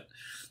 But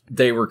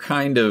they were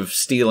kind of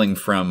stealing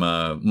from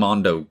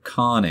Mondo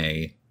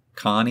Cane.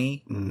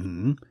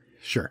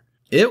 Sure.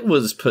 It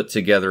was put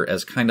together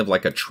as kind of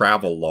like a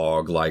travel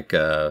log, like,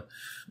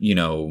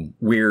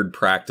 weird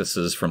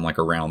practices from like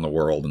around the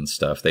world and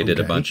stuff. They did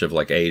a bunch of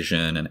like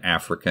Asian and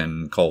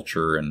African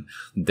culture and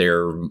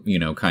their,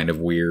 kind of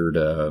weird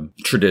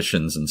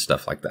traditions and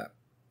stuff like that,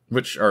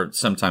 which are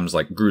sometimes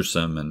like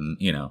gruesome. And,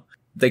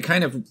 they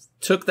kind of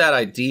took that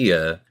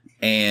idea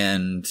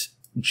and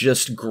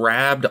just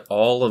grabbed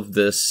all of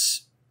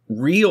this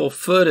real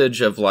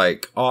footage of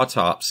like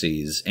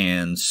autopsies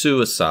and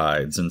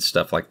suicides and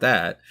stuff like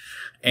that,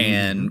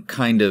 and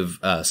kind of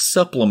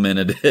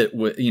supplemented it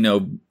with,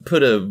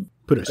 put a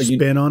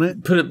spin on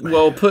it.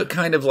 Put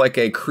kind of like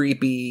a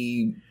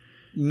creepy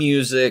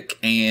music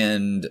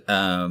and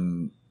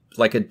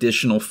like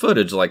additional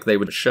footage. Like they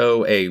would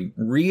show a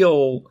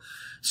real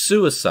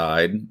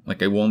suicide,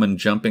 like a woman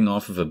jumping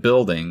off of a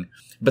building,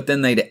 but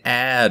then they'd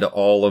add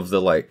all of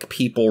the like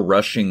people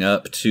rushing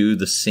up to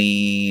the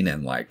scene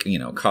and like,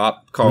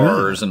 cop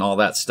cars and all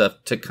that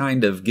stuff to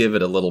kind of give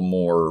it a little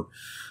more,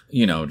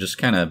 just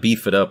kind of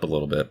beef it up a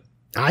little bit.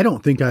 I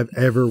don't think I've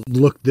ever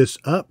looked this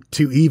up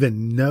to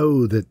even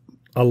know that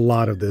a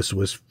lot of this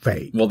was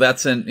fake. Well,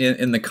 that's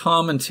in the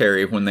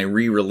commentary when they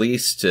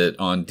re-released it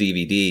on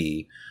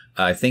DVD.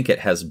 I think it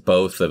has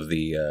both of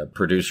the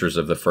producers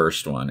of the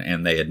first one,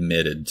 and they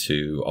admitted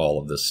to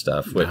all of this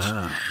stuff, which,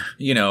 and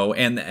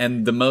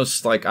the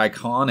most like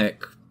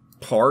iconic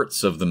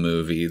parts of the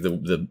movie,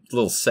 the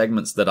little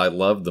segments that I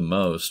love the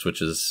most,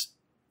 which is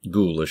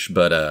ghoulish,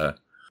 but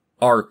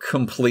are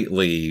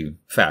completely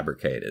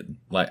fabricated.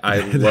 Like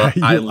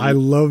I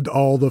loved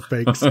all the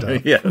fake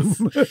stuff.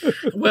 Yes.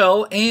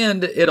 Well,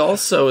 and it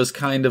also is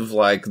kind of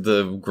like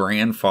the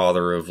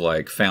grandfather of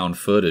like found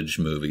footage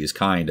movies,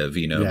 kind of,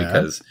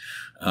 because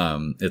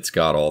it's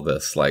got all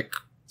this like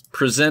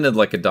presented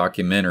like a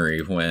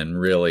documentary when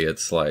really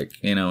it's like,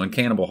 and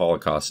Cannibal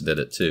Holocaust did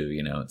it too.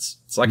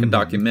 It's like a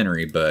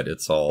documentary, but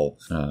it's all,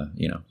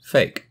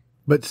 fake.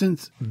 But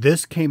since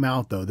this came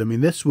out though, I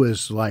mean, this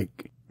was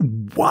like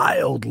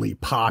wildly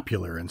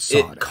popular and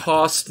sought. It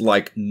cost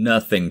like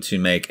nothing to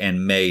make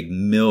and made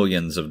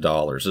millions of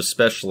dollars,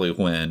 especially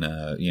when,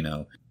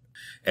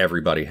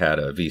 everybody had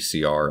a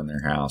VCR in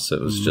their house.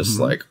 It was just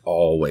like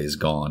always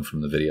gone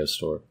from the video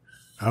store.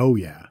 Oh,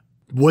 yeah.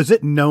 Was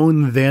it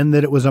known then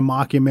that it was a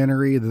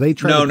mockumentary? They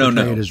tried to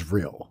portray it as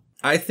real.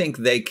 I think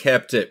they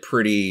kept it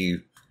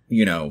pretty,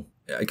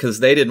 because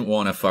they didn't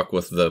want to fuck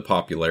with the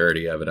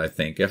popularity of it, I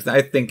think.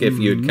 If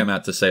you had come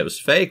out to say it was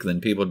fake, then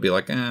people would be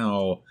like,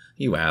 oh,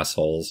 you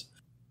assholes.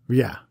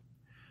 Yeah.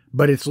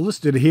 But it's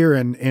listed here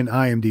in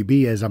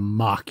IMDb as a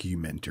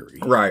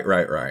mockumentary.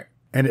 Right.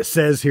 And it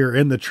says here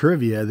in the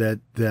trivia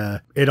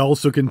that it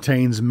also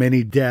contains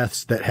many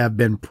deaths that have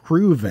been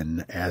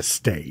proven as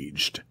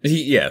staged.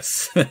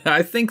 Yes.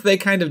 I think they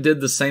kind of did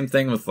the same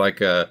thing with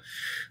like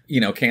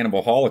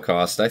Cannibal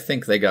Holocaust. I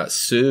think they got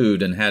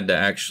sued and had to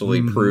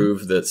actually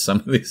prove that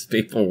some of these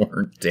people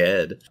weren't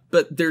dead.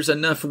 But there's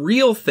enough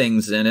real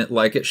things in it.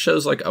 Like it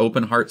shows like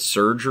open heart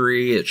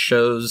surgery. It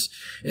shows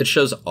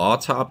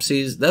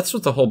autopsies. That's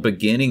what the whole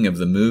beginning of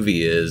the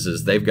movie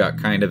is they've got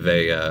kind of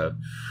a,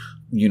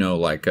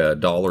 like a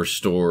dollar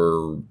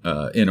store,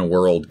 in a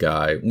world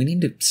guy. We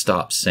need to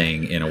stop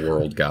saying in a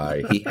world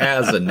guy. He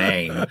has a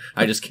name.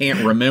 I just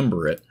can't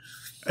remember it.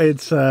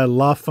 It's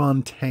La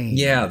Fontaine.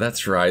 Yeah,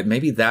 that's right.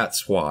 Maybe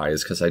that's why,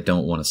 is because I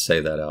don't want to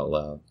say that out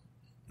loud.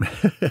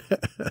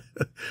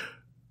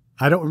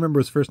 I don't remember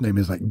his first name.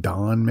 Is like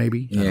Don,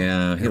 maybe?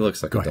 Yeah, he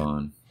looks like a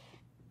Don.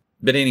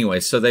 But anyway,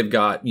 so they've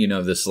got,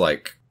 this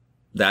like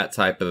that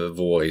type of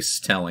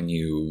voice telling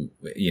you,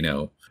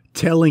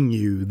 telling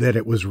you that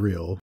it was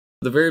real.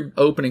 The very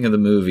opening of the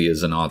movie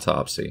is an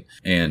autopsy,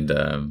 and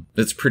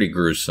it's pretty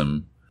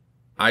gruesome.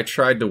 I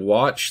tried to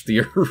watch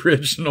the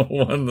original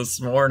one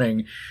this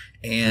morning,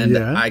 and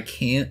I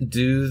can't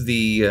do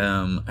the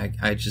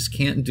I just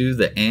can't do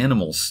the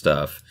animal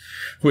stuff,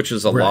 which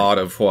is a lot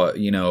of what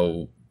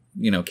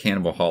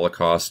Cannibal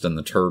Holocaust and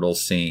the turtle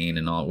scene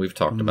and all. We've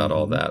talked about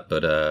all that,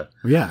 but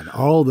yeah, and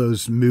all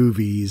those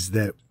movies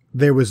that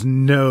there was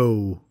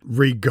no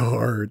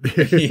regard.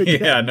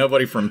 Yeah,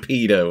 nobody from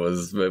PETA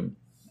was,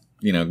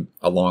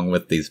 along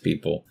with these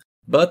people.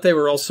 But they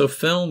were also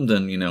filmed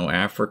in,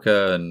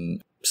 Africa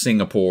and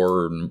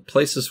Singapore and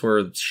places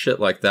where shit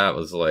like that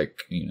was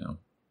like,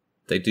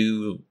 they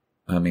do.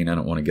 I mean, I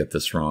don't want to get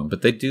this wrong,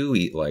 but they do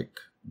eat like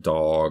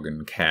dog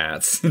and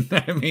cats.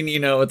 I mean,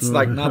 it's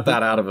like not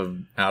that out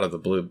of the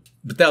blue.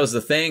 But that was the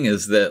thing,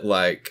 is that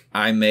like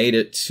I made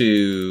it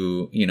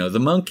to, the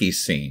monkey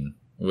scene,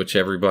 which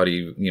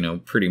everybody,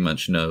 pretty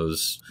much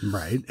knows.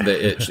 Right.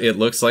 That it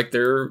looks like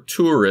they're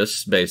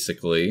tourists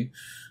basically,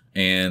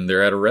 and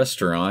they're at a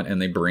restaurant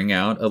and they bring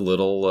out a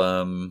little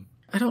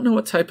I don't know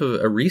what type of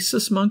a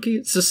rhesus monkey.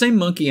 It's the same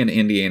monkey in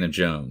Indiana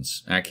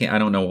Jones. I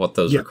don't know what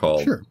those are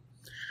called. Sure.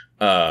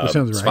 That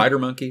sounds right. Spider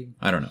monkey?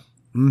 I don't know.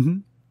 Mm-hmm.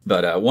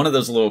 But one of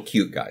those little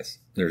cute guys.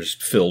 They're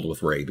just filled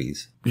with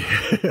rabies.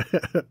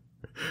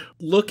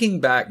 Looking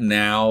back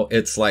now,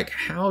 it's like,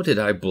 how did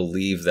I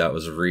believe that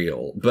was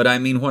real? But I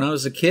mean, when I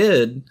was a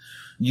kid,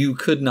 you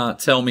could not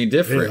tell me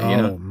different.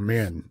 Oh,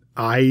 man.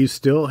 I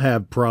still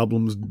have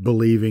problems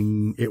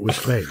believing it was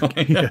fake.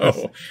 I know.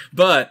 Yes.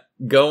 But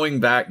going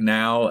back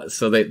now,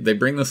 so they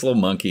bring this little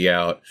monkey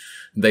out.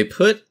 They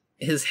put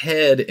his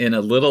head in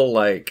a little,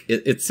 like,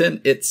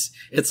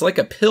 it's like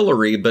a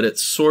pillory, but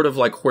it's sort of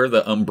like where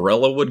the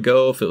umbrella would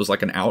go if it was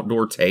like an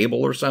outdoor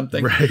table or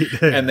something. Right.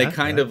 And they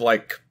kind of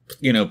like,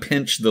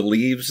 pinch the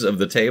leaves of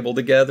the table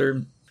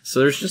together.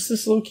 So there's just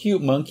this little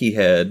cute monkey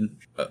head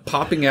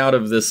popping out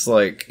of this,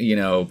 like,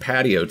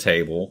 patio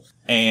table,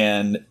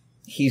 and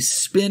he's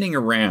spinning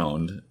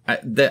around.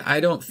 I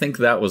don't think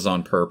that was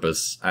on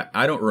purpose.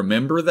 I don't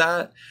remember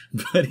that,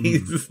 but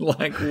he's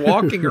like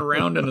walking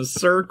around in a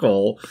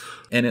circle,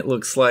 and it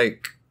looks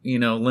like,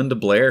 Linda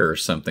Blair or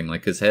something.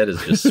 Like his head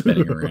is just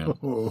spinning around.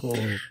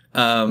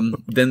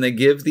 Then they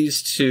give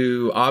these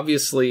two,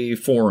 obviously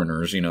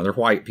foreigners, they're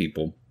white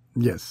people.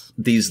 Yes.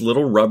 These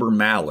little rubber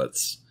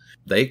mallets.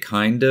 They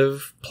kind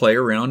of play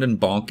around and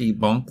bonk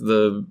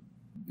the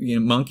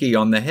monkey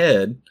on the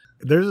head.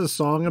 There's a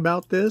song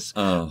about this,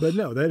 but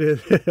no, that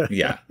is...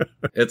 Yeah.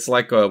 It's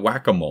like a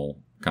whack-a-mole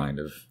kind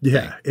of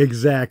Yeah, thing.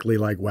 Exactly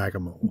like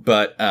whack-a-mole.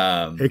 But...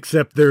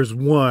 except there's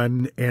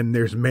one, and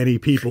there's many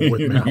people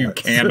with mallets. You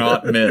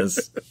cannot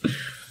miss.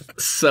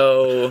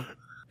 So,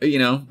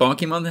 bonk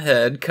him on the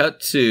head, cut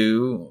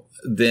to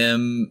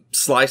them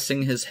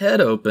slicing his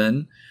head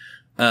open,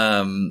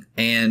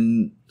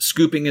 and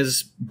scooping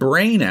his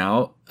brain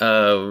out,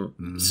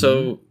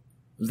 so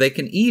they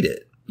can eat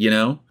it,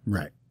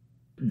 Right.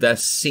 The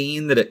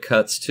scene that it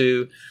cuts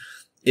to,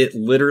 it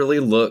literally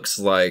looks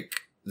like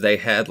they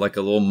had like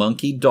a little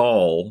monkey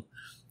doll,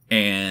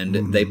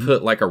 and they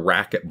put like a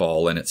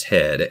racquetball in its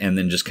head and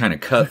then just kind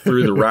of cut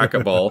through the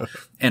racquetball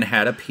and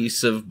had a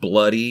piece of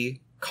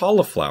bloody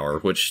cauliflower,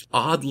 which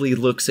oddly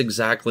looks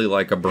exactly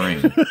like a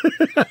brain.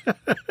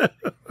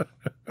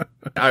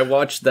 I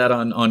watched that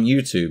on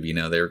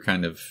YouTube. They were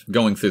kind of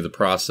going through the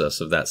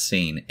process of that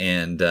scene,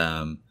 and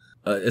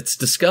it's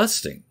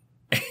disgusting.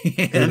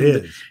 It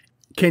is.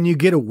 Can you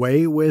get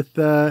away with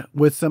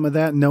some of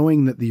that,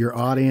 knowing that your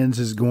audience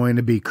is going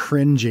to be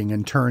cringing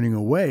and turning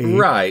away?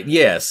 Right.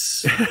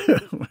 Yes.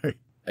 Like,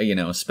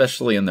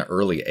 especially in the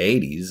early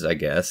 80s, I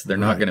guess. They're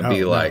not going to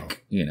be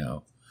like,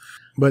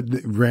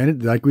 But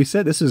granted, like we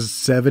said, this is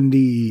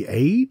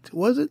 78,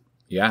 was it?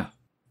 Yeah.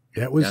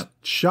 That was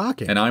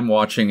shocking. And I'm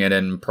watching it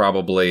in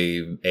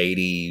probably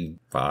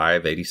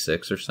 85,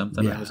 86 or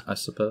something, I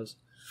suppose.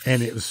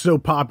 And it was so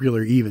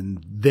popular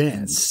even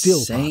then.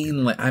 Still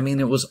popular. I mean,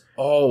 it was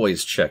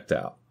always checked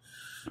out.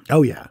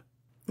 Oh, yeah.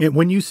 And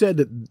when you said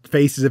that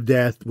Faces of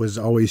Death was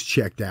always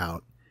checked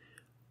out.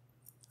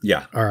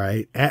 Yeah. All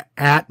right.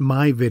 At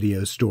my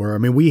video store, I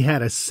mean, we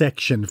had a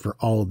section for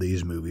all of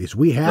these movies.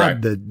 We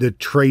had the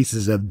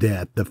Traces of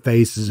Death, the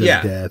Faces of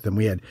Death, and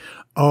we had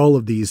all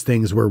of these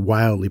things were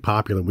wildly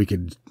popular. We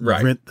could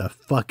rent the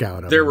fuck out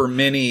of them. There were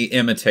many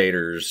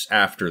imitators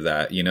after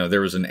that.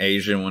 There was an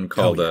Asian one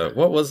called,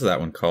 what was that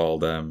one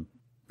called?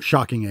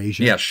 Shocking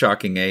Asia. Yeah,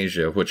 Shocking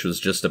Asia, which was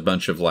just a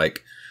bunch of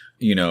like,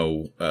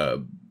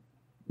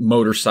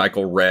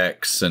 motorcycle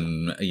wrecks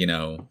and,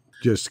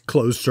 just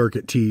closed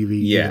circuit TV.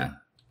 Yeah.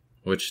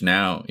 Which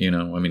now, I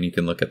mean, you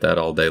can look at that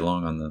all day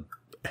long on the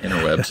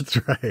interwebs.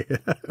 That's right.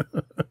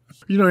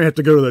 You don't have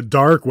to go to the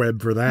dark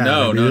web for that.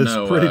 No, I mean,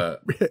 no.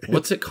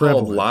 What's it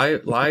called?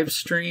 Prevalent. Live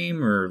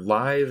stream or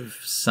live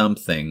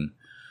something?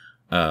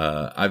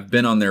 I've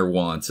been on there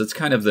once. It's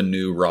kind of the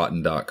new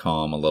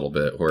rotten.com a little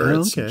bit, where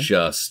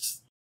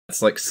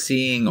it's like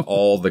seeing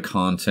all the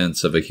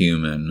contents of a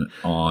human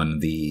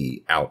on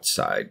the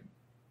outside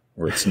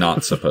where it's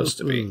not supposed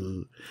to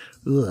be.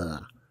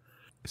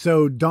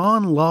 So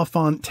Don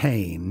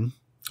LaFontaine,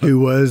 who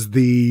was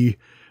the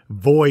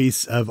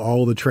voice of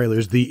all the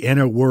trailers, the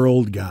Inner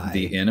World guy.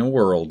 The Inner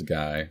World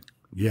guy.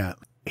 Yeah.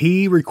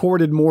 He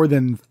recorded more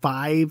than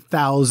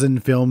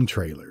 5,000 film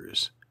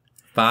trailers.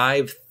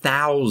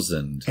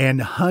 5,000.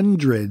 And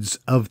hundreds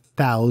of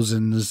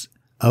thousands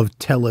of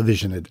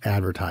television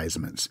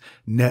advertisements,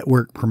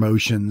 network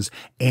promotions,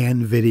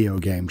 and video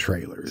game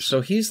trailers.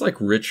 So he's like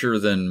richer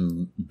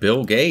than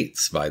Bill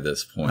Gates by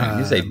this point.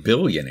 He's a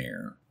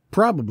billionaire.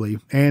 Probably,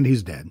 and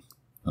he's dead.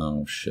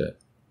 Oh,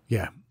 shit.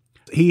 Yeah.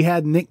 He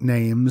had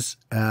nicknames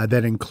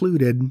that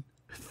included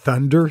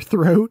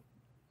Thunderthroat.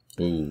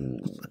 Ooh.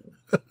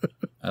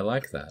 I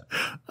like that.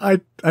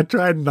 I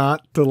tried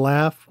not to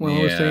laugh when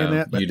I was saying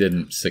that. But you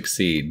didn't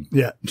succeed.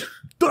 Yeah.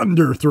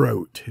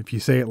 Thunderthroat, if you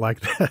say it like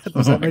that.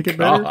 Does that make it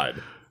better?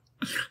 God.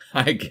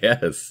 I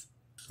guess.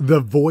 The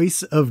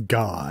voice of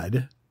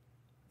God.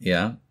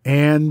 Yeah.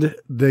 And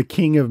the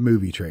king of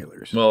movie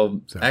trailers.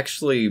 Well,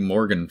 actually,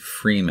 Morgan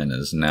Freeman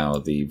is now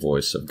the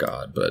voice of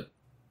God, but...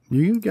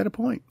 You get a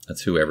point.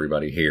 That's who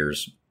everybody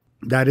hears.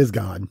 That is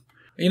God.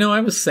 You know, I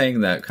was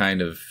saying that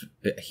kind of...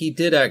 He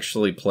did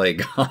actually play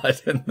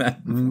God in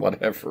that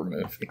whatever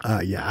movie.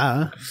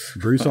 Yeah.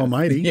 Bruce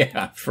Almighty. Yeah,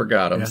 I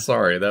forgot. I'm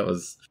sorry. That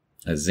was...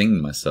 I zinged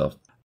myself.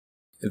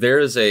 There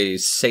is a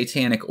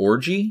satanic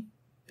orgy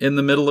in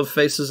the middle of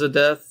Faces of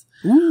Death.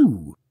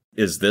 Ooh.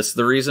 Is this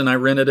the reason I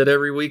rented it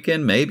every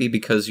weekend? Maybe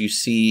because you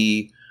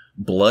see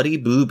bloody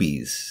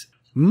boobies.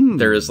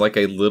 There is like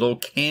a little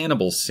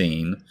cannibal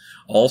scene,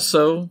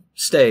 also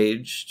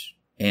staged.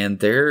 And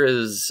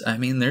there's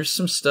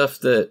some stuff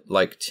that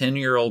like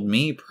 10-year-old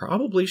me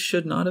probably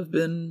should not have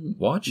been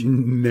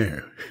watching.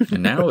 No.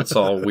 And now it's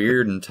all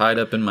weird and tied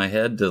up in my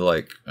head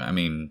to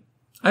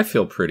I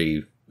feel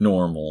pretty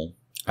normal.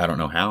 I don't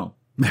know how.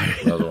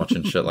 I was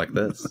watching shit like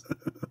this.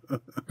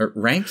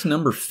 Ranked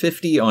number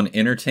 50 on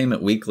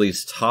Entertainment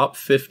Weekly's top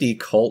 50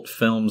 cult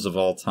films of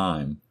all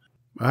time.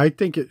 I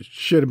think it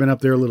should have been up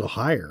there a little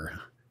higher.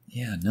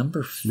 Yeah,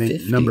 number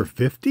 50. Number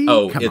 50?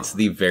 Oh, it's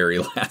the very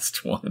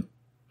last one.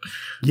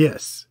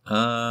 Yes.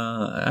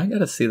 I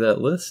gotta see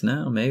that list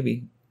now,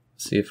 maybe.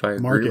 See if I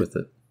agree with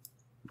it.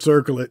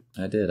 Circle it.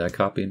 I did. I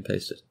copy and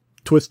pasted.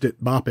 Twist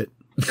it. Bop it.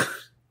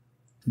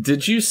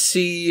 Did you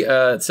see,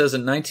 it says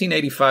in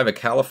 1985, a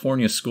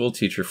California school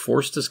teacher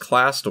forced his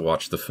class to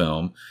watch the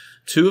film.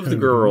 Two of the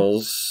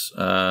girls,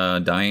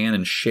 Diane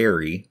and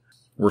Sherry,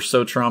 were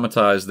so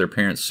traumatized their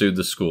parents sued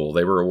the school.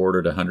 They were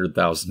awarded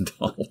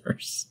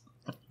 $100,000.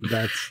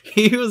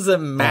 He was a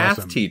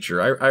math teacher.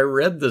 I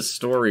read this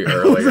story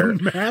earlier.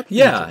 Math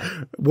yeah.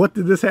 Teacher. What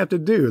did this have to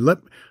do?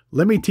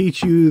 Let me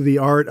teach you the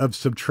art of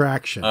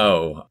subtraction.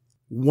 Oh.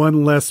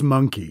 One less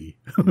monkey.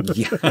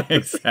 Yeah,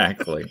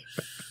 exactly.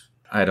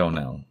 I don't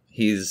know.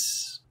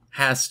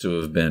 Has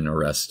to have been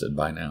arrested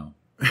by now.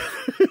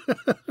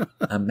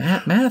 A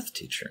math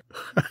teacher.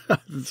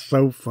 It's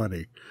so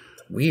funny.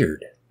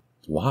 Weird.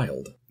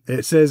 Wild.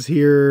 It says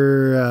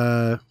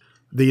here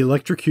the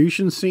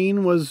electrocution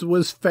scene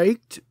was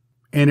faked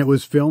and it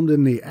was filmed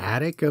in the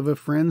attic of a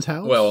friend's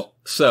house. Well,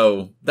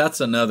 so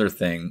that's another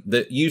thing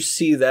that you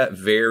see that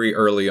very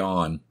early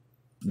on.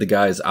 The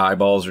guy's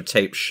eyeballs are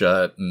taped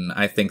shut, and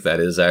I think that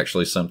is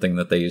actually something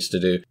that they used to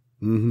do.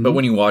 Mm-hmm. But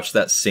when you watch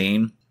that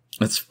scene,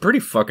 it's pretty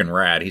fucking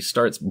rad. He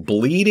starts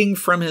bleeding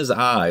from his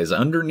eyes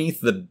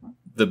underneath the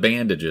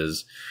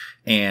bandages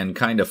and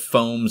kind of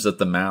foams at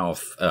the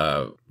mouth.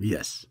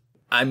 Yes.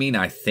 I mean,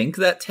 I think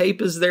that tape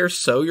is there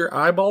so your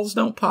eyeballs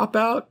don't pop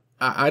out.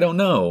 I don't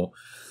know.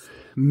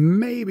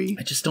 Maybe.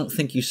 I just don't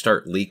think you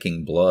start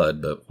leaking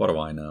blood, but what do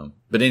I know?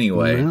 But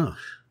anyway,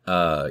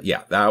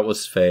 yeah, that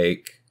was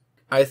fake.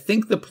 I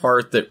think the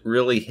part that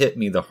really hit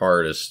me the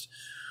hardest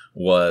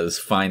was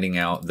finding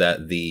out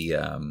that the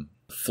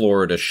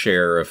Florida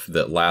sheriff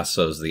that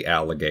lassos the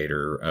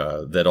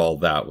alligator, that all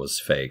that was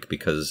fake,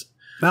 because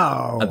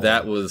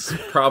that was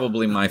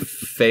probably my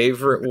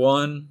favorite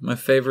one, my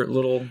favorite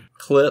little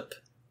clip.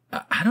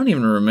 I don't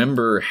even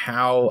remember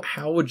how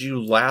would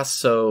you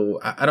lasso.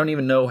 I don't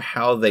even know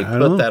how they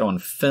put that on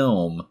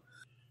film.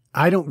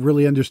 I don't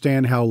really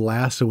understand how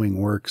lassoing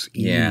works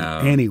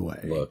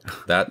anyway.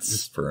 Look,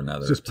 that's for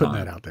another just time.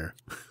 Putting that out there.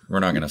 We're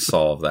not going to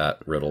solve that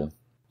riddle.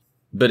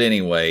 But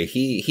anyway,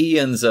 he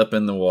ends up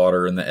in the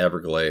water in the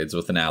Everglades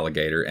with an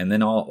alligator, and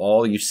then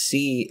all you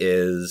see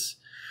is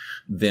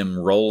them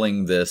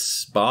rolling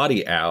this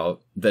body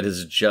out that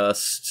is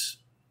just...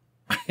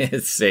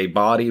 It's a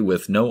body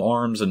with no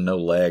arms and no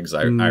legs,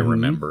 I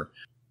remember.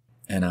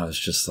 And I was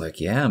just like,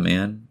 yeah,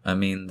 man. I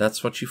mean,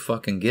 that's what you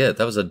fucking get.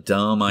 That was a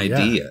dumb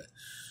idea.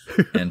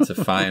 Yeah. And to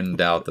find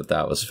out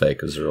that was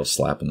fake was a real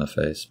slap in the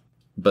face.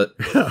 But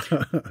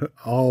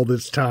all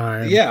this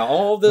time. Yeah,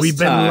 all this time. We've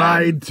been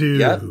lied to.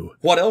 Yeah.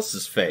 What else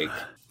is fake?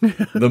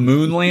 The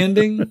moon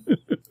landing?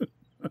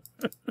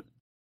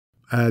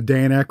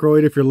 Dan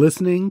Aykroyd, if you're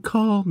listening,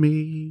 call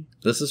me.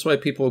 This is why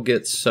people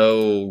get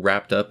so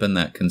wrapped up in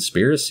that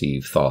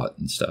conspiracy thought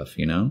and stuff,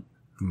 you know?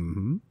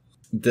 Mm-hmm.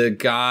 The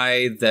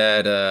guy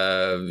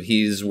that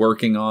he's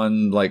working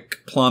on, like,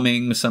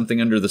 plumbing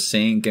something under the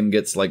sink and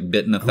gets, like,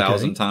 bitten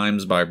 1,000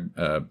 times by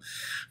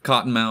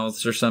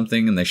cottonmouths or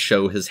something, and they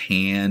show his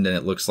hand, and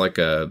it looks like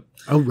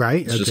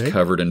it's just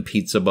covered in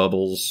pizza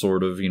bubbles,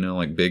 sort of, you know,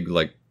 like big,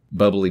 like,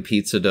 bubbly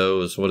pizza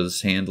dough is what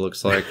his hand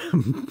looks like.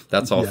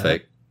 That's all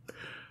fake.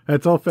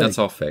 That's all fake. That's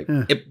all fake.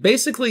 Yeah.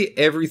 Basically,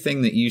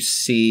 everything that you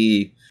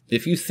see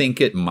If you think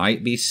it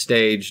might be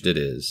staged, it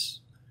is.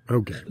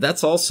 Okay.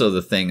 That's also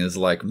the thing is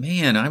like,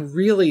 man, I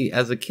really,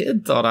 as a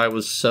kid, thought I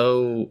was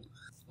so,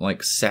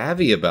 like,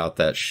 savvy about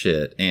that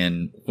shit.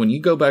 And when you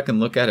go back and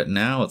look at it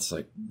now, it's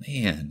like,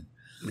 man,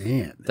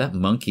 that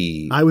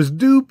monkey. I was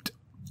duped.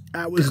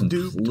 I was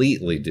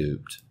completely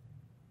duped.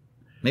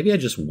 Maybe I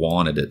just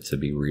wanted it to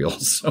be real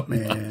so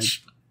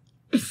much.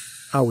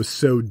 I was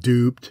so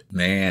duped.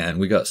 Man,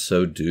 we got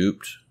so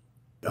duped.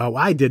 Oh,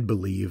 I did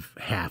believe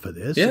half of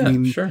this.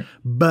 Yeah, sure.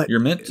 But you're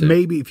meant to.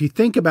 Maybe if you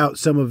think about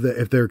some of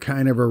if they're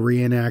kind of a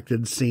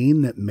reenacted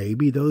scene, that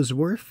maybe those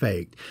were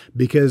faked.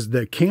 Because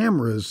the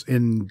cameras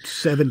in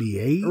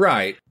 78,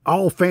 right?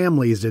 All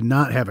families did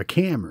not have a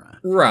camera.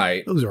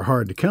 Right. Those are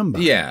hard to come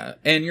by. Yeah.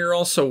 And you're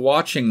also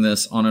watching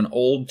this on an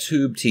old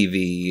tube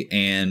TV.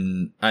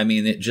 And I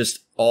mean, it just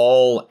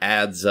all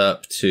adds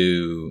up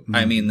to,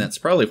 I mean, that's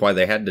probably why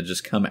they had to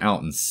just come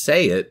out and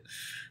say it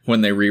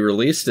when they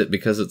re-released it,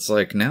 because it's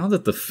like, now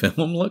that the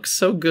film looks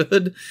so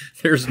good,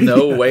 there's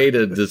no way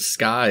to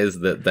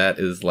disguise that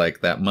is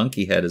like, that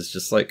monkey head is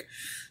just like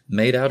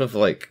made out of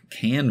like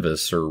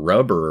canvas or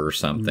rubber or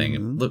something.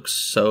 It looks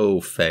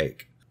so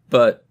fake.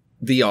 But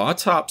the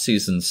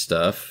autopsies and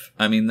stuff,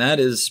 I mean, that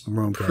is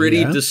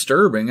pretty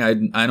disturbing.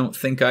 I don't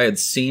think I had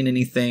seen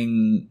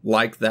anything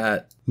like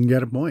that. You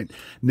got a point.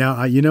 Now,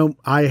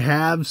 I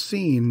have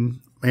seen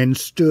and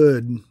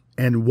stood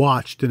and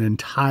watched an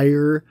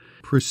entire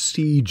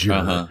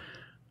procedure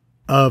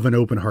of an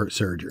open heart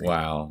surgery.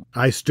 Wow.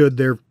 I stood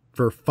there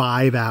for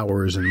 5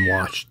 hours and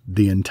watched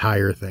the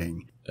entire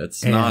thing.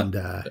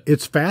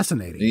 It's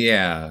fascinating.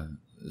 Yeah.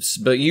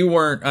 But you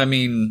weren't, I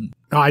mean...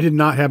 Oh, I did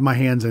not have my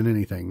hands in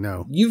anything,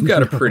 no. You've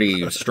got a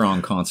pretty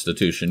strong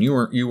constitution. You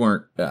weren't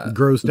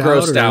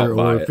grossed out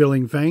by or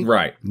feeling faint?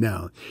 Right.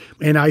 No.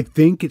 And I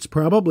think it's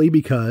probably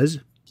because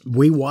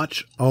we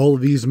watch all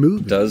of these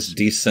movies. It does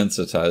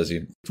desensitize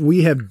you.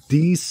 We have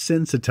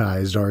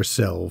desensitized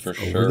ourselves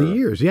over the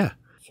years, yeah.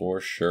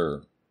 For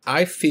sure.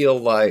 I feel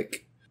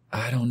like,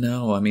 I don't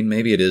know. I mean,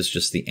 maybe it is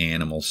just the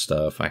animal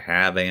stuff. I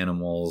have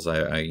animals.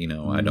 I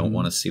don't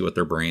want to see what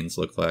their brains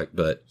look like,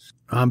 but...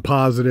 I'm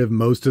positive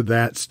most of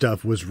that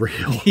stuff was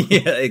real.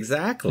 Yeah,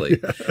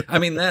 exactly. I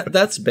mean,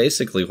 that's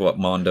basically what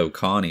Mondo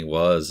Connie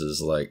was, is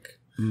like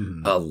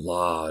a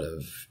lot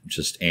of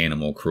just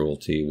animal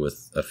cruelty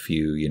with a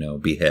few,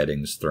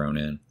 beheadings thrown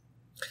in.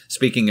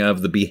 Speaking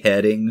of the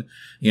beheading,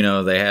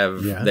 they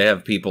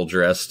have people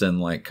dressed in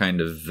like kind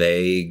of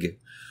vague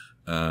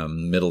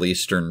Middle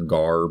Eastern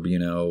garb,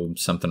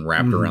 something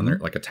wrapped around their,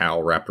 like a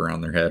towel wrapped around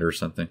their head or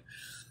something.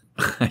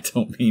 I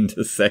don't mean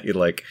to say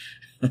like,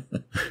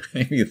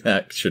 maybe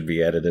that should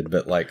be edited,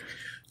 but like,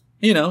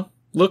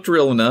 looked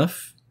real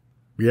enough.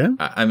 Yeah.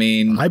 I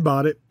mean, I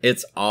bought it.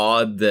 It's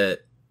odd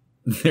that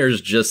there's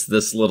just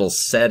this little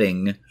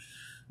setting,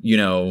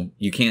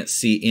 you can't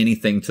see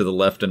anything to the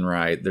left and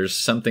right. There's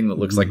something that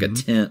looks like a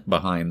tent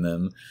behind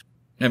them.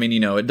 I mean,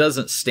 it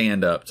doesn't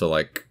stand up to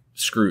like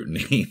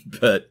scrutiny,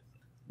 but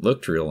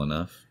looked real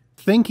enough.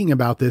 Thinking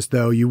about this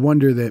though, you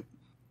wonder that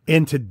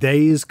in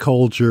today's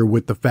culture,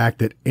 with the fact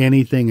that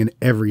anything and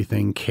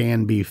everything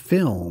can be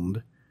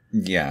filmed.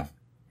 Yeah.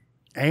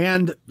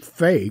 And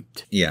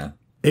faked. Yeah.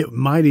 It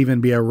might even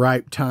be a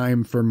ripe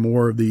time for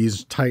more of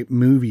these type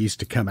movies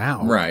to come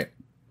out. Right.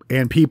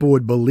 And people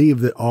would believe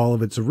that all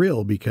of it's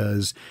real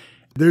because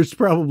there's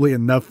probably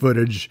enough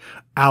footage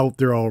out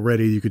there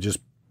already. You could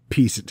just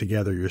piece it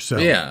together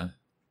yourself. Yeah.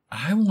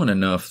 I want to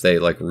know if they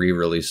like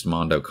re-released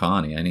Mondo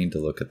Connie. I need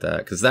to look at that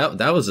because that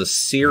was a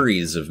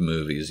series of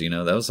movies.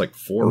 That was like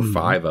 4 or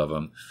 5 of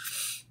them.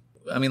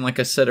 I mean, like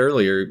I said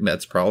earlier,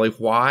 that's probably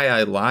why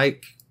I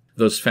like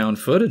those found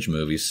footage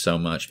movies so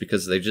much,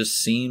 because they just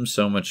seem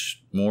so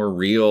much more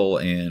real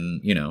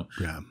and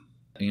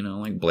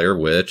like Blair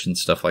Witch and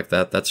stuff like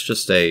that. That's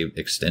just a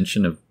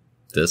extension of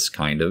this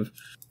kind of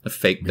a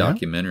fake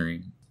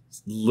documentary.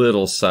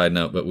 Little side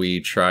note, but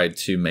we tried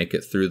to make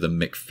it through the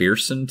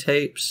McPherson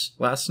tapes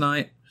last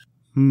night,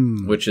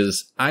 which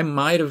is, I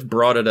might have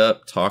brought it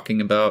up talking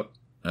about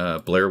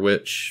Blair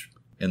Witch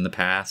in the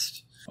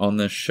past on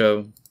this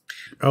show.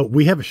 Oh,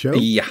 we have a show?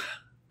 Yeah.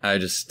 I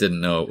just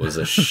didn't know it was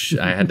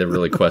a I had to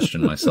really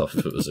question myself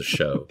if it was a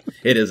show.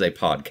 It is a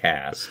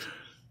podcast.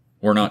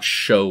 We're not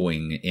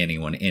showing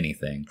anyone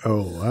anything.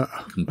 Oh,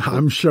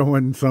 I'm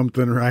showing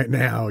something right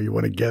now. You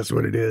want to guess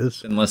what it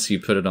is? Unless you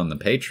put it on the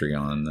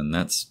Patreon, then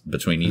that's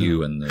between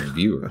you and the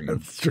viewer.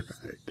 That's right.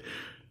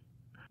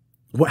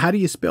 Well, how do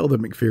you spell the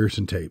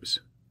McPherson tapes?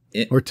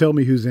 Or tell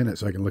me who's in it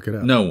so I can look it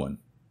up. No one.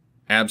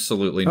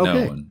 Absolutely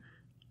no one.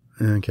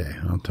 Okay,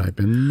 I'll type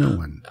in no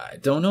one. I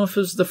don't know if it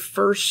was the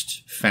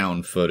first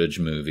found footage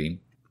movie.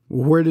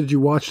 Where did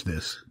you watch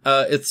this?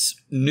 It's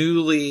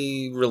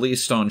newly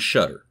released on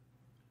Shudder.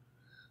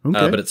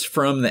 Okay. But it's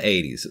from the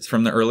 80s. It's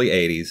from the early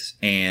 80s.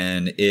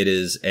 And it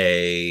is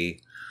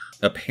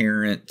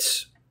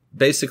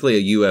basically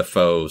a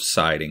UFO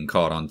sighting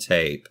caught on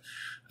tape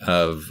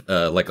of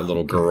like a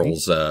little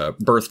girl's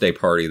birthday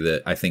party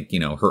that I think,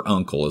 her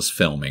uncle is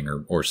filming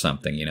or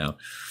something,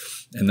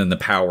 And then the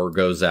power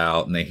goes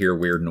out and they hear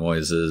weird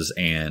noises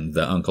and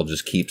the uncle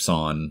just keeps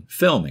on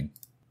filming.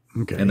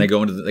 Okay. And they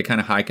they kind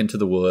of hike into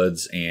the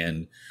woods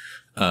and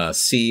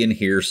see and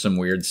hear some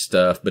weird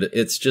stuff, but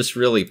it's just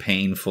really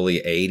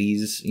painfully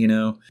 80s, you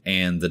know,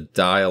 and the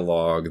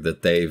dialogue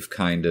that they've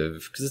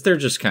because they're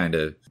just kind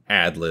of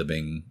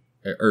ad-libbing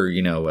or,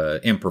 you know,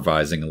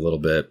 improvising a little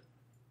bit.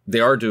 They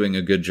are doing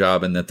a good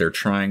job in that they're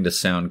trying to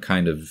sound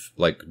kind of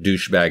like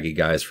douchebaggy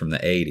guys from the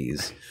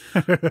 80s.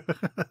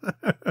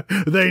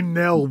 They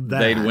nailed that.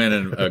 They'd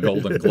win a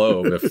Golden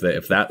Globe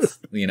if that's,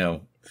 you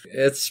know,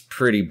 it's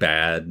pretty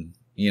bad,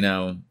 you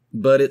know,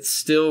 but it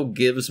still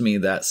gives me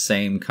that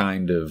same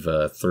kind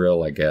of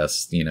thrill, I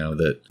guess, you know,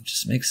 that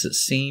just makes it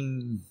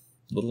seem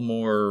a little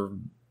more,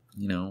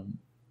 you know,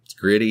 it's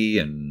gritty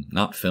and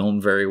not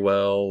filmed very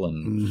well.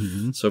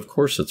 And so, of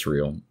course, it's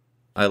real.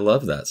 I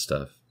love that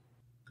stuff.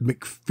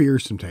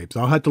 McPherson tapes.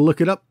 I'll have to look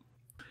it up.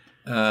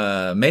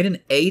 Made in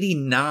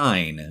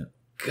 89.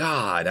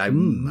 God, I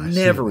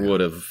never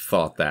would have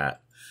thought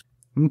that.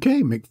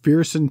 Okay,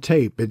 McPherson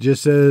tape. It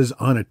just says,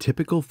 on a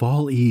typical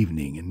fall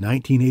evening in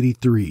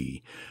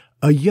 1983,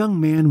 a young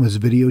man was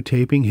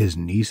videotaping his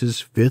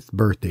niece's 5th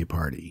birthday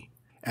party.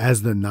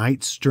 As the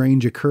night's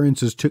strange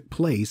occurrences took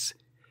place,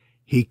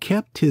 he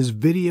kept his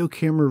video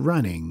camera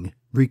running,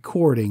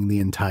 recording the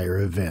entire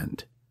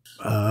event.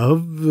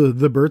 Of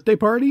the birthday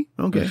party?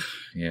 Okay.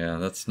 Yeah,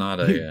 that's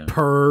not a...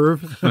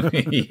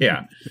 perv.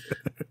 Yeah.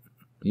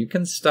 You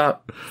can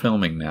stop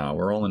filming now.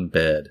 We're all in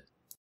bed.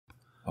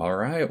 All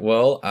right.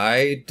 Well,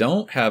 I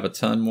don't have a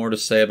ton more to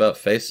say about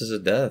Faces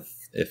of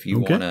Death. If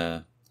you want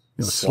to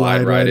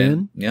slide right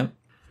in. Yep.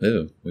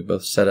 Ooh, we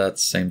both said that at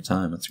the same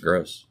time. It's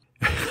gross.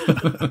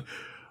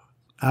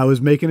 I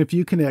was making a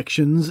few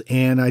connections,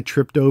 and I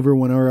tripped over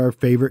one of our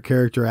favorite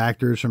character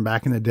actors from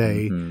back in the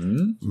day.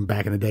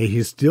 Back in the day,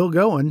 he's still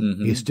going.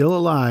 He's still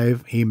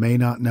alive. He may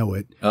not know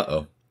it.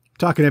 Uh-oh.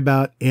 Talking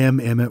about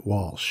Emmet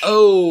Walsh.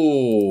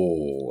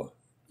 Oh,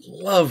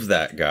 love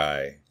that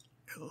guy.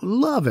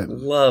 Love him.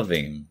 Love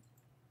him.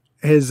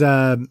 His,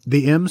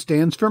 the M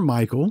stands for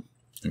Michael.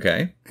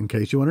 Okay. In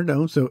case you want to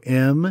know. So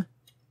Emmet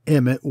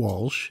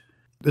Walsh.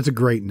 That's a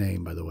great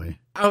name, by the way.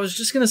 I was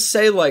just going to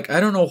say, like, I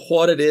don't know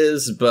what it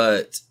is,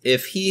 but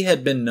if he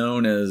had been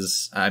known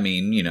as, I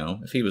mean, you know,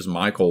 if he was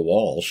Michael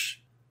Walsh,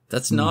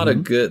 that's not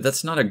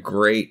that's not a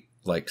great,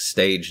 like,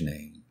 stage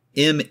name.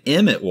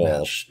 Emmet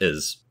Walsh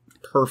is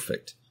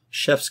perfect.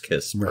 Chef's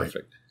kiss, perfect.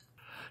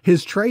 Right.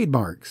 His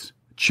trademarks,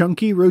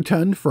 chunky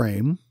rotund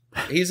frame.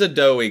 He's a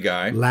doughy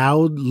guy.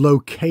 Loud,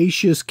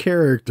 loquacious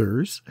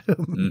characters.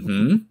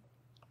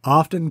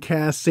 Often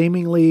cast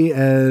seemingly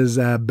as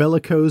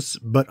bellicose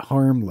but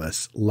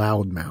harmless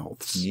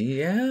loudmouths.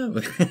 Yeah,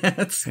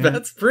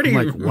 that's pretty.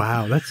 I'm like,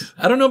 wow, that's.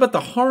 I don't know about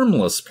the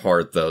harmless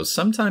part though.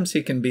 Sometimes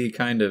he can be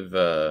kind of.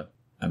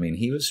 I mean,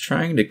 he was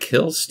trying to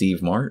kill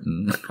Steve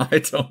Martin. I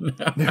don't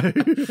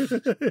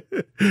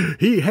know.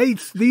 He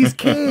hates these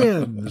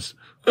cans.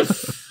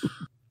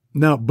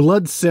 Now,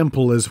 Blood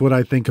Simple is what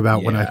I think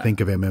about when I think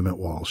of Emmet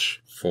Walsh.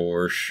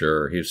 For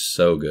sure, he's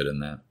so good in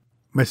that.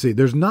 I see.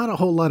 There's not a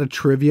whole lot of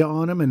trivia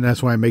on him, and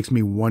that's why it makes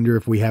me wonder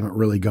if we haven't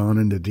really gone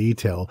into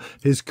detail.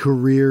 His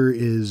career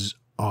is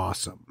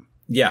awesome.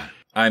 Yeah.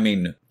 I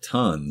mean,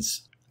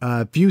 tons.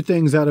 A few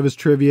things out of his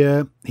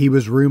trivia. He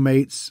was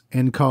roommates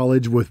in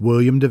college with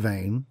William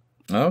Devane.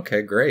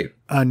 Okay, great.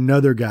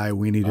 Another guy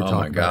we need to talk about.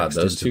 Oh my God,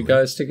 those two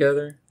guys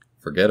together?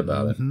 Forget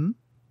about it.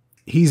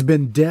 He's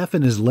been deaf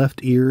in his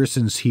left ear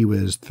since he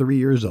was 3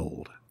 years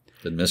old.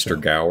 Did Mr.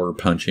 Gower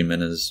punch him in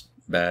his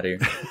bad ear?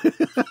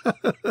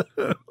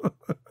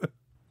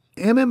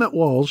 Emmet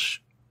Walsh,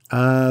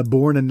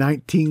 born in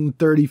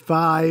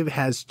 1935,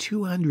 has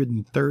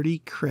 230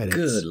 credits.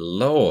 Good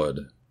Lord.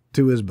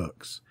 To his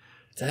books.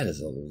 That is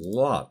a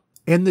lot.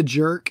 In The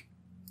Jerk,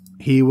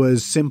 he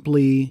was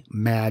simply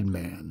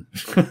Madman.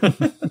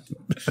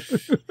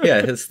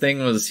 Yeah, his thing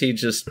was he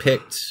just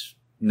picked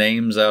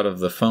names out of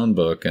the phone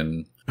book,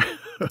 and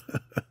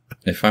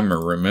if I'm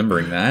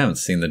remembering that, I haven't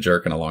seen The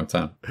Jerk in a long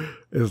time.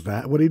 Is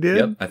that what he did?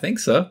 Yep, I think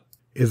so.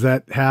 Is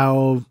that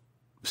how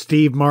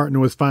Steve Martin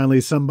was finally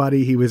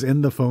somebody he was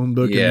in the phone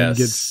book and then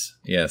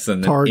gets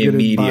and targeted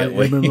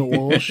immediately by Emmet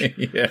Walsh?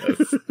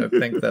 Yes, I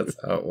think that's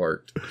how it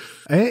worked.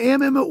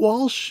 Emmet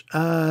Walsh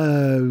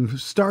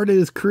started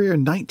his career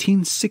in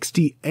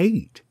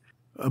 1968,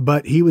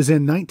 but he was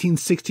in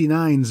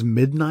 1969's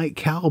Midnight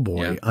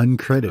Cowboy,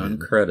 uncredited.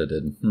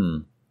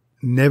 Uncredited.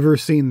 Never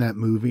seen that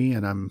movie,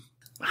 and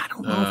I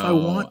don't know if I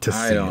want to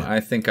see it.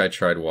 I think I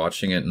tried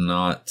watching it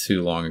not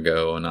too long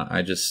ago, and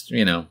I just,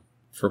 you know,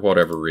 for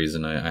whatever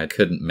reason, I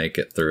couldn't make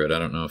it through it. I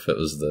don't know if it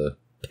was the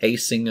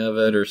pacing of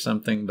it or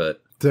something,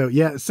 but... So,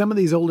 yeah, some of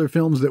these older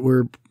films that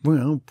were,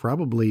 well,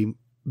 probably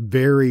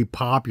very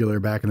popular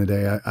back in the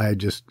day,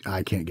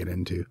 I can't get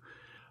into.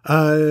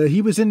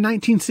 He was in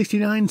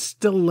 1969's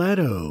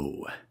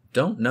Stiletto.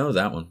 Don't know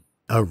that one.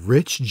 A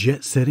rich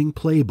jet-setting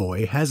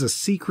playboy has a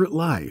secret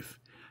life.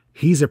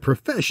 He's a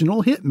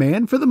professional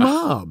hitman for the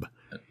mob.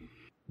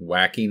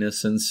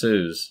 Wackiness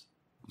ensues.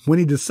 When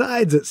he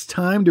decides it's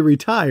time to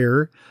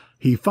retire,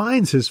 He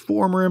finds his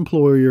former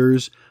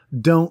employers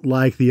don't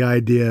like the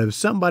idea of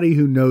somebody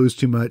who knows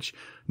too much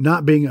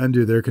not being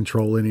under their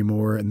control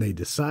anymore, and they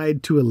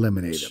decide to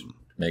eliminate him.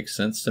 Makes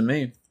sense to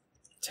me.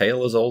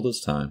 Tale as old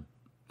as time.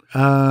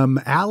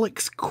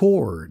 Alex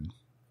Cord.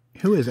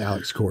 Who is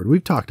Alex Cord?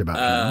 We've talked about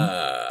him.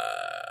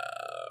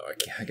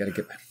 I gotta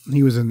get...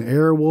 He was in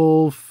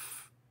Airwolf.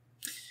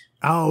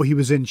 Oh, he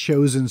was in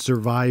Chosen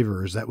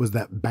Survivors. That was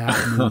that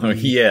Bat movie. Oh,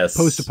 yes.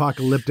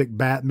 Post-apocalyptic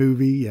Bat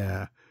movie,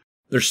 yeah.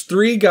 There's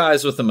 3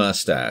 guys with a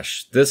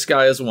mustache. This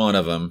guy is one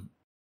of them.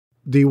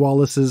 Dee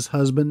Wallace's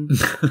husband.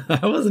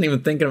 I wasn't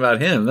even thinking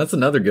about him. That's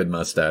another good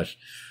mustache.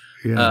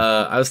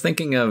 Yeah. I was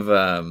thinking of,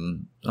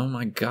 oh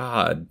my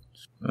God.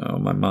 Oh,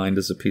 my mind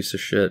is a piece of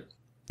shit.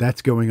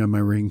 That's going on my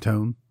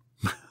ringtone.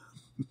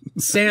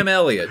 Sam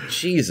Elliott.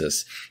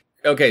 Jesus.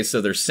 Okay, so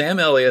there's Sam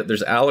Elliott,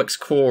 there's Alex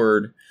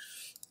Cord,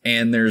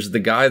 and there's the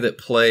guy that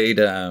played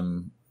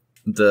the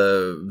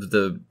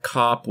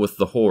cop with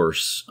the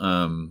horse.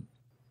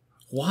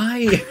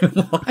 Why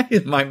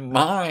my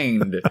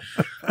mind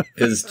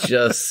is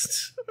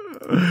just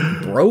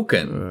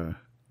broken.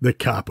 The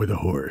cop with a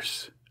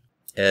horse.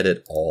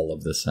 Edit all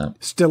of this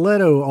out.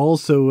 Stiletto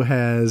also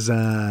has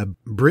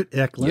Britt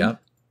Eklund.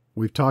 Yep.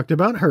 We've talked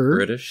about her.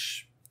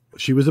 British.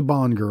 She was a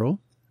Bond girl,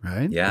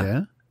 right?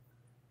 Yeah.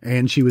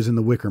 And she was in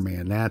The Wicker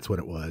Man. That's what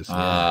it was.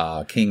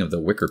 King of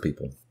the Wicker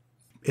People.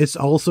 It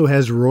also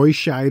has Roy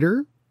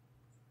Scheider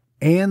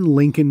and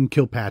Lincoln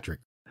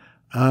Kilpatrick.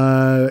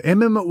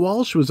 Emmet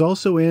Walsh was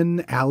also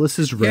in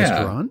Alice's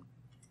Restaurant.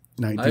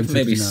 1969. I've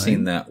maybe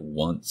seen that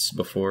once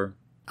before.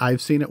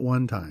 I've seen it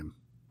one time.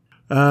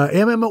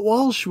 Emmet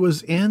Walsh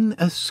was in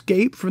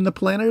Escape from the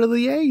Planet of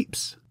the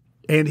Apes.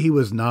 And he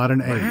was not an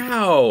ape.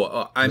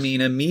 Wow. I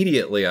mean,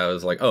 immediately I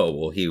was like, oh,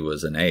 well, he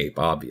was an ape,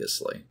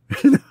 obviously.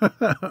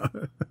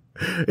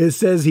 It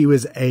says he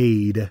was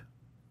Aid.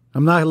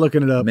 I'm not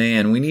looking it up.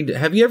 Man, we need to...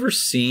 Have you ever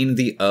seen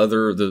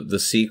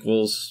the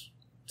sequels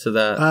to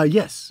that?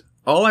 Yes.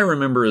 All I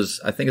remember is,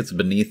 I think it's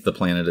Beneath the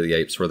Planet of the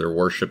Apes, where they're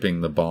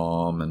worshiping the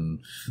bomb and...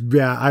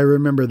 Yeah, I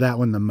remember that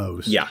one the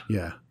most. Yeah.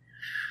 Yeah.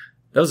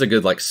 That was a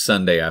good, like,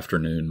 Sunday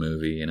afternoon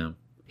movie, you know?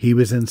 He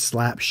was in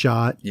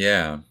Slapshot.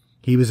 Yeah.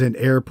 He was in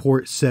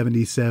Airport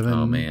 77.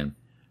 Oh, man.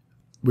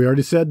 We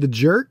already said The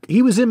Jerk.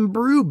 He was in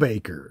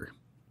Brubaker.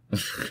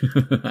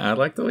 I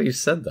like the way you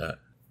said that.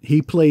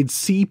 He played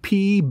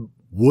C.P.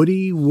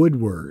 Woody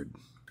Woodward.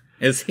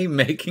 Is he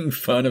making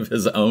fun of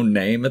his own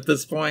name at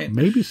this point?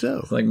 Maybe so.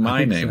 It's like,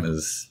 my name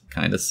is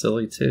kind of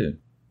silly, too.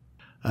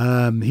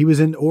 He was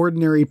in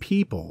Ordinary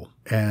People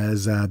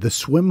as the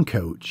swim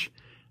coach.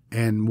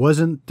 And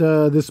wasn't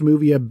this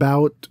movie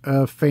about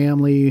a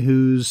family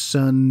whose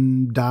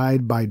son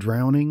died by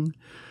drowning?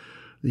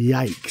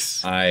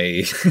 Yikes.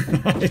 I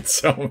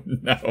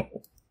don't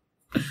know.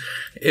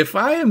 If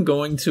I am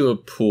going to a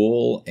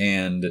pool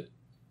and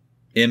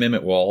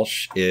Emmet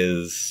Walsh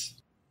is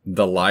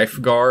the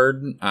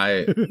lifeguard,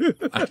 I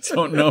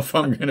don't know if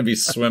I'm going to be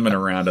swimming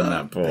around in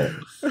that pool.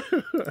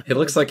 It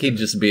looks like he'd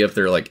just be up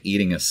there like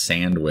eating a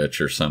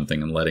sandwich or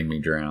something and letting me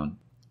drown.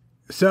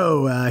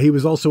 So he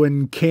was also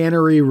in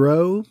Cannery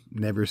Row.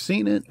 Never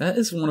seen it. That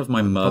is one of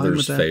my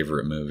mother's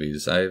favorite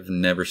movies. I've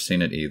never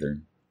seen it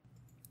either.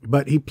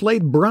 But he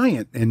played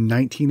Bryant in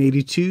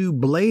 1982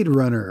 Blade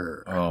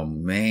Runner. Oh,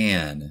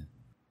 man.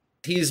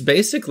 He's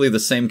basically the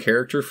same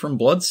character from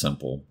Blood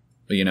Simple,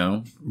 you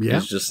know? Yeah.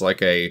 He's just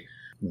like a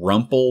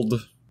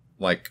rumpled,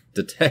 like,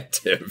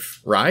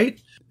 detective, right?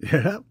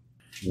 Yeah.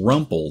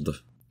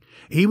 Rumpled.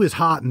 He was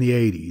hot in the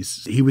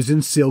 80s. He was in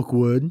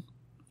Silkwood.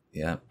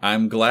 Yeah.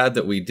 I'm glad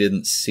that we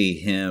didn't see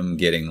him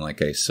getting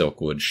like a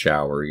Silkwood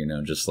shower, you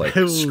know, just like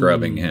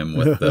scrubbing him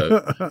with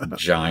the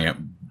giant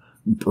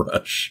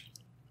brush.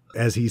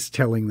 As he's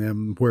telling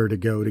them where to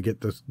go to get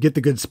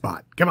the good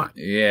spot. Come on.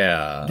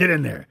 Yeah. Get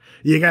in there.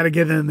 You got to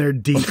get in there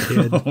deep,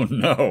 kid. Oh,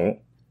 no.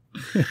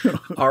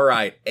 All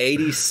right.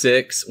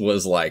 86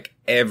 was like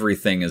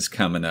everything is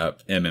coming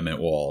up, Emmet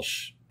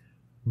Walsh.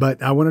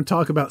 But I want to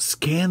talk about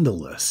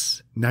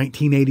Scandalous,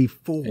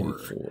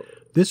 1984.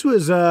 This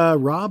was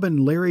Rob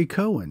and Larry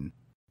Cohen.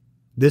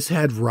 This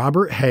had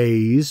Robert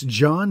Hayes,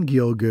 John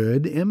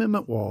Gielgud,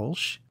 Emmet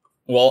Walsh.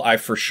 Well, I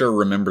for sure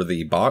remember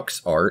the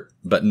box art,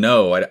 but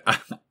no,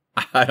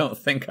 I don't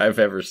think I've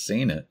ever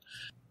seen it.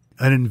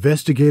 An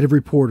investigative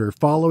reporter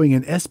following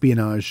an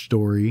espionage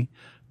story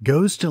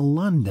goes to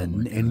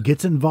London and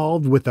gets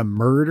involved with a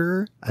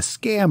murder, a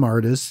scam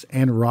artist,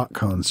 and rock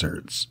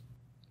concerts.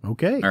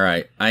 Okay. All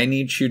right. I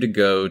need you to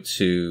go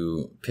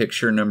to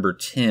picture number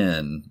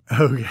 10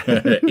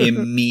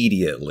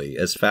 immediately,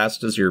 as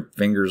fast as your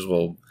fingers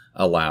will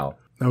allow.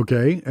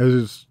 Okay.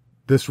 Is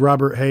this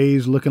Robert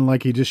Hayes looking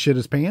like he just shit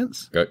his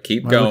pants?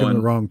 Keep Am I going. looking at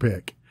the wrong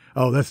pic.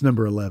 Oh, that's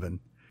number 11.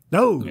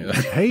 No,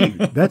 hey,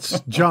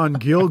 that's John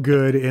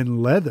Gielgud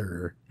in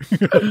leather.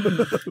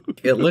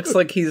 It looks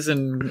like he's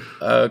in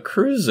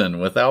Cruisin'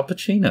 with Al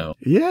Pacino.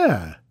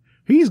 Yeah.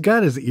 He's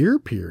got his ear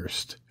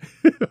pierced.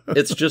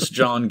 It's just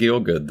John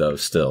Gielgud, though,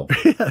 still.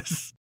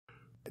 Yes.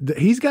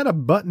 He's got a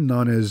button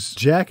on his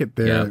jacket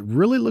there. Yeah. It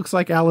really looks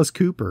like Alice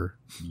Cooper.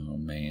 Oh,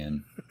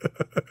 man.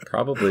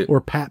 Probably.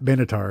 Or Pat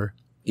Benatar.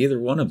 Either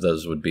one of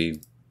those would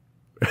be.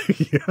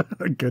 Yeah,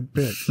 a good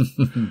pick.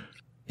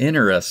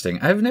 Interesting.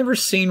 I've never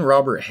seen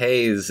Robert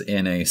Hayes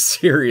in a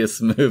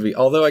serious movie,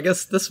 although I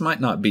guess this might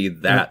not be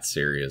that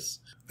serious.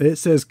 It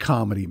says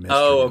comedy mystery.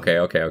 Oh,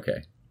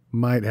 okay.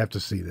 Might have to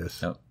see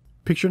this. Oh.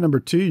 Picture number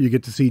 2, you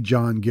get to see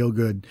John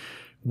Gielgud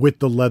with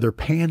the leather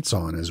pants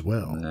on as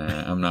well.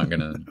 Nah, I'm not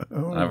going to.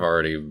 I've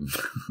already.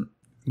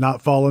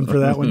 Not falling for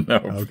that one? No.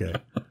 Okay.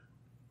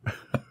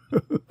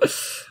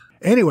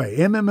 Anyway,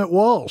 Emmet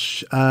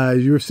Walsh,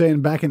 you were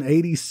saying back in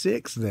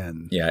 86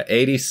 then. Yeah,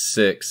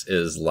 86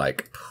 is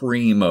like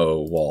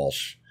primo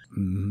Walsh.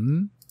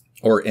 Mm-hmm.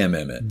 Or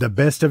Emmet. The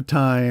Best of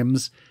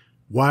Times,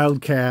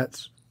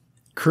 Wildcats,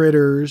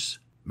 Critters.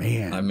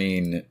 Man. I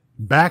mean.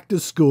 Back to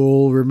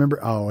School. Remember?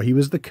 Oh, he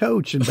was the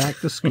coach in Back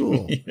to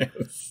School.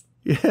 Yes.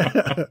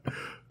 Yeah.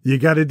 You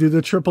got to do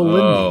the triple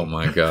Lindy. Oh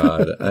my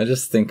God. I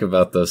just think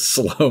about those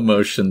slow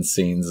motion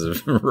scenes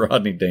of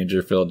Rodney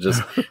Dangerfield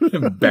just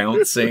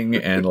bouncing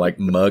and like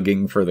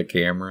mugging for the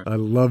camera. I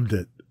loved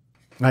it.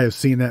 I have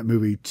seen that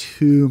movie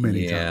too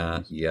many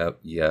times.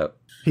 Yep.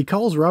 He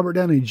calls Robert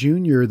Downey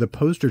Jr. the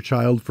poster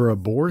child for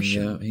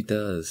abortion. Yeah, he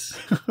does.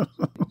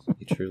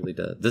 He truly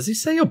does. Does he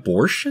say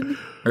abortion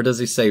or does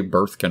he say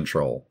birth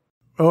control?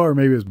 Or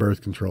maybe it's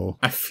birth control.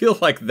 I feel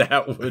like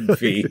that would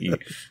be.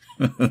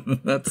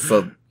 That's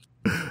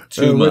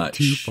too much.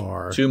 Too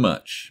far. Too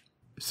much.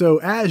 So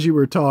as you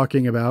were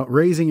talking about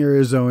Raising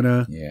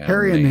Arizona,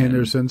 Harry and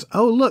Henderson's.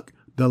 Oh, look,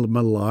 the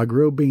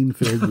Milagro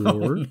Beanfield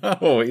War.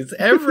 No, he's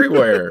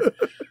everywhere.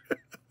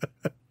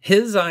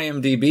 His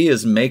IMDb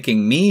is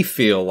making me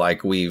feel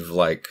like we've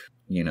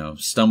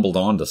stumbled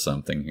onto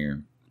something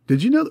here.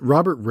 Did you know that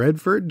Robert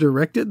Redford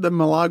directed the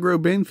Milagro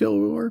Beanfield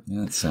War?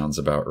 That sounds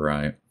about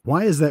right.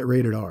 Why is that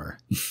rated R?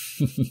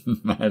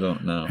 I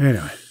don't know.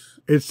 Anyway,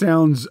 it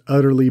sounds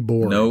utterly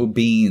boring. No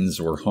beans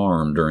were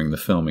harmed during the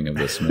filming of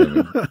this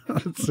movie.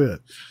 That's it.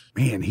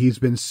 Man, he's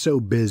been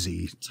so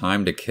busy.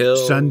 Time to Kill.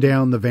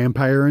 Sundown, The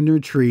Vampire in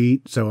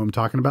Retreat. So I'm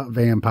talking about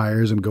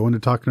vampires. I'm going to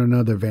talk to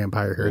another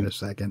vampire here in a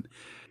second.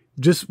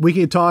 We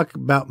can talk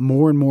about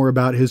more and more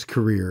about his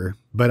career,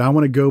 but I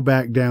want to go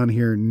back down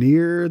here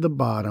near the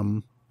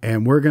bottom,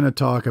 and we're going to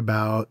talk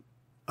about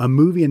a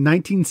movie in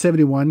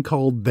 1971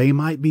 called They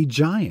Might Be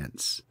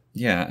Giants.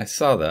 Yeah, I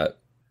saw that.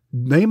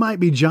 They Might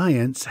Be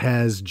Giants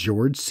has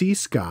George C.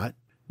 Scott,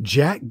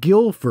 Jack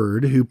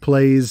Gilford, who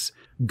plays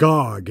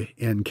Gog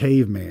in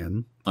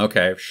Caveman.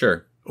 Okay,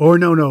 sure. Or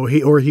no,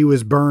 he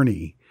was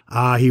Bernie.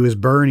 He was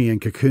Bernie in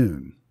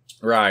Cocoon.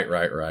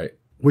 Right.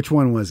 Which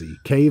one was he?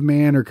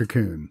 Caveman or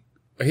Cocoon?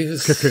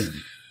 Cocoon.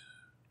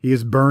 He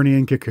is Bernie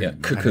in Cocoon. Yeah,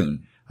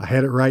 Cocoon. I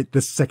had it right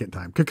the second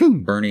time.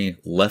 Cocoon. Bernie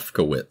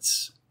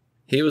Lefkowitz.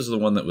 He was the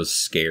one that was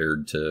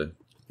scared to...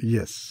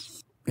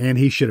 Yes. And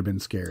he should have been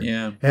scared.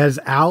 Yeah. As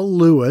Al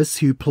Lewis,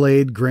 who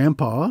played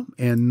Grandpa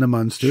in The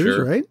Munsters,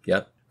 right?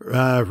 Yep.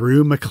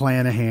 Rue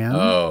McClanahan.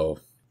 Oh,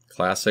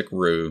 classic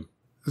Rue.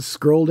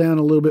 Scroll down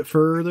a little bit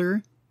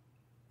further.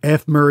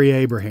 F. Murray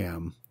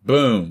Abraham.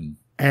 Boom.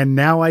 And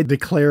now I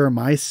declare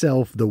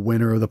myself the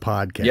winner of the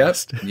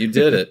podcast. Yep, you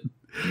did it.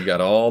 You got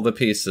all the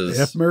pieces.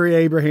 F. Murray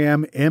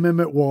Abraham,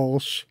 Emmet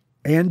Walsh,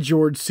 and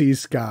George C.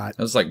 Scott.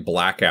 That was like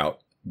blackout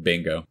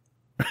bingo.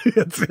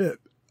 That's it.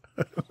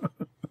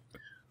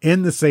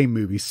 In the same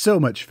movie. So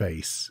much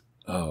face.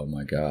 Oh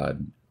my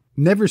God.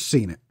 Never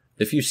seen it.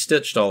 If you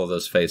stitched all of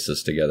those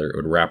faces together, it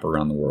would wrap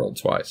around the world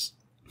twice.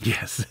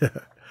 Yes.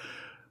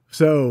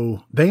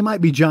 So, They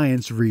Might Be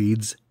Giants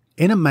reads,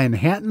 in a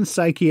Manhattan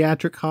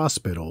psychiatric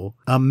hospital,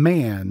 a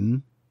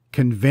man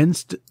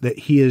convinced that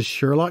he is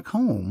Sherlock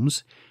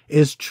Holmes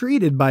is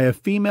treated by a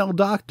female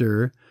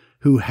doctor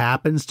who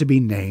happens to be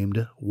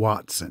named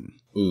Watson.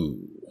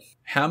 Ooh.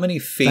 How many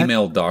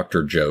female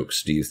doctor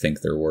jokes do you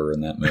think there were in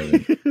that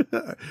movie?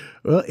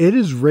 Well, it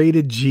is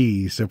rated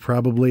G, so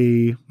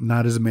probably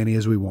not as many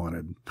as we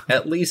wanted.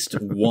 At least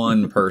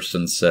one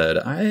person said,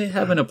 I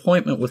have an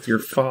appointment with your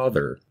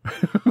father.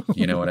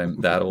 You know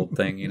what that old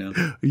thing, you know?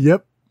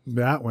 Yep,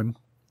 that one.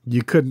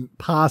 You couldn't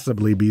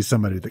possibly be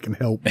somebody that can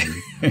help me.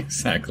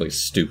 Exactly,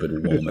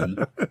 stupid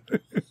woman.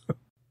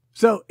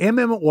 So,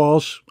 Emmet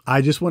Walsh,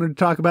 I just wanted to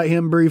talk about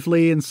him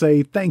briefly and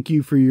say thank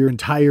you for your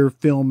entire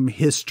film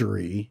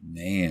history.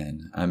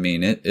 Man, I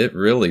mean, it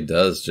really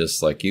does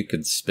just like you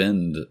could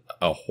spend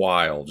a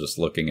while just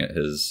looking at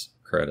his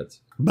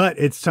credits. But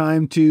it's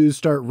time to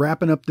start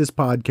wrapping up this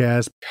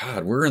podcast.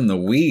 God, we're in the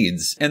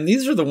weeds. And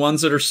these are the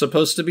ones that are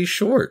supposed to be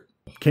short.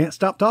 Can't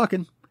stop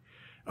talking.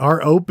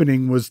 Our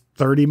opening was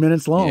 30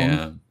 minutes long.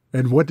 Yeah.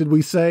 And what did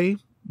we say?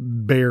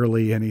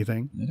 Barely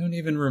anything. I don't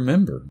even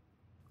remember.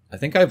 I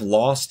think I've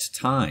lost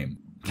time.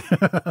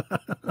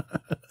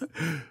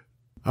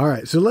 All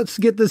right, so let's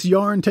get this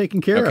yarn taken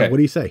care of. What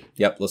do you say?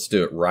 Yep, let's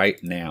do it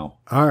right now.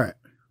 All right,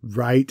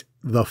 right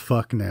the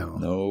fuck now.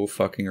 No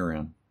fucking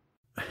around.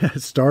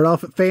 Start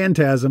off at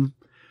Phantasm.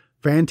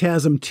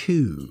 Phantasm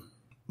 2.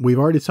 We've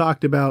already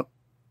talked about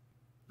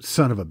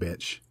son of a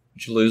bitch.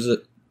 Did you lose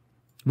it?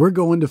 We're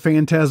going to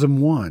Phantasm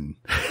 1.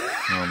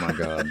 Oh my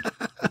God.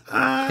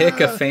 Pick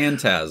a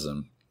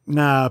Phantasm.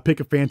 Pick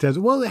a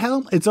Phantasm. Well,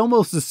 hell, it's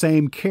almost the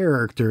same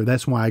character.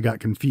 That's why I got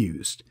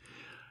confused.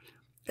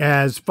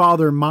 As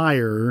Father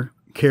Meyer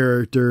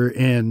character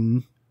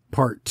in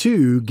part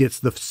 2 gets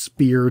the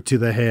spear to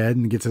the head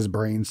and gets his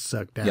brain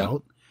sucked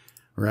out,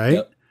 right?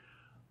 Yep.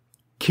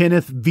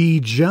 Kenneth V.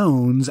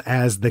 Jones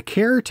as the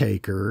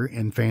caretaker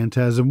in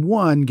Phantasm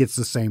 1 gets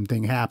the same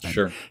thing happen.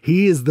 Sure.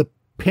 He is the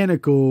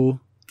pinnacle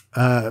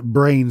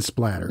brain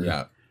splatter.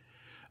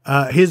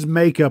 Yeah. His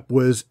makeup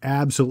was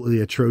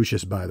absolutely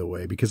atrocious, by the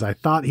way, because I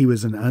thought he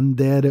was an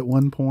undead at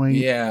one point.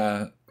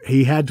 Yeah.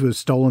 He had to have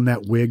stolen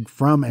that wig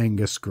from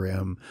Angus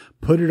Scrimm,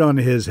 put it on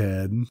his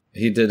head.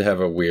 He did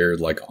have a weird,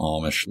 like,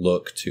 Amish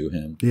look to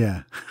him.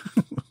 Yeah.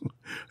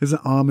 He's an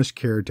Amish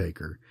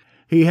caretaker.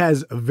 He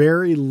has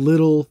very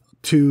little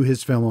to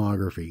his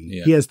filmography.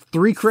 Yeah. He has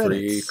 3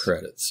 credits. 3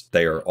 credits.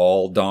 They are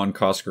all Don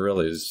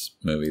Coscarelli's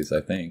movies,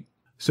 I think.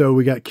 So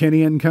we got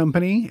Kenny and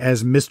Company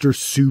as Mr.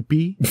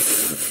 Soupy.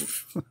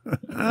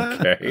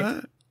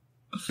 Okay.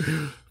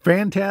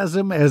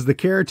 Phantasm as the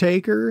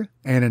caretaker.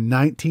 And in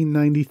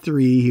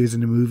 1993, he was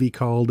in a movie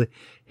called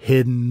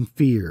Hidden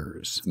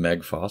Fears.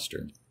 Meg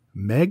Foster.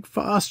 Meg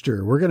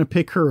Foster. We're going to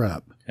pick her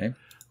up. Okay.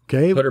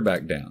 Okay. Put her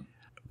back down.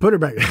 Put her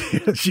back.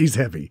 She's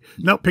heavy.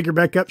 No, pick her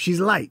back up. She's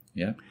light.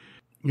 Yeah.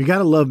 You got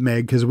to love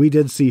Meg because we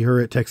did see her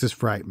at Texas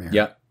Frightmare.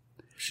 Yeah.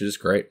 She's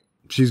great.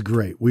 She's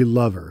great. We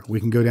love her. We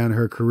can go down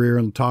her career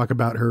and talk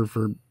about her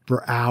for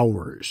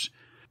hours.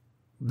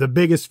 The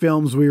biggest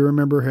films we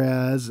remember her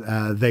as,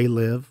 They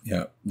Live.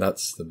 Yeah,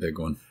 that's the big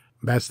one.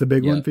 That's the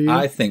big one for you?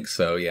 I think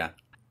so, yeah.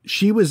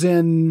 She was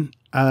in...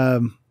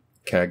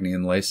 Cagney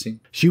and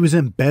Lacey. She was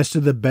in Best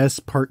of the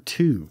Best Part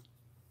 2.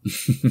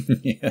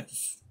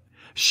 Yes.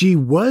 She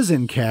was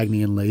in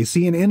Cagney and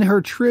Lacey, and in her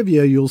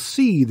trivia, you'll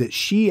see that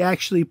she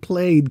actually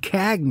played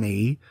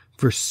Cagney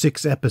for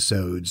 6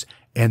 episodes,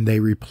 and they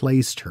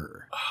replaced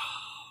her.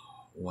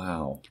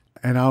 Wow.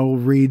 And I'll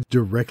read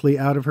directly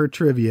out of her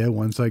trivia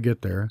once I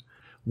get there.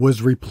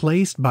 Was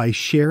replaced by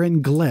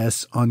Sharon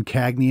Gless on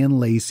Cagney and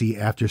Lacey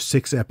after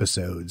 6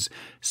 episodes.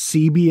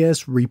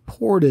 CBS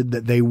reported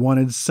that they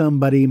wanted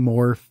somebody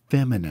more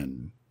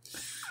feminine.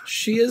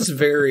 She is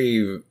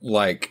very,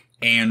 like,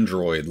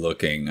 android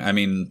looking. I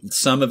mean,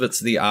 some of it's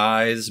the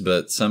eyes,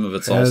 but some of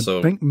it's also...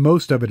 I think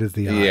most of it is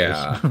the eyes.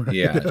 Yeah,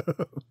 yeah.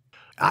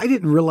 I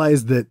didn't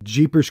realize that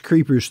Jeepers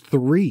Creepers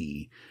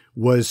 3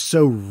 was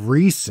so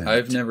recent.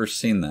 I've never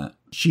seen that.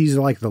 She's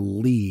like the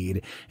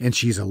lead, and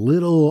she's a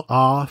little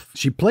off.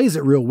 She plays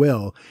it real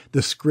well.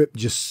 The script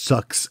just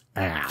sucks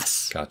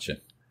ass. Gotcha.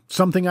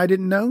 Something I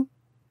didn't know?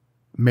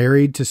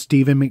 Married to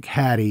Stephen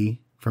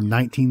McHattie from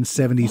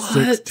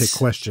 1976 to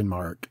question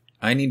mark.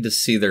 I need to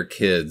see their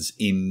kids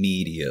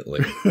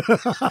immediately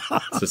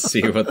to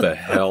see what the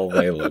hell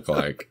they look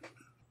like.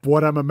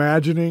 What I'm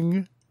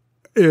imagining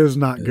is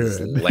not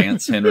good.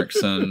 Lance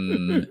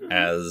Henriksen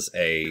as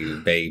a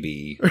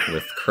baby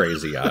with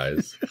crazy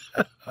eyes.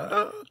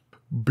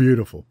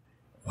 Beautiful.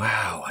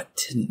 Wow, I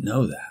didn't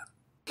know that.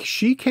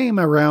 She came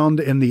around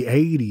in the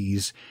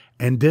 80s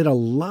and did a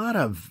lot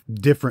of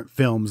different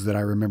films that I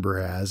remember her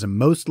as, and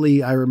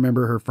mostly I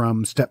remember her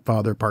from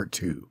Stepfather Part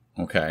 2.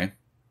 Okay.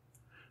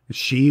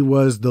 She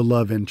was the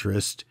love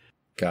interest.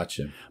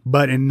 Gotcha.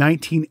 But in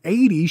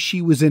 1980,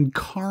 she was in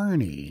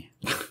Carney.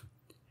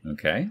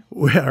 Okay.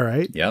 All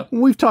right. Yep.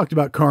 We've talked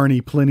about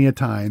Carney plenty of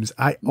times.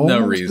 I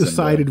almost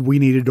decided we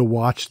needed to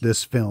watch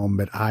this film,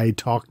 but I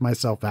talked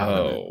myself out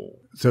of it.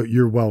 So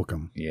you're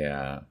welcome.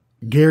 Yeah.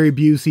 Gary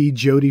Busey,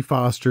 Jodie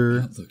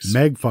Foster,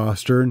 Meg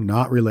Foster,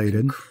 not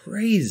related.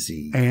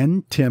 Crazy.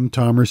 And Tim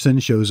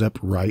Thomerson shows up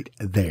right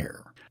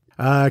there.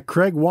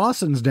 Craig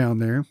Wasson's down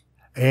there.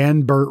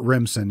 And Burt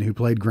Remsen, who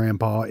played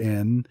Grandpa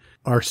in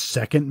our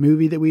second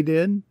movie that we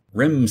did.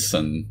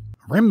 Remsen.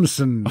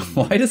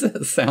 Why does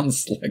that sound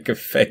like a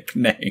fake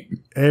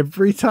name?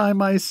 Every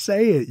time I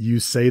say it, you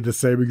say the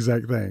same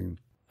exact thing.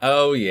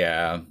 Oh,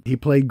 yeah. He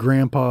played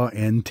Grandpa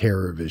in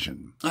Terror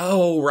Vision.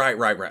 Oh, right.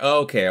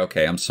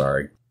 Okay, I'm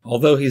sorry.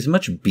 Although he's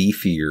much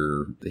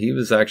beefier, he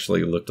was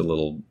actually looked a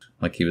little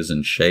like he was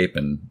in shape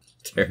in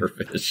Terror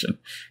Vision.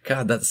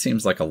 God, that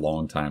seems like a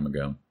long time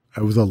ago.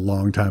 It was a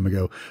long time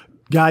ago.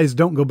 Guys,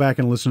 don't go back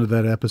and listen to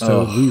that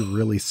episode. We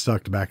really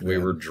sucked back then. We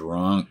were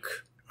drunk.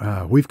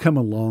 We've come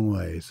a long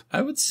ways.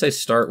 I would say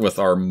start with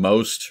our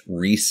most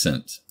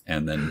recent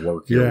and then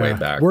work your way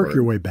back. Work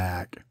your way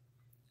back.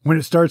 When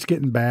it starts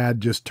getting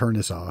bad, just turn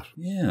us off.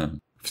 Yeah.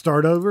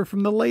 Start over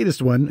from the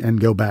latest one and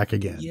go back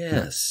again.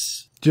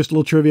 Yes. Just a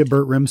little trivia.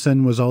 Burt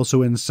Remsen was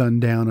also in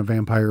Sundown, A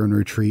Vampire in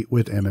Retreat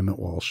with Emmet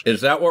Walsh.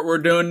 Is that what we're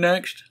doing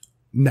next?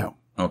 No.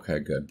 Okay,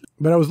 good.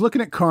 But I was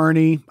looking at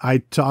Carney. I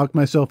talked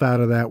myself out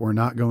of that. We're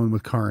not going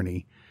with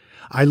Carney.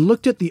 I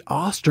looked at the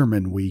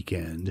Osterman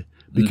weekend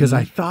because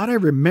I thought I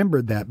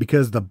remembered that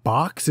because the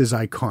box is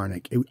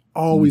iconic. I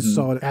always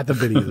saw it at the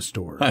video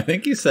store. I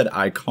think you said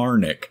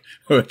Icarnic,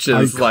 which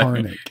is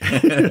iconic.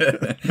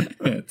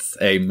 Like it's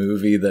a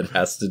movie that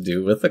has to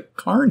do with a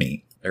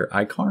carny or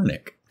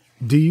Icarnic.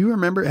 Do you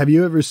remember? Have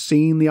you ever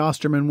seen the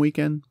Osterman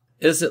weekend?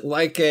 Is it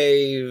like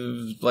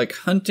a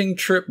hunting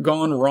trip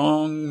gone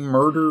wrong,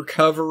 murder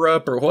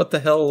cover-up, or what the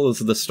hell is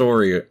the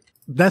story?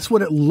 That's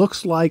what it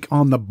looks like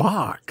on the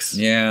box.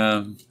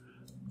 Yeah.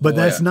 But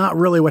that's not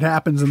really what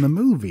happens in the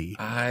movie.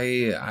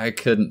 I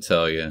couldn't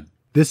tell you.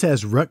 This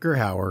has Rutger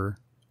Hauer,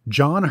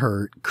 John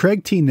Hurt,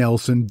 Craig T.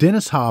 Nelson,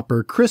 Dennis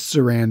Hopper, Chris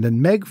Sarandon,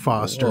 Meg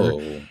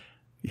Foster,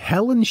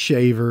 Helen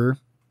Shaver,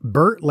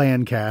 Burt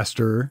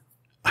Lancaster.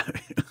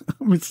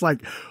 It's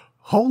like,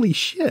 holy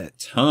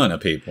shit. Ton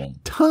of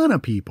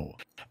people.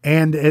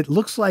 And it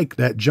looks like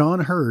that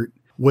John Hurt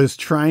was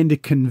trying to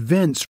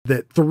convince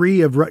that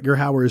 3 of Rutger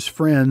Hauer's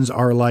friends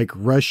are like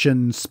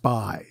Russian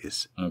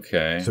spies.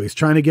 Okay. So he's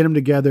trying to get them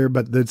together,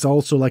 but it's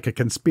also like a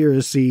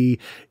conspiracy.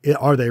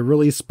 Are they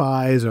really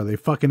spies? Are they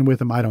fucking with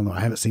them? I don't know. I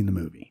haven't seen the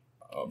movie.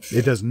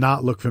 It does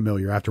not look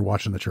familiar after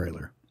watching the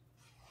trailer.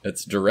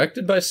 It's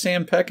directed by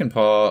Sam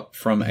Peckinpah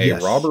from a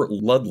Robert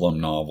Ludlum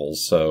novel.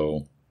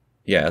 So,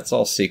 yeah, it's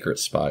all secret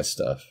spy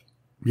stuff.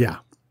 Yeah.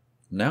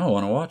 Now I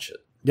want to watch it.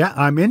 Yeah,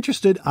 I'm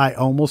interested. I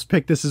almost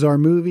picked this as our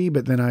movie,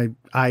 but then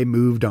I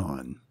moved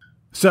on.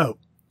 So,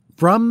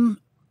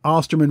 from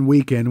Osterman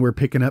Weekend, we're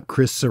picking up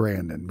Chris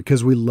Sarandon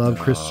because we love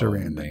Chris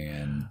Sarandon.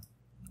 Man.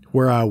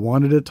 Where I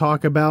wanted to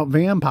talk about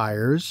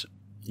vampires.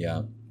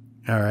 Yeah.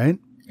 All right.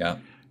 Yeah.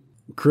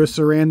 Chris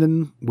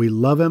Sarandon, we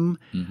love him.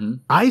 Mm-hmm.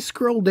 I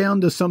scrolled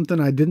down to something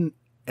I didn't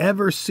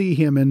ever see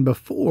him in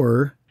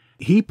before.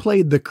 He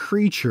played the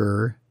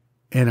creature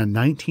in a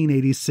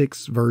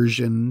 1986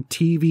 version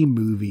TV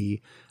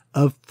movie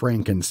of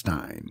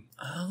Frankenstein.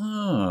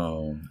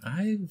 Oh,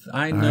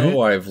 I know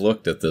I've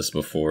looked at this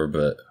before,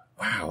 but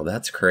wow,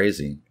 that's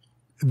crazy.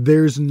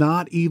 There's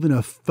not even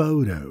a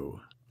photo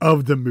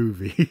of the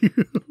movie.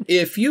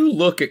 If you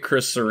look at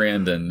Chris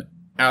Sarandon,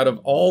 out of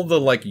all the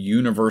like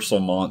universal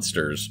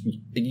monsters,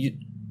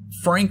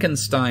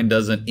 Frankenstein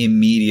doesn't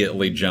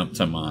immediately jump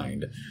to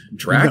mind.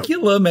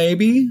 Dracula,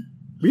 maybe?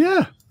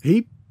 Yeah,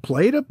 he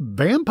played a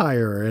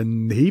vampire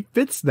and he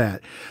fits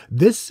that.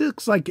 This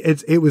looks like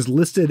it was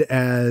listed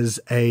as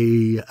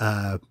a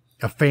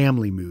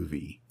family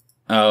movie.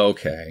 Oh,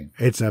 okay.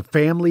 It's a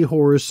family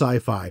horror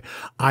sci-fi.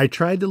 I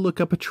tried to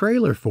look up a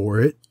trailer for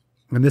it,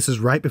 and this is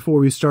right before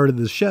we started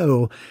the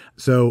show,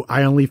 so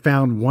I only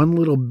found one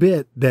little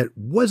bit that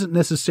wasn't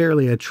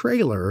necessarily a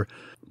trailer,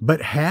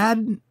 but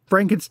had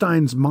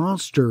Frankenstein's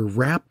monster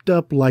wrapped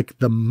up like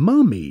the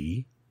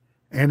Mummy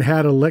and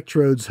had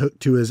electrodes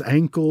hooked to his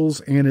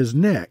ankles and his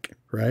neck,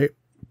 right?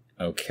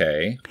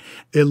 Okay.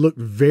 It looked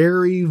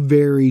very,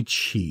 very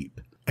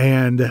cheap.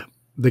 And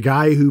the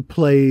guy who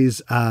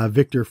plays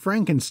Victor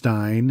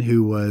Frankenstein,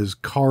 who was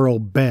Carl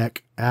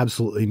Beck,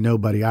 absolutely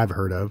nobody I've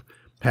heard of,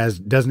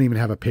 doesn't even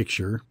have a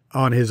picture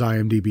on his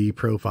IMDb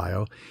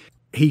profile.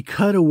 He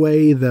cut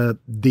away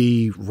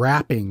the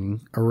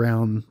wrapping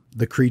around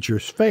the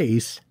creature's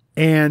face,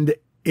 and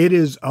it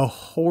is a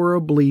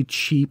horribly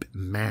cheap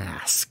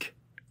mask.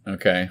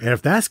 Okay. And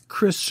if that's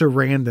Chris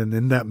Sarandon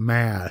in that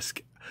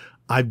mask,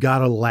 I've got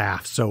to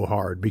laugh so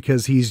hard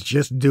because he's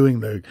just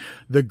doing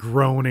the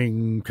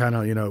groaning kind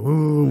of,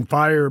 ooh,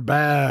 fire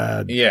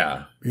bad.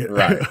 Yeah.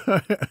 Right.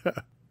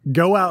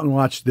 Go out and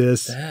watch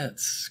this.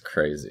 That's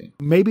crazy.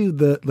 Maybe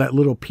that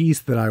little piece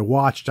that I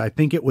watched, I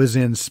think it was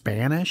in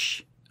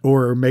Spanish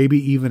or maybe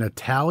even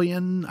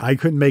Italian. I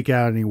couldn't make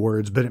out any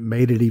words, but it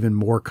made it even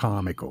more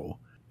comical.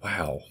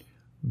 Wow.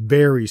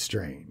 Very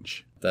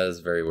strange. That is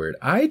very weird.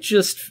 I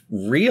just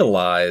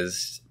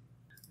realized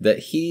that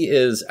he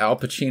is Al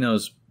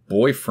Pacino's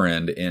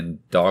boyfriend in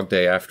Dog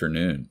Day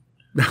Afternoon.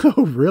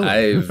 Oh, really?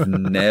 I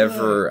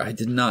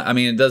did not. I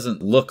mean, it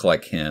doesn't look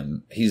like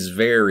him. He's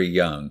very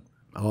young.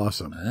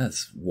 Awesome.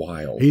 That's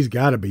wild. He's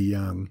got to be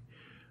young.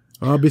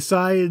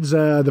 Besides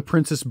The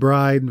Princess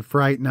Bride and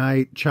Fright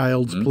Night,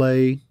 Child's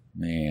Play.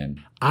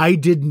 Man. I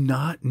did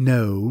not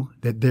know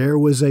that there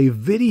was a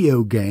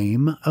video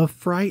game of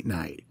Fright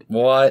Night.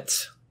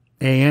 What?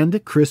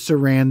 And Chris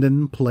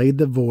Sarandon played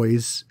the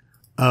voice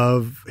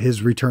of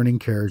his returning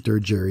character,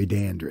 Jerry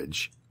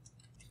Dandridge.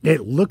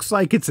 It looks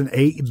like it's an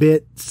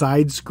 8-bit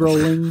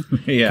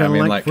side-scrolling. Yeah, I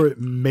mean, like for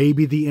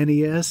maybe the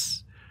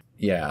NES.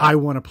 Yeah. I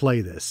want to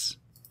play this.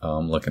 Oh,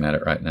 I'm looking at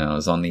it right now.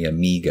 It's on the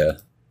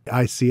Amiga.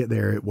 I see it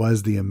there. It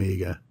was the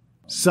Amiga.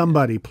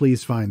 Somebody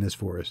please find this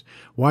for us.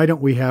 Why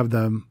don't we have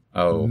the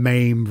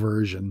MAME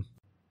version?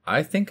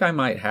 I think I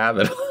might have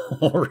it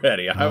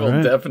already. I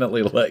will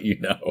definitely let you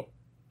know.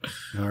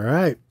 All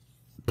right.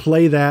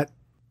 Play that.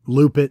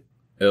 Loop it.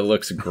 It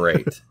looks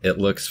great. It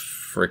looks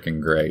freaking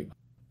great.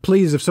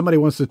 Please, if somebody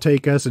wants to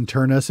take us and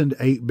turn us into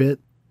 8-bit,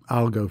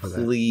 I'll go for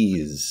that.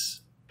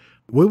 Please.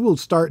 We will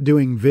start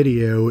doing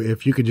video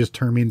if you could just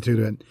turn me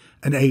into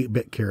an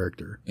 8-bit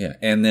character. Yeah,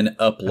 and then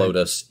upload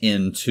us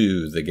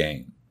into the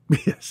game.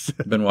 Yes.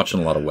 I've been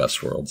watching a lot of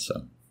Westworld,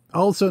 so.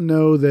 Also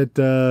know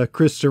that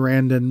Chris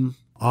Sarandon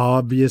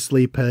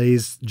obviously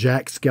plays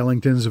Jack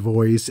Skellington's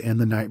voice in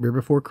The Nightmare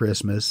Before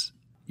Christmas.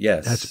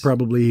 Yes. That's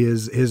probably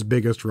his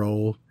biggest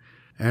role.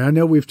 And I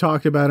know we've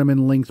talked about him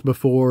in length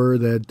before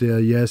that,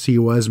 yes, he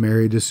was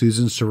married to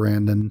Susan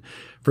Sarandon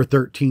for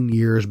 13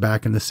 years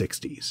back in the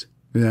 60s,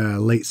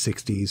 late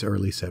 60s,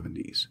 early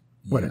 70s.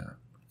 Whatever.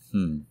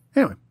 Yeah.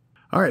 Anyway.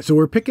 All right. So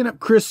we're picking up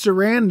Chris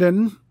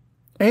Sarandon,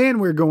 and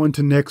we're going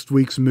to next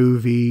week's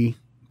movie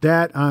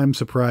that I'm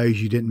surprised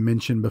you didn't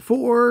mention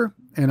before,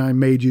 and I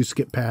made you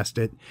skip past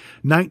it.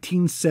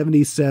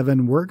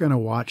 1977. We're going to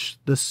watch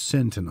The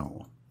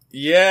Sentinel.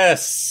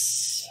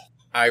 Yes.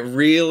 I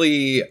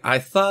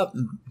thought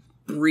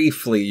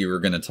briefly you were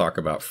going to talk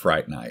about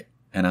Fright Night.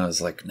 And I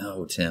was like,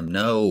 no, Tim,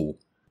 no.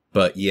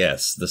 But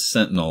yes, The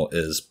Sentinel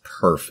is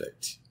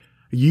perfect.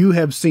 You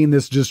have seen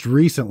this just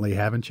recently,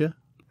 haven't you?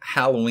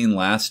 Halloween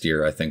last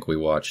year, I think we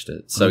watched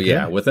it. So Okay.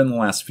 yeah, within the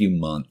last few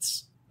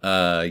months.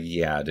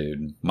 Yeah,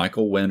 dude.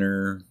 Michael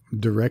Winner.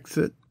 Directs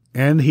it.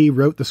 And he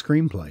wrote the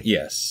screenplay.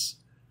 Yes.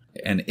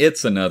 And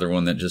it's another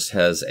one that just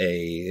has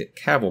a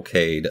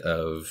cavalcade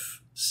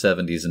of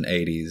 70s and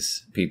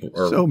 80s people.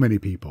 Or So many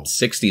people.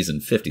 60s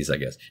and 50s, I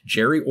guess.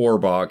 Jerry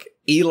Orbach,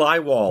 Eli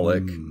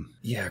Wallach.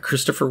 Yeah,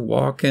 Christopher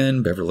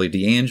Walken, Beverly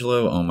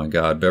D'Angelo. Oh my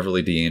God,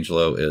 Beverly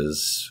D'Angelo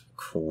is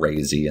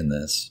crazy in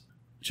this.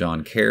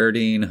 John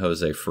Carradine,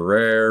 Jose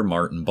Ferrer,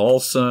 Martin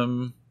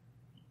Balsam.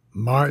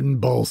 Martin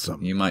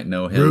Balsam. You might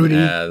know him Rudy.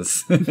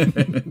 as...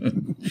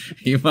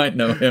 you might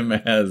know him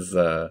as...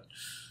 oh,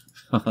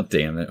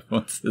 damn it.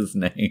 What's his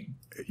name?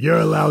 You're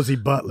a lousy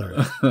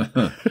butler.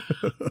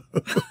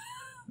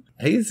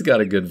 He's got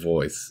a good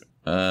voice.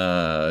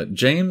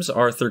 James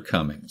Arthur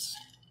Cummings.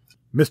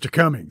 Mr.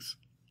 Cummings.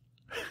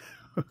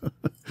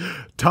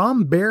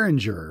 Tom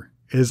Berenger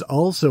is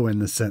also in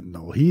The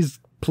Sentinel. He's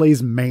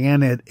plays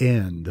Man at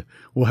End.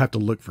 We'll have to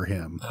look for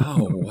him.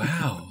 Oh,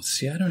 wow.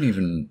 See, I don't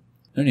even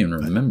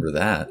remember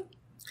that.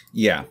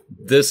 Yeah,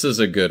 this is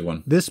a good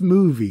one. This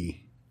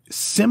movie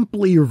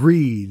simply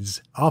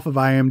reads off of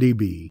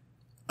IMDb.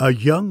 A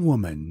young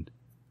woman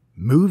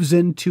moves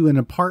into an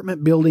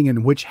apartment building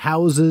in which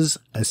houses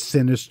a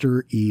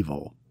sinister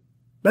evil.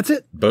 That's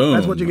it. Boom.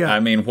 That's what you got. I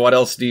mean, what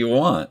else do you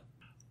want?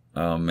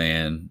 Oh,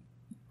 man.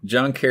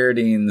 John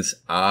Carradine's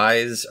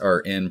eyes are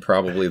in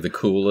probably the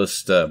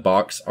coolest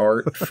box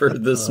art for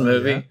this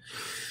movie. Yeah.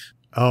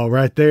 Oh,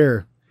 right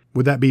there.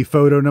 Would that be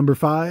photo number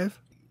 5?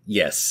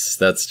 Yes,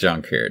 that's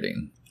John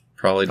Carradine.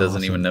 Probably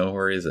doesn't Awesome. even know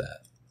where he's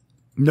at.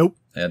 Nope.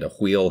 I had to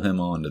wheel him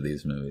onto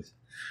these movies.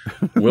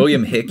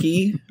 William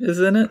Hickey is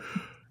in it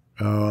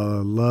Oh,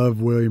 I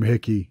love William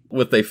Hickey.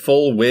 with a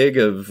full wig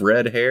of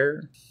red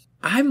hair.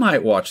 I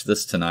might watch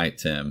this tonight,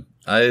 Tim.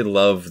 I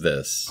love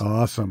this.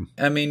 Awesome.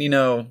 I mean, you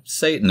know,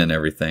 Satan and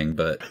everything,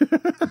 but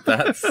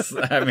that's,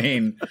 I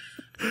mean,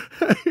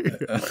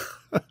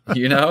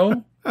 you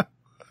know?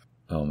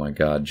 Oh my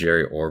God,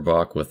 Jerry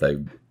Orbach with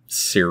a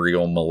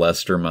serial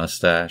molester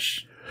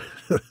mustache.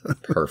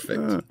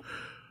 Perfect.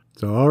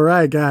 So, all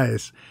right,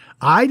 guys.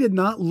 I did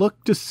not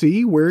look to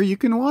see where you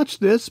can watch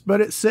this,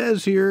 but it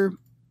says here,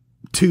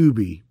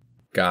 Tubi.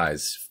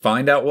 Guys,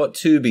 find out what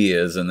Tubi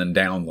is and then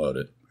download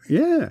it.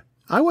 Yeah.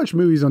 I watch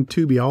movies on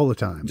Tubi all the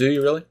time. Do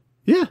you really?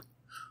 Yeah.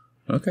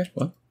 Okay,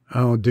 well.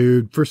 Oh,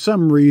 dude. For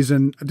some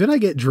reason, did I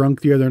get drunk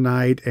the other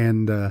night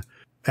and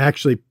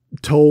actually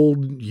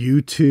told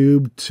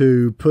YouTube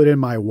to put in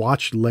my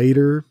watch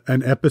later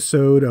an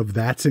episode of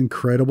That's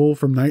Incredible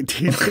from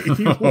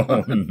 1981?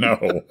 Oh,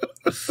 no.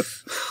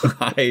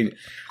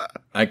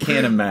 I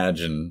can't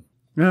imagine.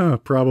 Oh,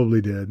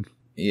 probably did.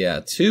 Yeah,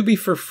 Tubi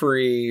for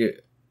free.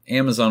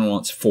 Amazon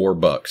wants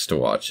 $4 to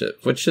watch it,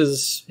 which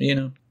is, you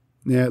know.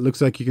 Yeah, it looks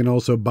like you can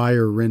also buy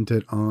or rent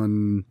it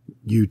on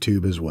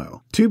YouTube as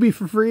well. Tubi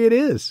for free it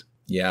is.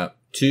 Yeah,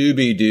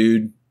 Tubi,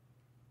 dude.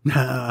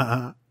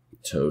 All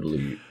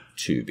Totally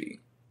Tubi.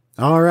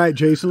 right,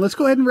 Jason, let's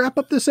go ahead and wrap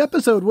up this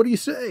episode. What do you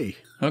say?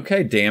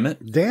 Okay, damn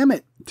it. Damn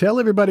it. Tell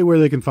everybody where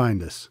they can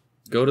find us.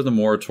 Go to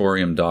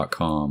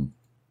themoratorium.com.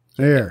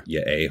 There.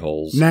 You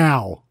a-holes.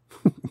 Now.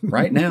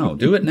 Right now.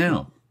 Do it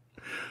now.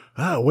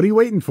 Oh, what are you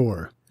waiting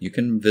for? You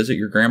can visit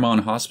your grandma in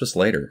hospice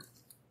later.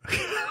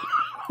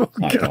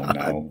 I don't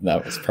know.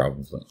 That was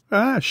probably.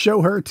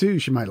 Show her too.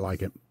 She might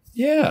like it.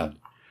 Yeah.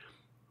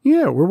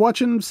 Yeah, we're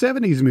watching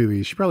 70s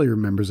movies. She probably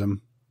remembers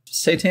them.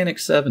 Satanic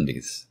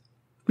 70s.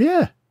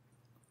 Yeah.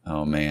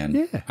 Oh, man.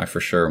 Yeah. I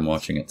for sure am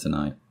watching it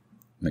tonight.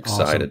 I'm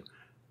excited.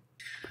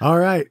 Awesome. All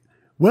right.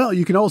 Well,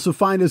 you can also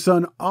find us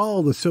on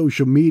all the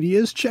social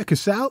medias. Check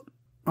us out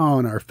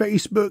on our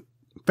Facebook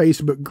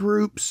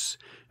groups.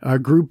 Our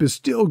group is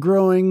still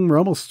growing. We're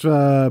almost,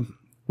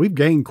 we've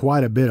gained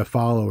quite a bit of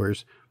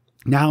followers.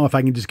 Now, if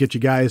I can just get you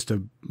guys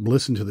to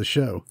listen to the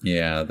show.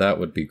 Yeah, that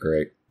would be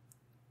great.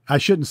 I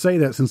shouldn't say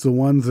that since the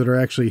ones that are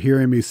actually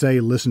hearing me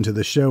say listen to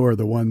the show are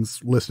the ones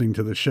listening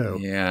to the show.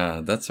 Yeah,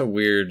 that's a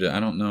weird,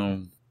 I don't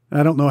know.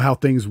 I don't know how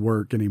things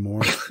work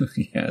anymore.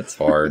 Yeah, it's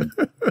hard.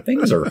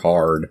 Things are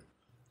hard.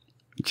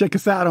 Check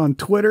us out on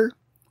Twitter,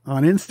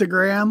 on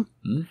Instagram,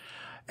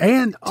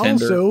 and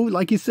Tinder. also,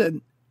 like you said,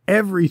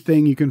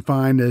 everything you can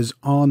find is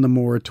on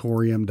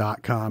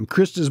themoratorium.com.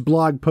 Krista's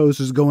blog post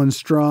is going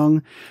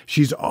strong.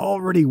 She's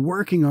already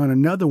working on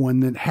another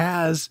one that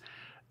has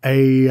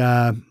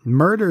a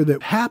murder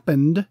that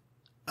happened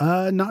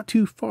not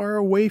too far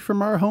away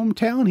from our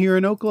hometown here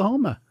in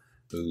Oklahoma.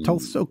 Ooh,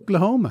 Tulsa,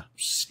 Oklahoma.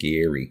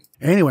 scary.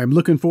 Anyway, I'm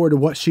looking forward to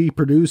what she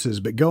produces,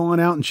 but go on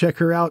out and check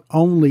her out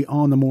only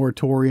on the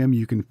Moratorium.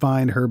 You can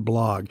find her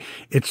blog.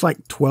 It's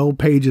like 12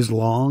 pages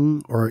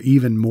long or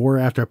even more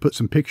after I put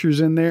some pictures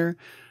in there.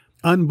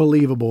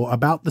 Unbelievable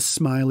about the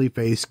smiley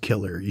face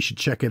killer. You should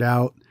check it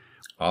out.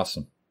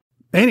 Awesome.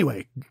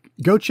 Anyway,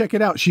 go check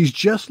it out. She's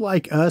just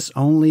like us,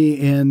 only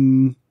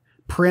in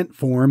print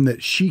form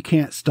that she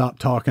can't stop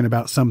talking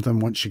about something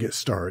once she gets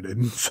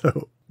started.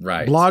 So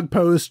Right. blog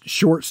post,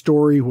 short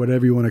story,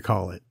 whatever you want to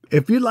call it.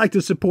 If you'd like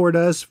to support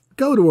us,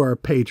 go to our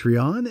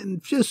Patreon,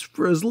 and just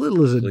for as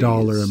little as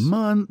 $1 a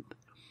month,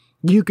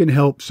 you can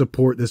help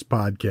support this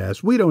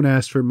podcast. We don't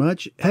ask for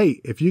much.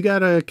 Hey, if you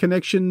got a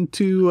connection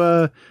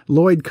to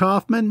Lloyd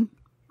Kaufman,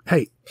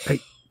 hey,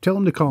 tell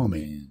him to call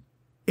me. Man.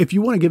 If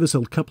you want to give us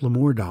a couple of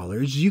more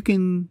dollars, you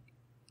can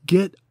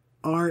get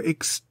our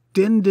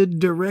extended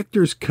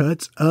director's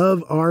cuts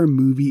of our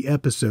movie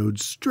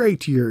episodes straight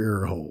to your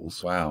ear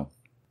holes. Wow.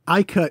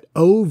 I cut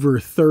over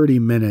 30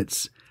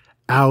 minutes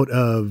out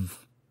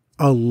of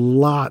a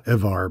lot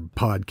of our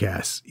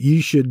podcasts.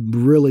 You should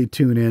really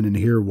tune in and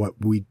hear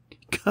what we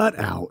cut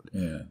out.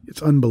 Yeah.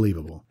 It's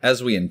unbelievable.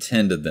 As we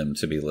intended them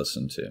to be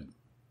listened to.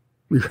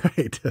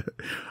 Right.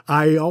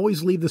 I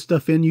always leave the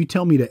stuff in. You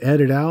tell me to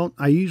edit out.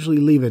 I usually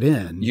leave it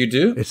in. You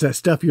do? It's that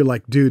stuff you're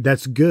like, dude,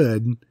 that's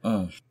good.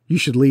 Oh. You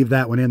should leave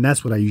that one in.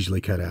 That's what I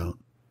usually cut out.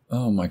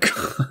 Oh my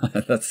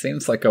God. That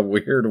seems like a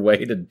weird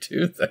way to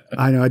do that.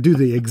 I know. I do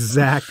the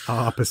exact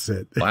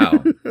opposite.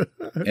 Wow.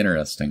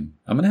 Interesting.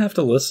 I'm going to have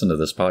to listen to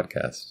this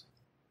podcast.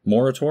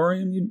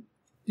 Moratorium,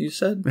 you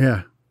said?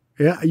 Yeah.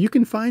 Yeah. You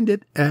can find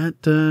it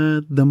at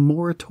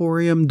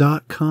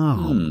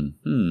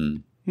themoratorium.com.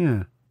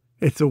 Yeah.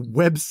 It's a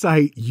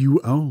website you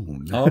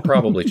own. I'll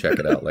probably check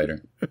it out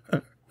later.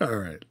 All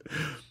right.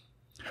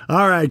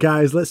 All right,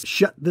 guys. Let's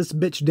shut this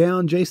bitch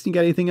down. Jason, you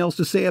got anything else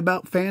to say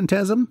about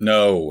Phantasm?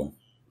 No.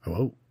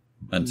 Oh.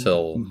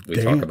 Until we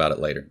talk about it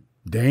later.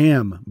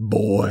 Damn,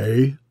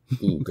 boy.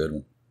 Ooh, good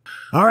one.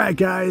 All right,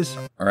 guys.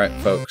 All right,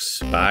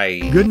 folks.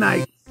 Bye. Good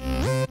night.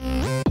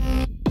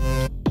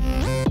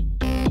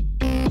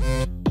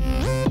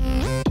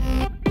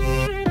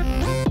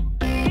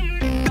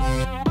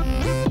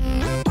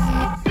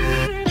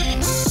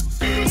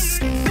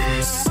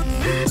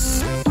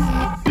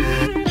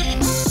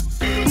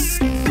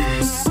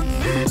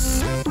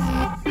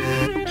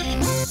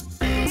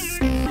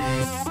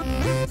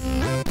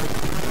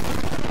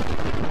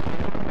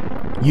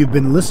 You've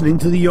been listening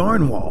to The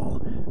Yarn Wall,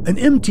 an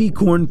MT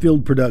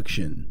Cornfield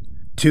production.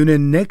 Tune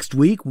in next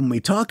week when we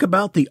talk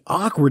about the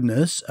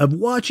awkwardness of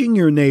watching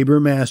your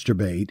neighbor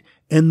masturbate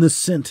in The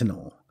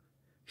Sentinel.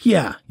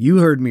 Yeah, you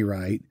heard me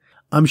right.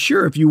 I'm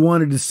sure if you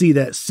wanted to see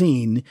that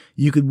scene,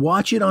 you could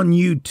watch it on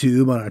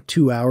YouTube on a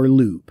 2-hour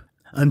loop.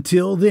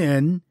 Until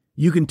then,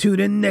 you can tune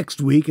in next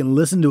week and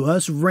listen to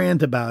us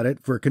rant about it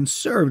for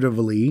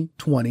conservatively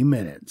 20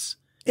 minutes.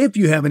 If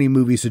you have any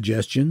movie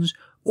suggestions,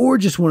 or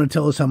just want to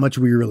tell us how much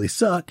we really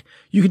suck,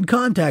 you can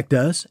contact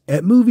us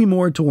at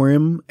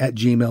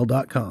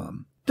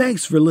moviemoratorium@gmail.com.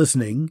 Thanks for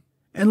listening,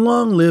 and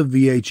long live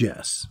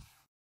VHS.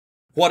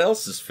 What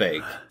else is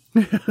fake?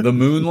 The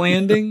moon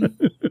landing?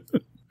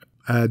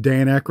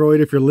 Dan Aykroyd,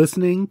 if you're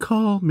listening,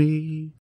 call me.